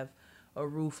have, a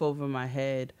roof over my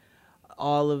head,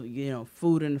 all of,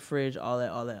 food in the fridge, all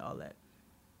that.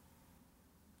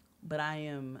 But I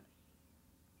am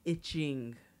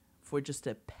itching for just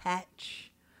a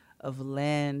patch of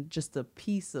land, just a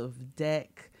piece of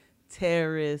deck,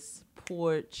 terrace,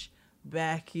 porch,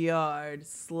 backyard,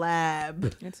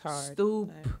 slab, it's hard.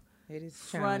 Stoop, it is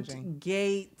front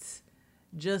gate,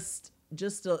 just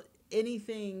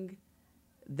anything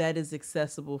that is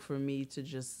accessible for me to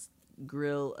just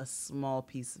grill a small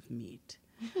piece of meat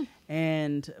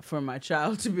and for my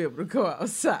child to be able to go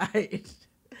outside.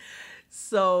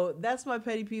 So that's my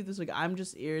petty peeve this week. I'm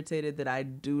just irritated that I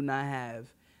do not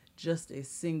have just a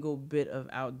single bit of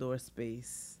outdoor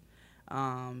space.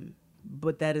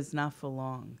 But that is not for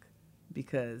long,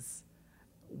 because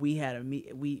we had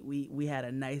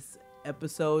a nice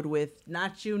episode with,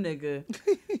 not you nigga,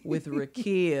 with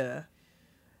Rakia.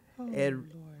 And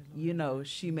you know,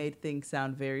 she made things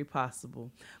sound very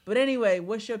possible. But anyway,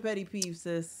 what's your petty peeve,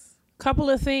 sis? Couple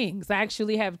of things. I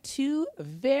actually have two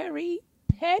very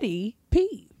petty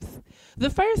peeves. The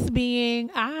first being,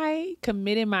 I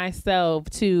committed myself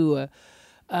to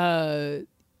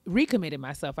recommitted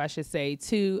myself, I should say,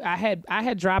 to I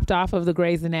had dropped off of the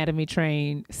Grey's Anatomy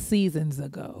train seasons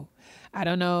ago. I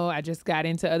don't know. I just got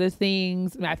into other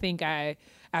things. I think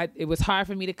it was hard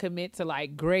for me to commit to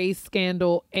like Grey's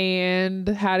Scandal and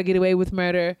How to Get Away with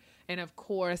Murder. And of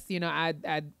course, you know, I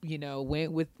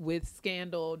went with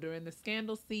Scandal during the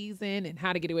Scandal season and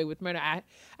How to Get Away with Murder.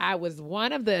 I was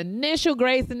one of the initial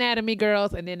Grey's Anatomy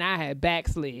girls, and then I had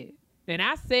backslid. And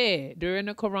I said during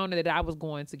the corona that I was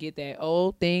going to get that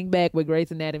old thing back with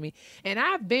Grey's Anatomy. And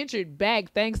I ventured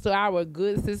back, thanks to our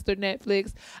good sister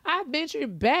Netflix, I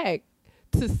ventured back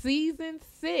to season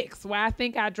 6, where I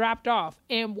think I dropped off,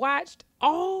 and watched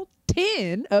all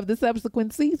 10 of the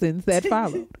subsequent seasons that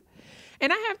followed.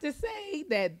 And I have to say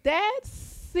that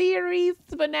series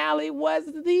finale was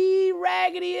the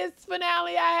raggediest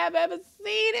finale I have ever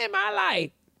seen in my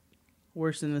life.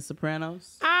 Worse than The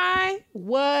Sopranos? I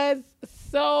was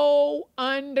so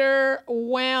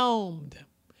underwhelmed.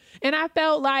 And I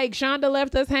felt like Shonda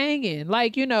left us hanging.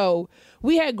 Like, you know,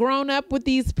 we had grown up with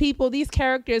these people, these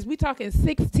characters. We talking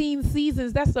 16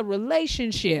 seasons. That's a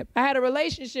relationship. I had a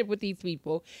relationship with these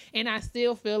people, and I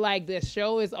still feel like the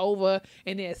show is over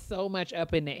and there's so much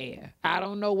up in the air. I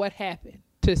don't know what happened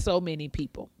to so many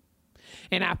people.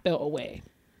 And I felt away.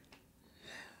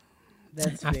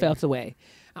 I felt away.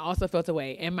 I also felt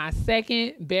away. And my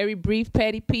second very brief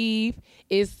petty peeve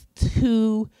is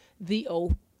to the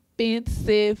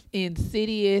offensive,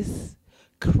 insidious,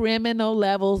 criminal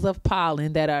levels of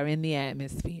pollen that are in the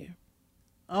atmosphere.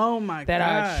 Oh my God. That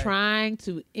are trying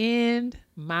to end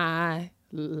my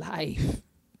life.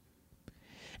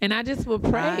 And I just would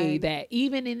pray that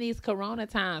even in these corona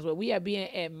times where we are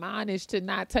being admonished to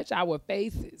not touch our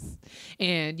faces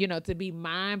and, you know, to be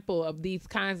mindful of these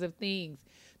kinds of things,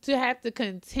 to have to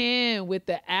contend with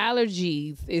the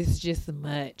allergies is just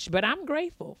much. But I'm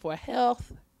grateful for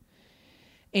health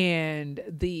and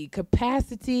the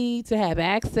capacity to have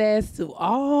access to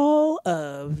all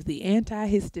of the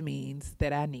antihistamines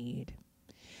that I need.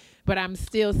 But I'm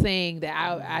still saying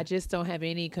that I just don't have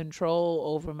any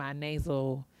control over my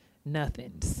nasal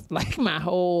nothings. Like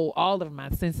all of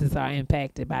my senses are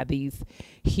impacted by these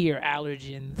here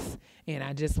allergens. And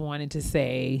I just wanted to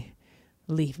say,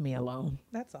 leave me alone.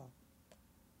 That's all.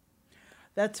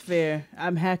 That's fair.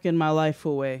 I'm hacking my life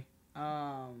away.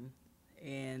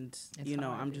 And, you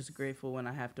know, I'm just grateful when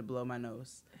I have to blow my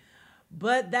nose.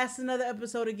 But that's another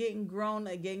episode of Getting Grown.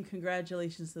 Again,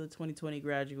 congratulations to the 2020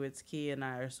 graduates. Kia and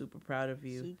I are super proud of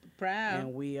you. Super proud.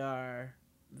 And we are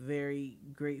very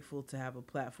grateful to have a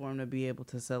platform to be able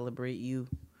to celebrate you.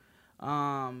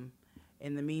 In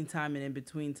the meantime and in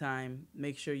between time,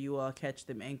 make sure you all catch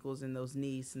them ankles and those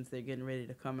knees since they're getting ready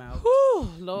to come out. Whew,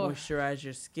 Lord. Moisturize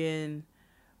your skin.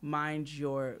 Mind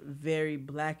your very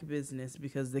black business,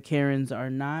 because the Karens are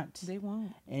not. They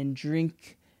won't. And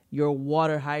drink your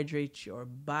water. Hydrate your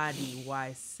body.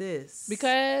 Why, sis?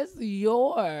 Because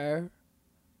your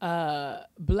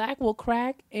black will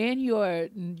crack and your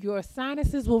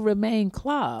sinuses will remain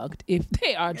clogged if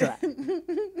they are dry.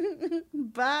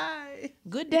 Bye.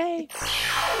 Good day.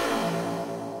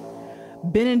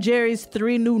 Ben & Jerry's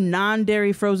 3 new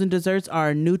non-dairy frozen desserts are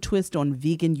a new twist on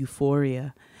vegan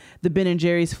euphoria. The Ben &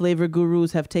 Jerry's flavor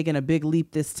gurus have taken a big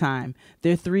leap this time.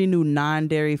 Their 3 new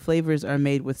non-dairy flavors are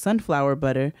made with sunflower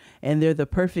butter, and they're the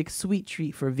perfect sweet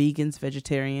treat for vegans,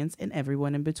 vegetarians, and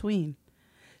everyone in between.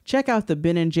 Check out the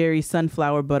Ben & Jerry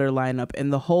sunflower butter lineup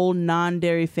and the whole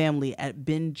non-dairy family at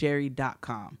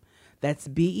benjerry.com. That's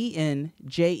BenJerry.com.